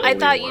 Well, I the thought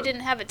only you one.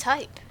 didn't have a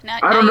type. Now,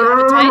 I don't now you have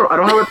a know. type. I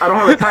don't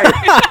have a type.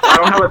 I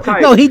don't have a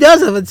type. No, he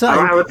does have a type. I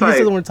don't have a He just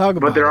doesn't type. want to talk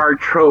about But there it. are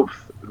tropes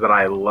that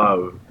I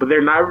love, but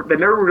they're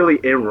never really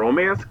in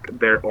romance.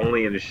 They're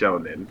only in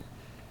shonen.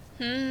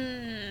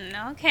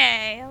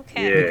 Okay.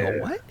 Yeah.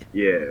 Nigga, what?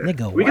 Yeah.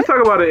 Nigga, we can what?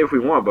 talk about it if we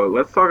want, but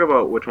let's talk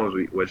about which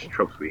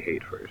tropes we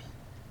hate first,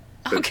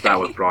 since that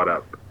was Okay. brought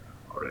up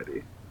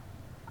already.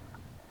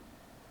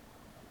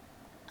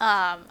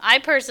 I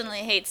personally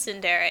hate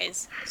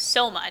tsunderes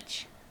so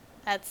much.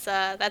 That's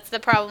the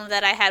problem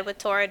that I had with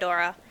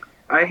Toradora.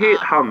 I hate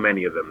how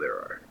many of them there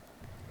are.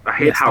 I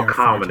hate Yes, how there are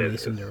far common too it many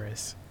is.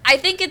 Cinderas. I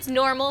think it's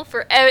normal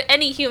for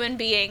any human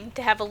being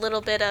to have a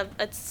little bit of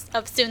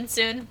Tsum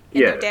in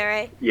Yeah. their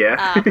dere.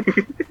 Yeah.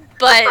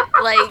 But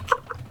like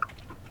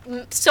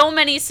so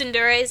many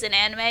tsunderes in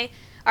anime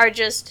are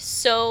just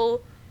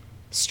so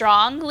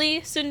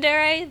strongly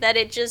tsundere that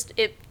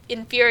it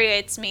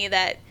infuriates me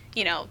that,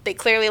 you know, they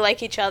clearly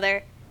like each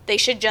other. They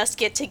should just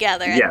get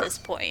together at Yes. this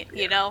point,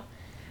 you know?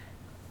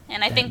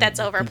 And I That think that's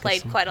made me think of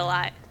overplayed quite a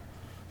lot.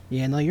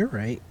 Yeah, no, you're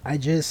right.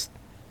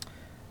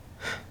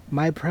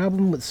 My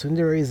problem with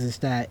tsunderes is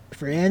that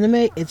for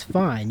anime, it's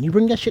fine. You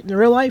bring that shit in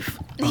real life?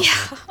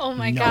 Yeah. Oh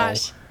my No.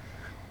 gosh.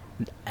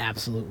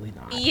 Absolutely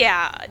not.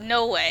 Yeah,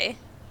 no way.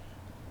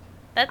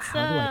 That's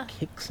How do I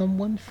kick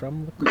someone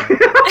from the car?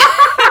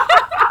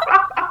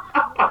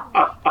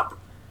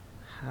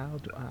 How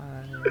do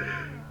I...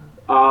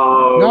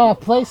 Oh,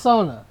 play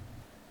Sona.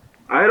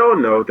 I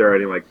don't know if there are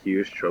any like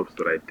huge tropes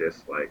that I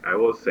dislike. I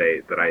will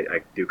say that I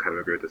do kind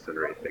of agree with the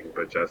Cinderella thing,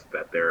 but just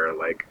that there are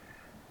like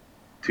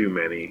too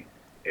many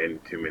in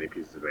too many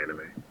pieces of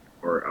anime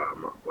or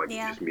like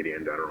Yeah. just media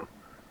in general.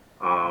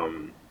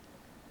 Um,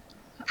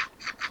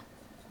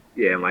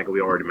 yeah, and like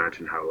we already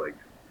mentioned how like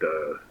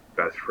the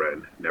best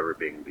friend never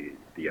being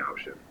the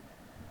option.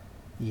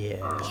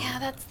 Yeah.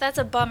 Yeah, that's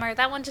a bummer.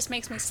 That one just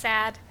makes me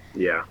sad.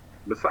 Yeah.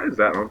 Besides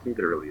that, I don't think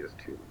there really is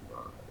too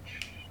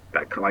much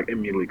that like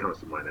immediately comes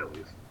to mind at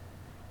least.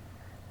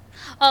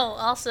 Oh,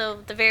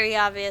 also the very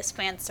obvious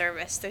fan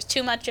service. There's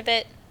too much of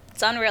it.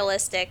 It's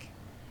unrealistic.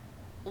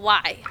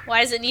 Why?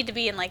 Why does it need to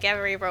be in like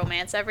every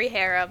romance, every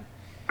harem?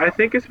 I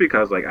think it's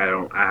because like I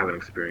haven't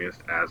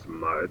experienced as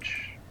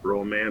much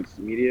romance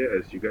media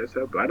as you guys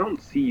have, but I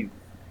don't see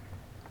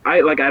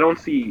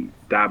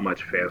that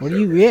much fan What are service.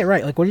 you? Yeah,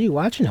 right. Like, what are you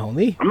watching,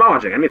 homie? I'm not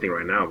watching anything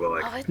right now, but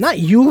like Oh, it's, Not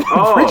you,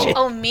 Oh. Bridget.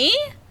 oh me?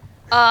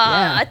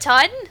 Yeah. A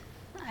ton.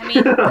 I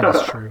mean, That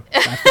is true.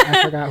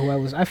 I forgot who I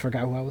was. I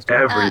forgot who I was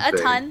talking. Every- a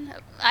Everything. ton.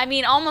 I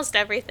mean, almost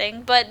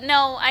everything. But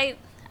no, I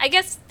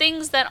guess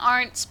things that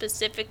aren't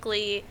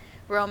specifically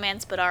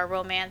romance but are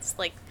romance,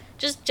 like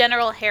just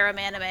general harem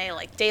anime,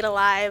 like Date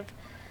Alive.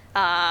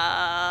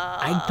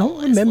 I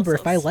don't remember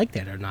if I like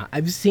that or not.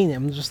 I've seen it.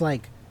 I'm just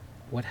like,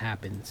 what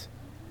happens?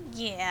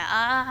 Yeah.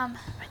 I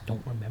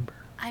don't remember.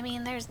 I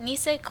mean, there's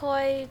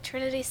Nisekoi,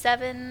 Trinity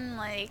 7,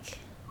 like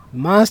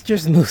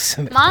Monsters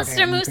Musume.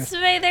 Monster Okay, Chris-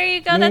 Musume. There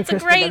you go. me and That's a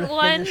Chris great gotta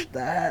one. finish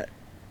That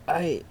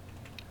I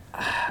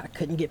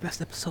couldn't get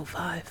past episode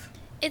 5.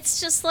 It's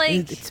just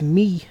like It's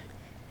me.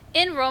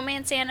 in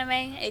romance anime,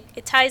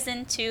 it ties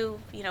into,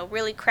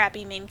 really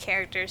crappy main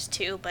characters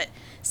too, but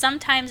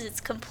sometimes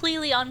it's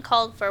completely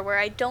uncalled for where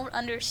I don't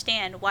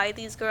understand why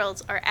these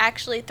girls are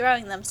actually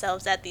throwing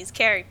themselves at these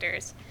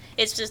characters.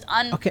 It's just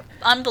Okay.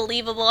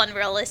 unbelievable,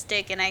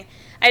 unrealistic, and I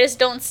just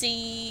don't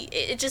see...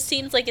 It just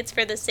seems like it's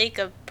for the sake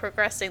of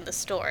progressing the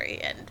story,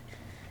 and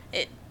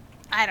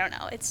I don't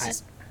know, it's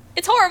just...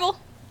 It's horrible.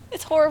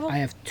 It's horrible. I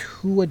have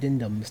 2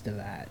 addendums to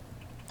that.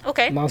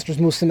 Okay. Monsters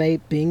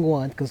Musume being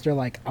one, because they're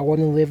like, I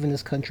want to live in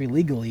this country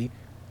legally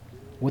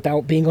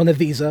without being on a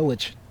visa,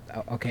 which,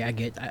 okay, I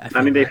get. I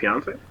feel 90 Day that.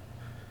 Fiance.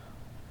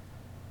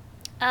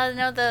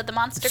 No, the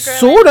monster girl.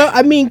 Sorta.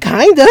 I mean,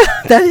 kinda.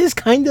 That is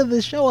kind of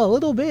the show a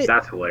little bit.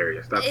 That's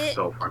hilarious. That's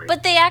so funny.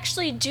 But they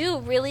actually do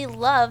really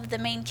love the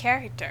main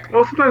character.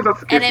 well, sometimes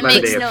that's And it 90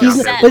 makes Day no Fiance He's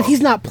as sense. but well. he's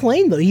not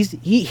playing though.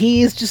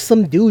 He is just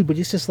some dude, but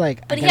he's just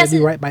like, But I he gotta be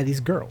hasn't- right by these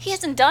girls. He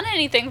hasn't done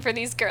anything for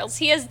these girls.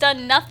 He has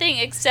done nothing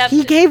except...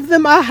 He gave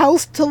them a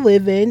house to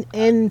live in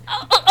and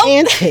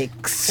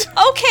antics.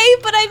 Okay,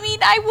 but I mean,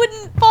 I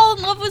wouldn't fall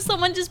in love with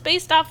someone just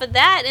based off of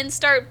that and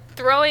start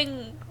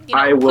throwing,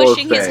 I will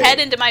pushing his say- head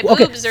into my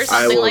Okay, boobs or I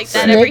something will like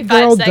that say- every Snake 5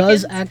 Girl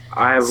seconds.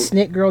 I have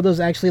Snake Girl does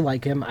actually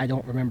like him. I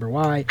don't remember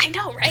why. I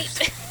know, right?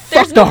 Fuck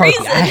There's the no Harpy.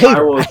 reason. I hate I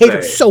her. will I hate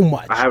her say, so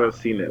much. I haven't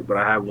seen it, but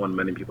I have won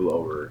many people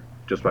over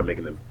just by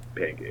making them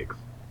pancakes.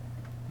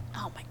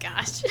 Oh my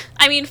gosh.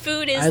 I mean,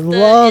 food is I the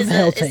love is a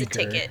Helltaker.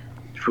 ticket.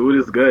 Food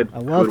is good. I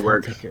love Food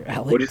works. Helltaker.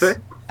 Alex, What'd you say?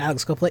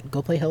 Alex, go play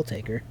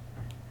Helltaker.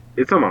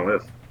 It's on my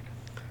list.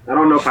 I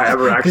don't know if I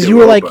ever actually. Because you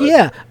were will, like, but-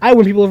 yeah, I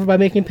win people over by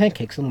making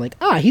pancakes. I'm like,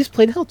 he's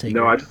played Helltaker.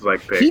 No, I just like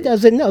pancakes. He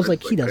doesn't know. It's I like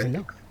just he doesn't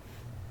know.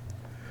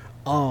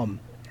 pancakes.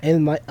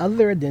 And my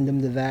other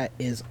addendum to that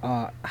is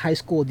High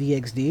School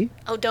DxD.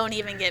 Oh, don't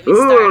even get me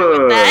started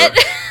with that.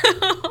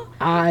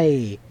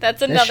 That's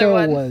That another show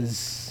one.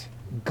 was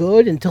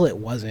good until it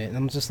wasn't. And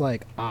I'm just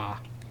like,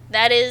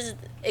 That is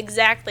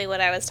exactly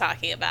what I was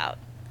talking about.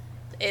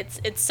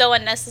 It's so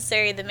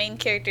unnecessary. The main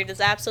character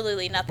does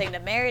absolutely nothing to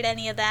merit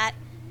any of that.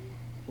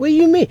 what do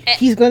you mean?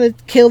 He's gonna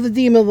kill the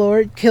Demon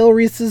Lord, kill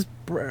Reese's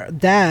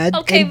dad,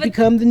 Okay, and but-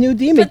 become the new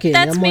Demon But King.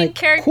 that's I'm main like,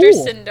 character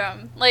cool.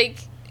 syndrome. Like,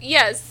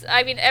 yes,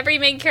 I mean, every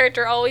main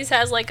character always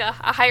has, like, a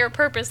higher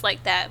purpose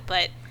like that,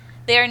 but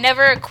they are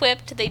never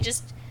equipped. They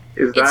just...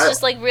 Is It's that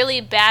just, like,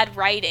 really bad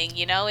writing,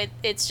 you know?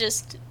 It's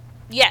just...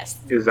 Yes,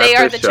 Is that they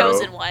are the the show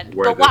chosen one.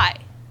 where But the- why?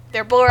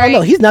 They're Oh boring.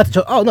 no, he's not. He's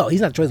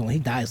not the chosen one. He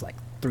dies like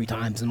 3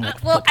 times. And I'm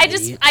like, Well, fucking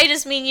idiot. I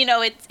just mean, you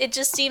know, it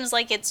just seems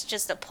like it's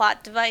just a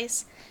plot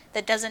device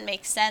that doesn't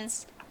make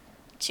sense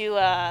to,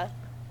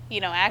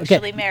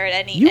 actually merit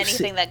you've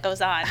anything that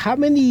goes on. How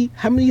many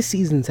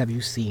seasons have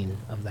you seen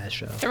of that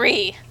show?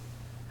 3.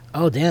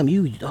 Oh damn,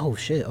 oh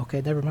shit.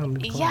 Okay, never mind.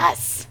 Let me call it.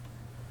 Yes.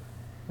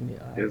 Let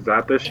me, is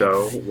that the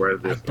show where I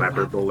the don't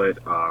sniper have- bullet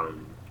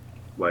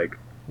like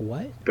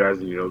what? drives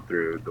the needle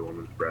through the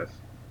woman's breast?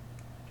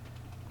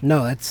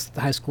 No, that's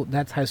High School.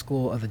 That's High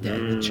School of the Dead,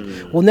 which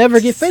Mm. will never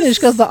get finished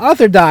because the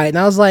author died. And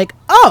I was like,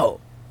 oh,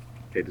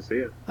 Hate to see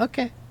it.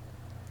 okay.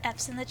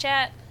 F's in the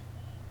chat.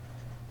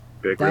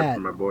 Big rip That-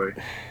 for my boy.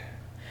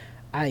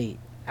 I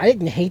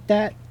didn't hate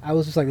that. I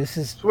was just like, this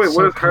is. So wait, so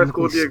what is High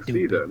School comically DxD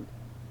stupid. then?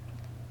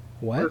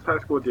 What What? is High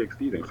School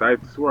DxD then? 'Cause I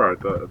swear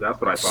that's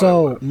what I thought.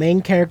 So it was.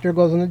 main character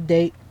goes on a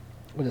date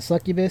with a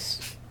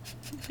succubus.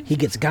 He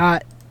gets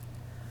got.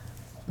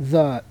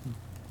 The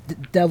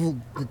devil,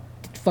 the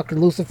fucking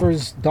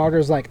Lucifer's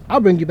daughter's like, I'll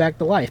bring you back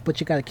to life, but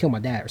you gotta kill my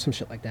dad or some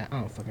shit like that. I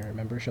don't fucking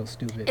remember. It's so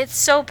stupid. It's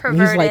so he's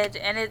perverted like-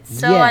 and it's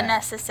so Yeah.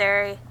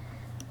 unnecessary.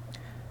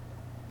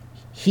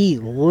 He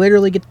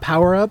literally gets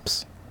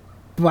power-ups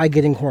by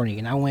getting horny,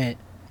 and I went,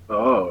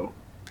 Oh.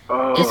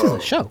 Oh. this is a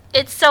show.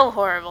 It's so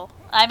horrible.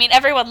 I mean,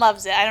 everyone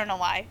loves it. I don't know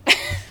why.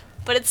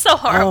 But it's so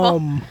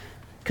horrible.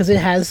 Because it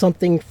has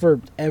something for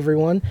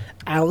everyone.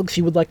 Alex,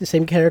 you would like the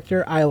same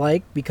character I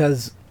like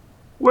because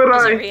Would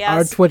Is it I? Riaz?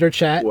 our Twitter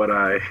chat. Would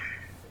I?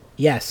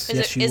 Yes, Is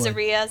yes, it you is would. it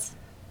Riaz?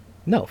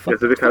 No, fuck.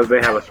 Is it because they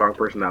have a strong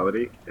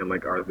personality and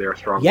like are they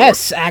strong?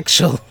 Yes,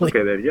 actually.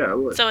 Okay, then yeah, I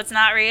would. So it's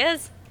not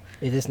Riaz?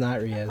 It is not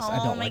Riaz. I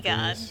Oh don't my like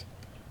God. Riaz.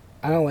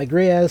 I don't like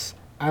Riaz.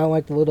 I don't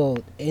like the little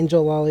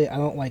angel lolly. I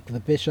don't like the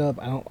bishop.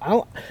 I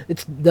don't.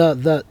 It's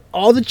the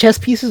all the chess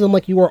pieces. I'm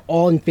like, you are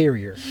all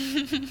inferior.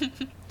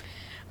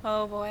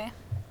 Oh boy.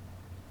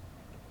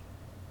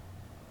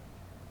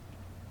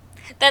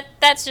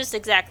 That's just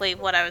exactly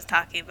what I was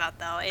talking about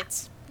though.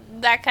 It's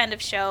that kind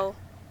of show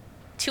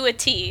to a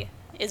T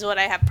is what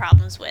I have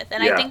problems with.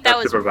 And Yeah, I think that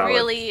that's was super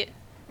valid.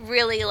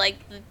 really like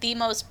the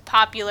most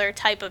popular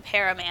type of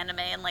harem anime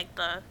in like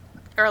the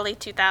early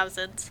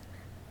 2000s.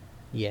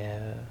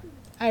 Yeah.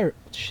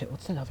 Shit.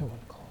 What's that other one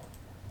called?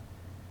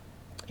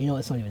 You know,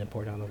 it's not even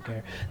important. I don't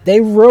care. They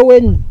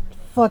ruined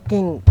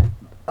fucking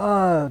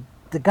not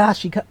the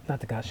Gashi.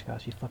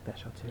 Fuck that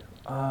show too.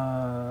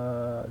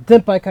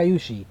 Denpai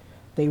Kaiushi.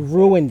 They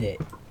ruined it.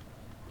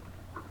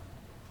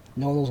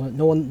 No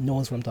one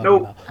knows what I'm talking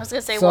Nope. about. I was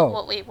gonna say So-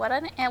 what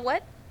and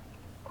what?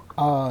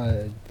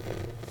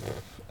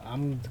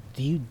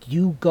 Do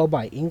you go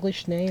by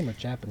English name or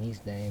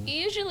Japanese name?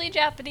 Usually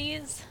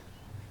Japanese,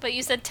 but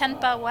you said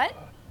Tenpa what?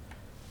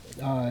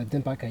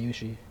 Denpai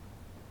Kaiushi.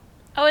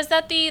 Oh, is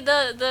that the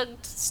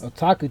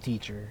Otaku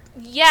teacher.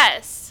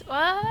 yes?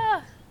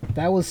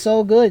 That was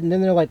so good. And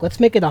then they're like, let's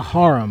make it a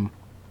harem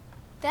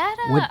That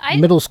with I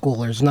middle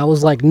schoolers. And I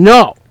was like,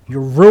 no, you're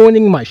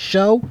ruining my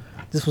show.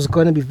 This was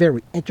going to be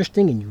very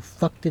interesting, and you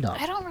fucked it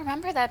up. I don't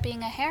remember that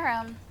being a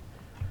harem.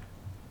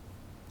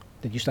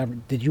 Did you stop?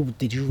 Did you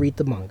read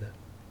the manga?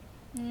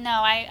 No,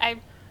 I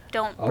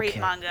don't read Okay.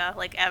 manga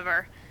like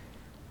ever.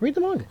 Read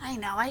the manga. I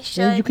know I Then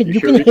should. you can You you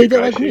should can read hate it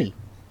like Kakashi. me.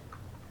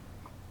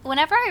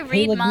 Whenever I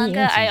read like me manga,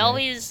 and I CJ.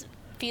 always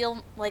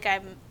feel like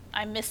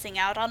I'm missing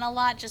out on a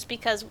lot just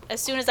because as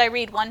soon as I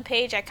read one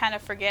page, I kind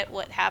of forget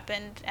what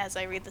happened as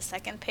I read the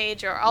second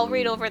page, or I'll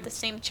read over the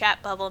same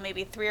chat bubble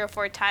maybe 3 or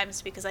 4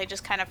 times because I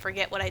just kind of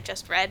forget what I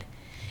just read.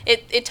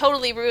 It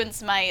totally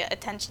ruins my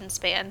attention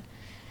span.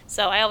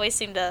 So I always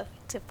seem to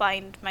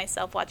find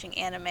myself watching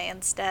anime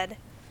instead.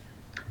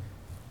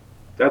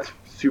 That's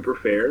super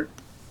fair.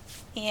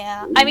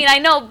 Yeah, I mean I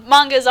know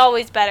manga is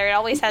always better. It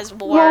always has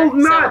more. Well,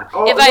 not so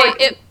all- if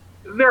like-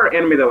 There are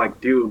anime that like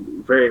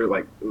do very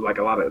like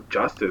a lot of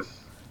justice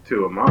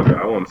to a manga.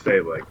 I won't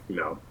say like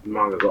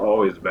manga's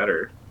always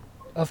better.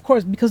 Of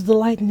course, because the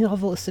light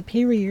novel is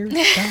superior.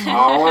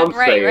 All I'm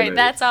right, saying right. is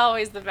That's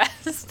always the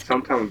best.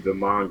 sometimes the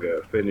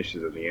manga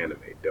finishes and the anime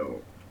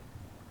don't.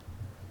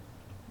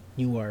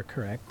 You are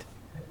correct.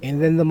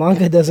 And then the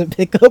manga doesn't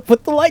pick up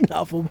what the light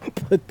novel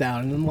put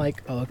down, and I'm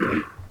like, oh,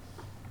 okay.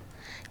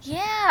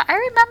 Yeah, I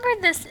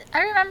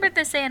remembered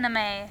this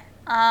anime.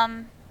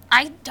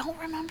 I don't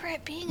remember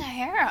it being a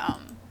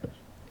harem.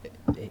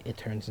 It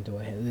turns into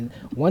a harem.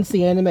 Once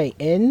the anime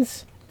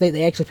ends,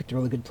 they actually picked a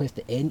really good place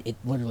to end. It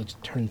literally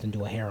just turns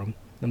into a harem.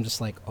 I'm just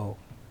like, oh,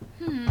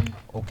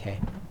 okay,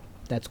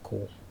 that's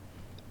cool.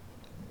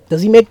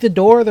 Does he make the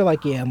door? They're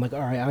like, yeah. I'm like, all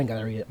right, I ain't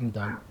gotta read it. I'm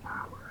done.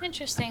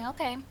 Interesting.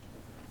 Okay.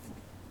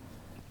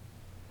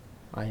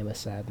 I am a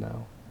sad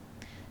now.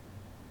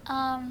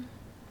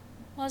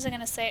 What was I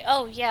gonna say?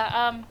 Oh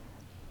yeah.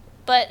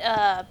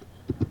 But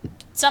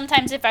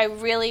sometimes if I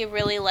really,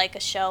 really like a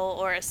show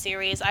or a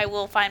series, I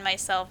will find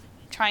myself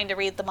trying to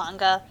read the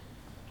manga,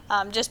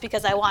 just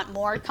because I want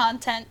more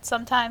content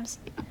sometimes.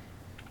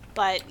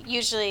 But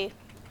usually,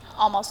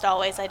 almost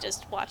always, I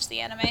just watch the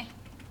anime.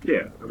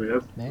 Yeah, I mean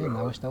that's Man,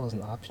 I wish that was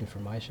an option for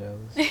my shows.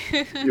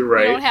 you're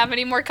right. You don't have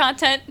any more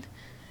content.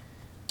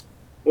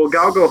 Well,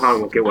 Gal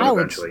Gohan will get one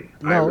Alex, eventually.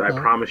 no, I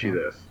no, promise you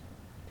no. this.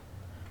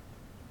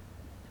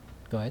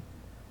 Go ahead.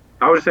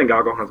 I was just saying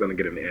Gal Gohan's gonna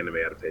get an anime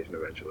adaptation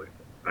eventually.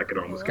 I could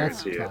almost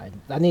That's guarantee it.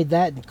 fine. I need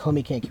that. And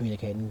Comey can't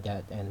communicate and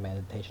got anime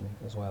adaptation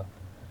as well.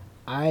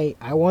 I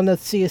want to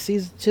see a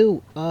season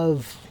 2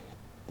 of,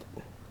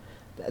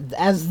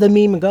 as the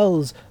meme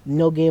goes,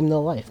 No Game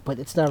No Life, but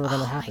it's never gonna Oh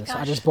my happen. So I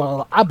gosh. just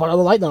bought all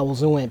the light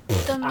novels and went.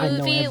 The I know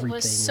movie everything.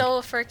 was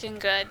so freaking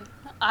good.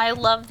 I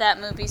love that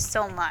movie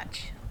so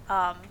much.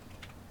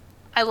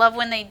 I love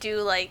when they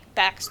do like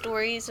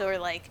backstories or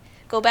like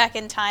go back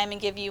in time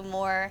and give you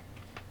more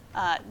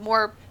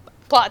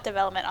plot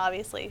development.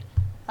 Obviously,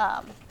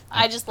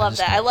 I just love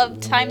just that. I got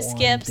love time one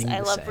skips. thing I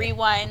to love say.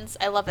 rewinds.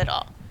 I love it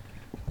all.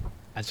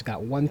 I just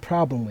got one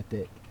problem with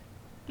it.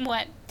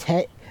 What?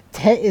 Tet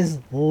is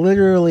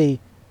literally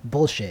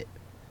bullshit.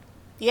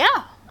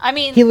 Yeah. I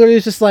mean, He literally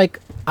is just like,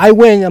 I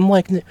win. I'm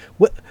like,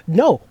 what?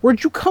 No,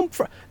 where'd you come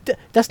from?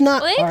 That's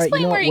not. well, they all right,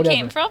 explain you know where what, he whatever.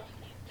 came from.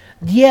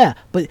 Yeah,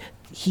 but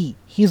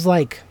he's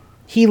like,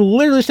 he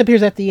literally just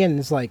appears at the end and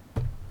is like,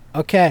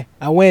 okay,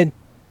 I win.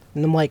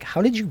 And I'm like,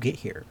 how did you get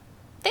here?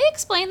 They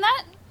explained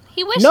that.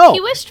 He wished. No.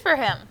 He wished for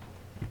him.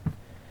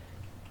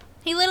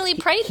 He literally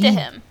prayed to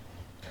him.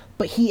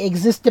 But he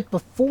existed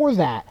before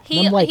that. And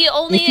He I'm like, he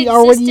only if he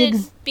already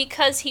existed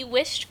because he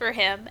wished for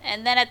him,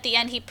 and then at the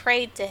end he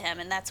prayed to him,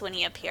 and that's when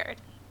he appeared.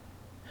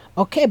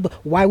 Okay, but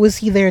why was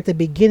he there at the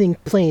beginning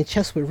playing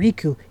chess with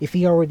Riku if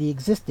he already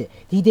existed?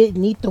 He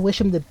didn't need to wish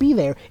him to be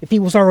there if he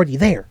was already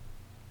there.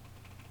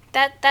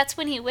 That's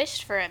when he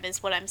wished for him,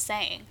 is what I'm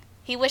saying.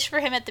 He wished for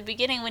him at the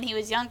beginning when he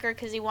was younger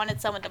because he wanted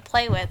someone to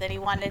play with, and he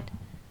wanted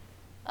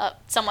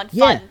someone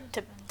fun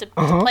to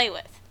play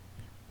with.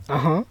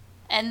 Uh-huh.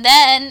 And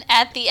then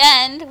at the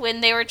end,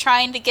 when they were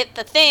trying to get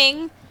the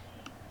thing,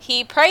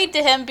 he prayed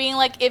to him, being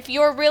like, "If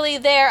you're really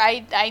there,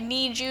 I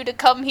need you to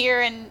come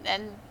here and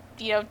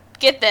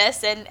get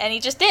this," and he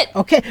just did.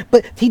 Okay,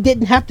 but he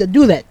didn't have to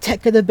do that.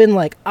 Tech could have been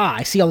like,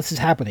 I see how this is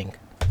happening.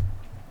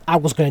 I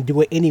was going to do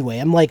it anyway.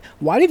 I'm like,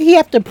 why did he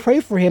have to pray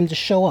for him to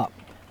show up?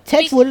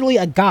 Tech's literally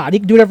a god. He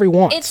can do whatever he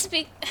wants.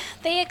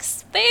 They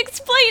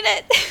explain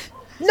it.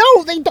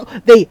 No, they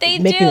don't. They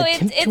make do. an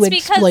attempt It's to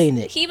explain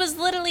because it. he was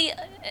literally.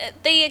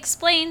 They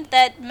explained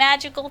that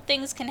magical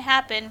things can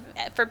happen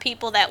for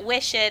people that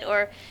wish it,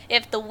 or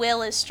if the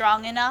will is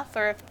strong enough,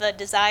 or if the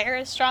desire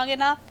is strong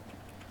enough.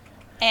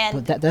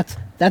 And But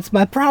that's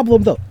my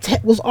problem though.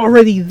 Tet was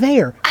already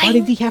there. Why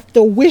did he have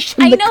to wish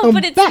him I to know, come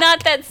but it's back?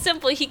 not that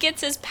simple. He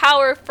gets his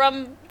power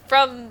from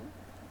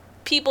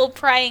people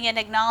praying and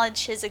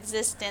acknowledge his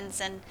existence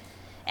and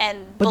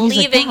But he's a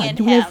believing god. in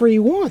Do him. whatever he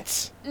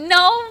wants.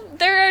 No,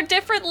 there are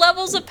different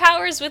levels of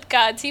powers with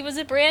gods. He was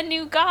a brand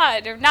new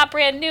god, or not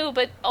brand new,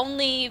 but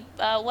only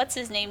what's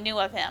his name knew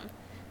of him.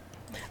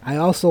 I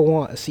also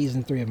want a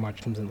season 3 of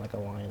March Comes In Like a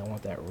Lion. I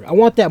want that. I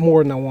want that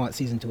more than I want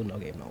season 2 of No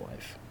Game No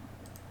Life.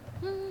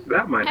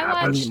 That might I I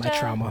happen. need my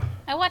trauma.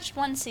 I watched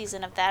one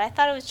season of that. I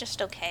thought it was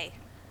just okay.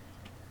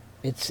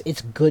 It's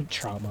good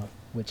trauma,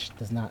 which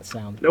does not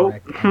sound Nope.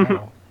 correct at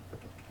all.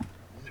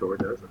 Sure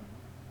doesn't.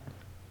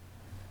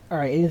 All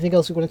right. Anything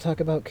else we want to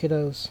talk about,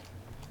 kiddos?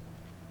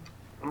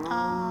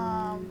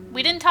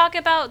 We didn't talk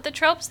about the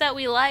tropes that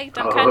we liked.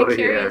 I'm kind Oh, of yeah.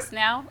 curious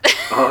now.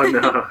 Oh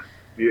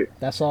no.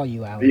 That's all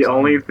you, Alex. The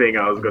only thing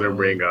I was I'm gonna doing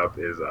bring up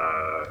is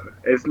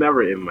it's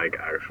never in like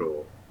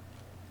actual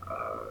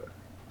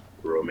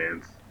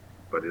romance,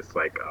 but it's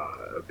like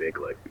a big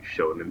like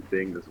shonen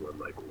thing. Is when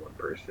like one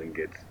person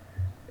gets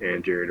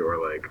injured or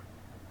like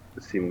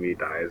seemingly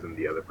dies, and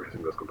the other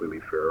person goes completely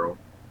feral,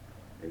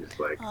 and just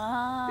like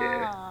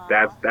yeah,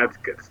 that's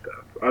good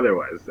stuff.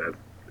 Otherwise, that's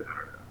I don't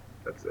know,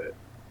 that's it.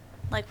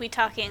 Like we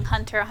talking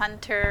Hunter x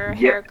Hunter,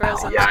 hair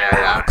grows a mile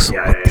yeah, up.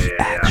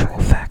 yeah.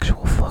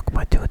 factual fuck,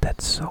 my dude.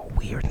 That's so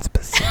weird and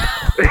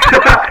specific.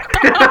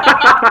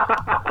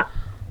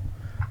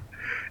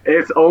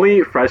 It's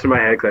only fresh in my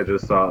head because I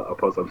just saw a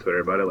post on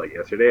Twitter about it like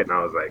yesterday, and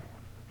I was like,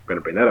 I'm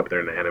gonna bring that up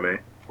during the anime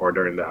or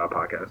during the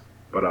podcast.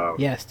 But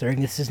Yes, during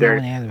this is not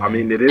an anime. I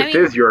mean, it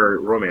is your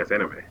romance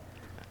anime.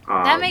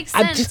 That makes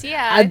sense.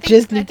 I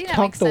just need to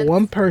talk to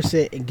one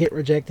person and get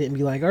rejected and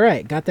be like, all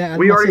right, got that. Out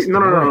We of my already system. no.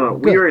 All right,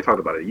 We good. already talked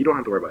about it. You don't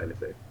have to worry about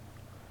anything.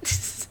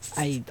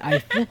 I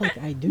feel like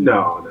I do.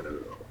 No.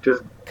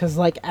 Just Because,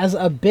 like, as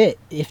a bit,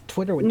 if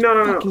Twitter would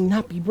No. fucking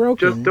not be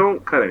broken. just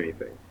don't cut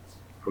anything.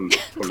 From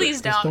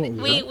Please this. don't.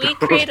 don't. We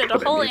created a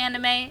whole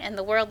anime, and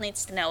the world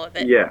needs to know of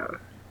it. Yeah.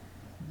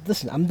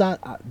 Listen, I'm not.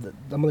 I'm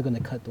only gonna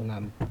cut when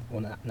I'm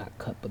not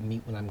cut, but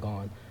mute when I'm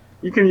gone.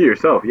 You can mute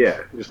yourself. Yeah.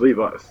 Just leave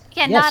us.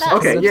 Yeah, Yes, not us.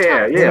 Okay. that's Yeah.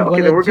 what Okay. I'm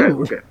Then gonna we're good. do.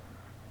 We're good.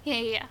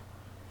 Yeah.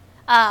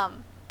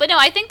 But no,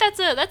 I think that's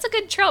a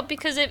good trope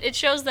because it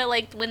shows that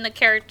like when the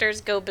characters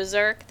go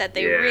berserk, that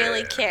they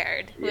really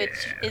cared,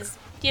 which is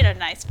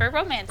nice for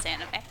romance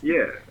anime.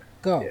 Yeah.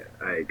 Go. Yeah.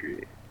 I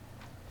agree.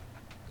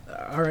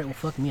 All right. Well,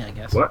 fuck me, I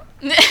guess. What?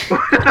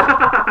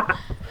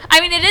 I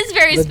mean, it is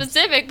very The-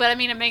 specific, but I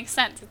mean, it makes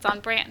sense. It's on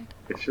brand.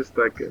 It's just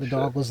like The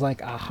dog was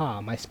like,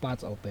 "Aha, my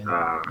spot's open,"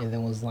 Ah. and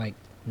then was like,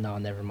 "No,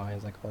 never mind."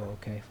 It's like, "Oh,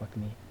 okay, fuck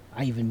me."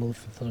 I even moved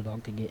so the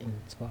dog could get in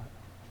the spot.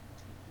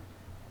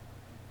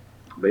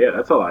 But yeah,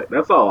 that's all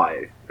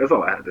I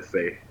had to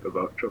say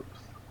about tropes.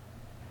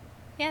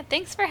 Yeah,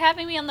 thanks for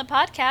having me on the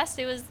podcast.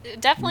 It was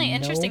definitely an No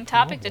interesting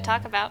topic to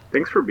problem. talk about.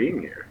 Thanks for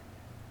being here.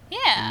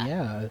 Yeah.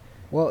 Yeah.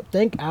 Well,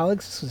 thank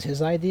Alex. This was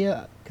his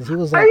idea because he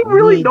was like, I "We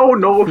really need don't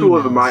know if it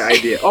was females." my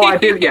idea. Oh, I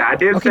did. Yeah, I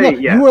did Okay, say no,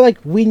 yes. you were like,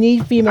 "We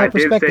need female I did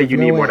say perspective." you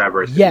know need what? more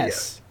diversity,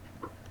 Yes.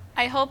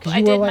 I hope 'Cause I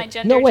you did were my like,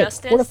 gender no, wait,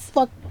 justice. What the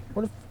fuck?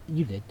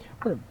 You did?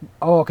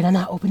 Oh, can I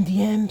not open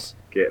DMs?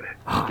 Get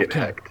Okay.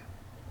 hacked.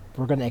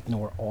 We're gonna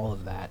ignore all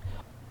of that.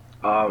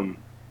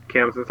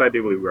 Cam, since I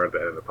do believe we're at the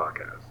end of the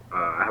podcast,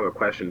 I have a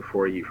question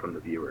for you from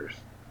the viewers.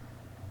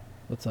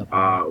 What's up?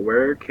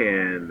 Where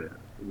can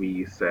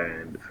we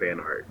send fan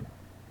art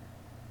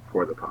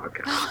for the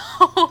podcast?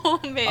 Oh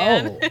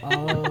man.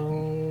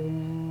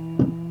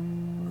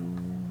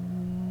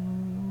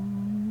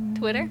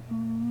 Twitter.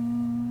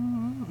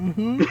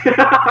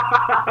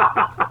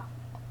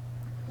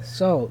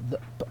 So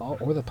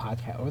or the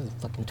podcast or the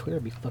fucking Twitter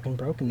be fucking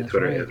broken. That's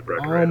Twitter right. is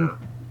broken right now.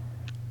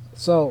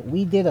 So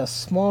we did a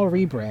small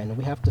rebrand.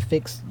 We have to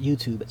fix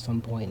YouTube at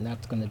some point, and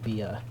that's going to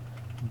be a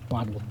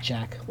bottle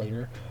jack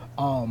later.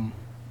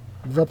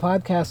 The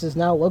podcast is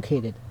now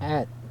located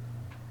at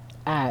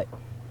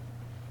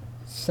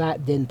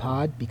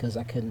SatDinPod because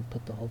I couldn't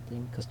put the whole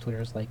thing because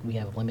Twitter's like we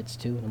have limits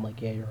too, and I'm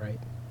like, yeah, you're right.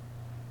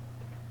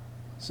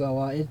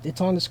 So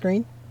it's on the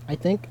screen. I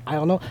think. I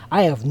don't know.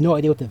 I have no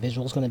idea what the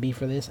visual is going to be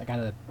for this. I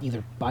gotta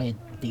either buy a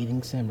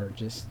dating sim or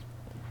just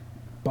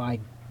buy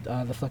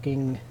the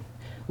fucking.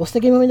 What's the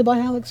game I'm going to buy,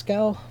 Alex?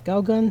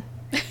 Galgun?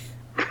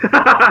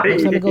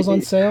 Next time it goes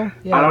on sale?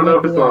 Yeah, I don't know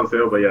if it's that. on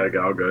sale, but yeah,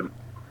 all good.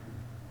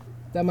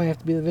 That might have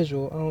to be the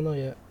visual. I don't know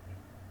yet.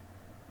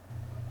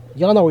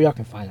 Y'all know where y'all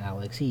can find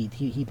Alex. He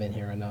been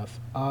here enough.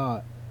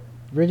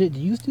 Bridget, do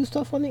you do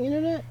stuff on the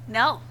internet?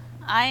 No,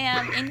 I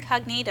am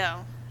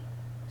incognito.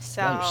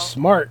 So Oh, you're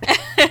smart.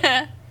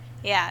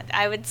 yeah,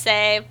 I would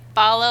say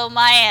follow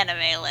my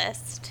anime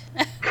list.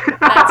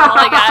 That's all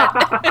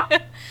I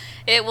got.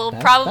 It will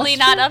probably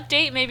that's not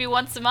update maybe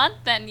once a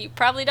month, and you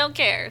probably don't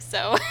care.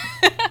 So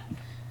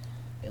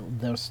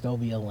There'll still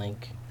be a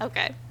link.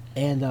 okay.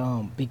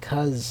 And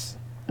because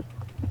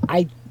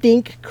I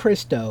think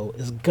Christo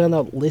is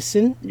gonna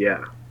listen,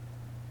 Yeah.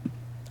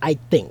 I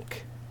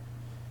think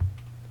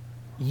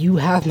you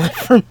have my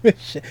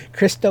permission.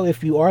 Christo,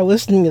 if you are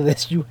listening to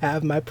this, you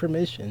have my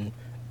permission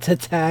to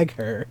tag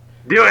her.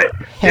 Do it.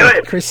 Do Hey,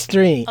 it.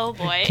 Christine. Oh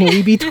boy. Can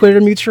we be Twitter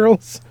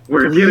mutuals?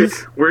 We're Please?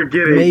 getting. We're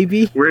getting.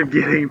 Maybe? We're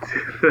getting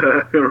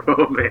to the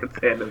romance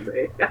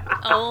anime.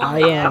 Oh, I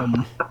yeah.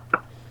 am.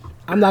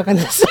 I'm not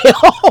gonna say a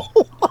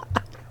whole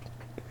lot.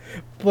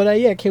 But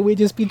yeah, can we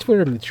just be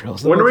Twitter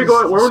mutuals? When are we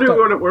going? When are we Start-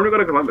 going? When are we going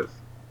to Columbus?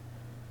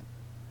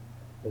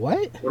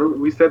 What?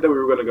 We said that we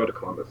were going to go to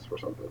Columbus or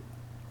something.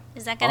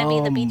 Is that gonna be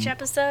the beach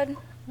episode?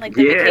 Like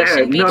the Yeah.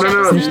 vacation beach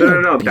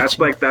episode? No. Beach.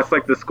 That's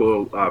like the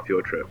school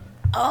field trip.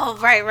 Oh,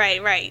 right.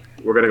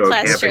 We're gonna go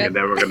Class camping trip. and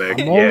then we're gonna.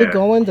 I'm only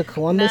going to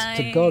Columbus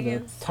to go to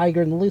Nice.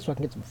 Tiger and the Lily so I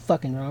can get some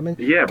fucking ramen.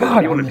 Yeah, but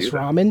God, you I wanna miss do that.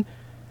 ramen.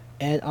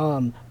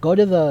 And go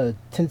to the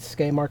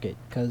Tensuke Market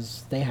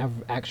because they have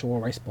actual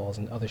rice balls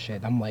and other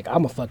shit. I'm like,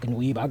 I'm a fucking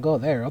weeb. I go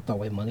there. I'll throw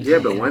away money. Yeah,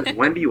 but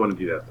when do you want to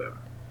do that though?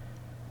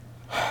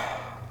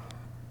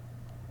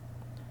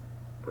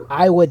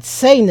 I would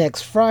say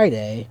next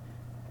Friday,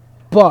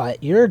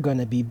 but you're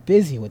gonna be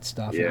busy with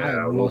stuff. Yeah, and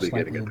I we'll most be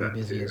likely getting will at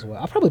be that, busy too. as well.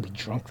 I'll probably be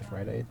drunk the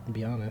Friday, to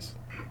be honest.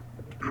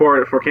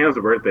 For Cam's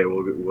birthday,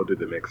 we'll do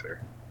the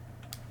mixer.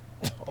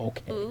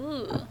 Okay.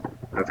 Ooh.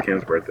 That's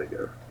Cam's birthday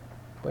gift.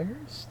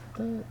 Where's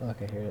the?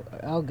 Okay, here.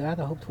 Oh God,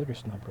 I hope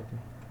Twitter's not broken.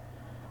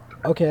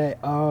 Okay,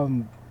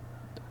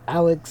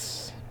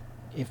 Alex,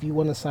 if you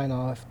want to sign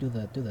off, do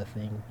the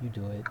thing. You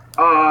do it.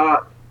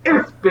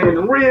 It's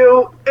been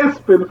real. It's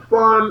been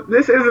fun.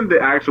 This isn't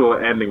the actual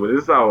ending, but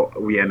this is how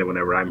we end it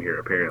whenever I'm here.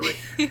 Apparently.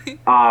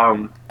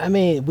 I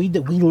mean, we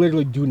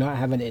literally do not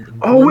have an ending.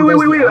 Oh Glenn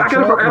wait! does the I got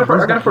outro,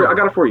 and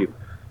he's it for you.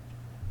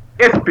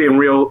 It's been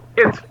real.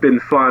 It's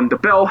been fun. The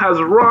bell has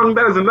rung.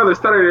 That is another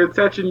Saturday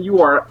attention. You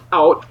are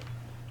out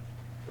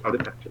of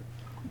detention.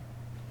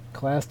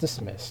 Class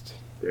dismissed.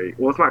 There you,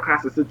 well, it's not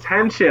class. It's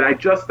detention. I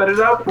just set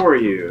it up for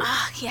you.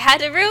 Ah, you had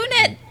to ruin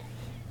it.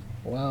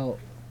 Well,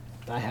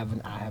 I have an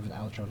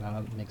outro now.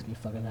 It makes me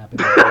fucking happy.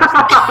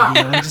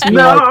 Just be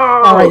No! like,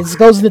 all right, this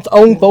goes in its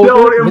own boat.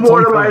 Don't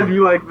immortalize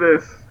you like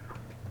this.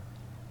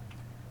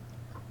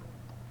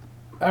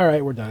 All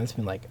right, we're done. It's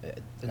been like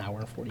an hour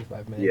and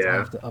 45 minutes. Yeah. I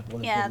have to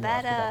upload. Yeah, a video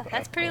after that but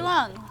that's I- pretty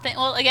long.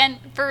 Well, again,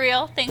 for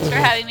real, thanks for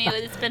having me.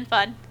 It's been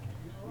fun.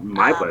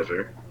 My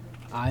pleasure.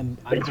 I'm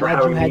Thanks for glad you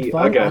having had me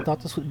fun. I again.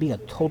 thought this would be a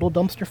total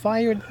dumpster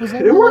fire. Was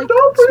that It worked like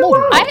out pretty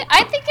smoldering? well.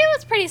 I think it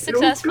was pretty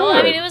successful.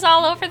 I good. mean, it was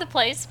all over the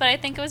place, but I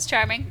think it was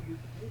charming.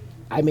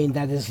 I mean,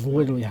 that is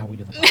literally how we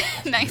do the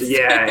podcast. Nice.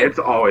 Yeah, it's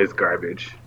always garbage.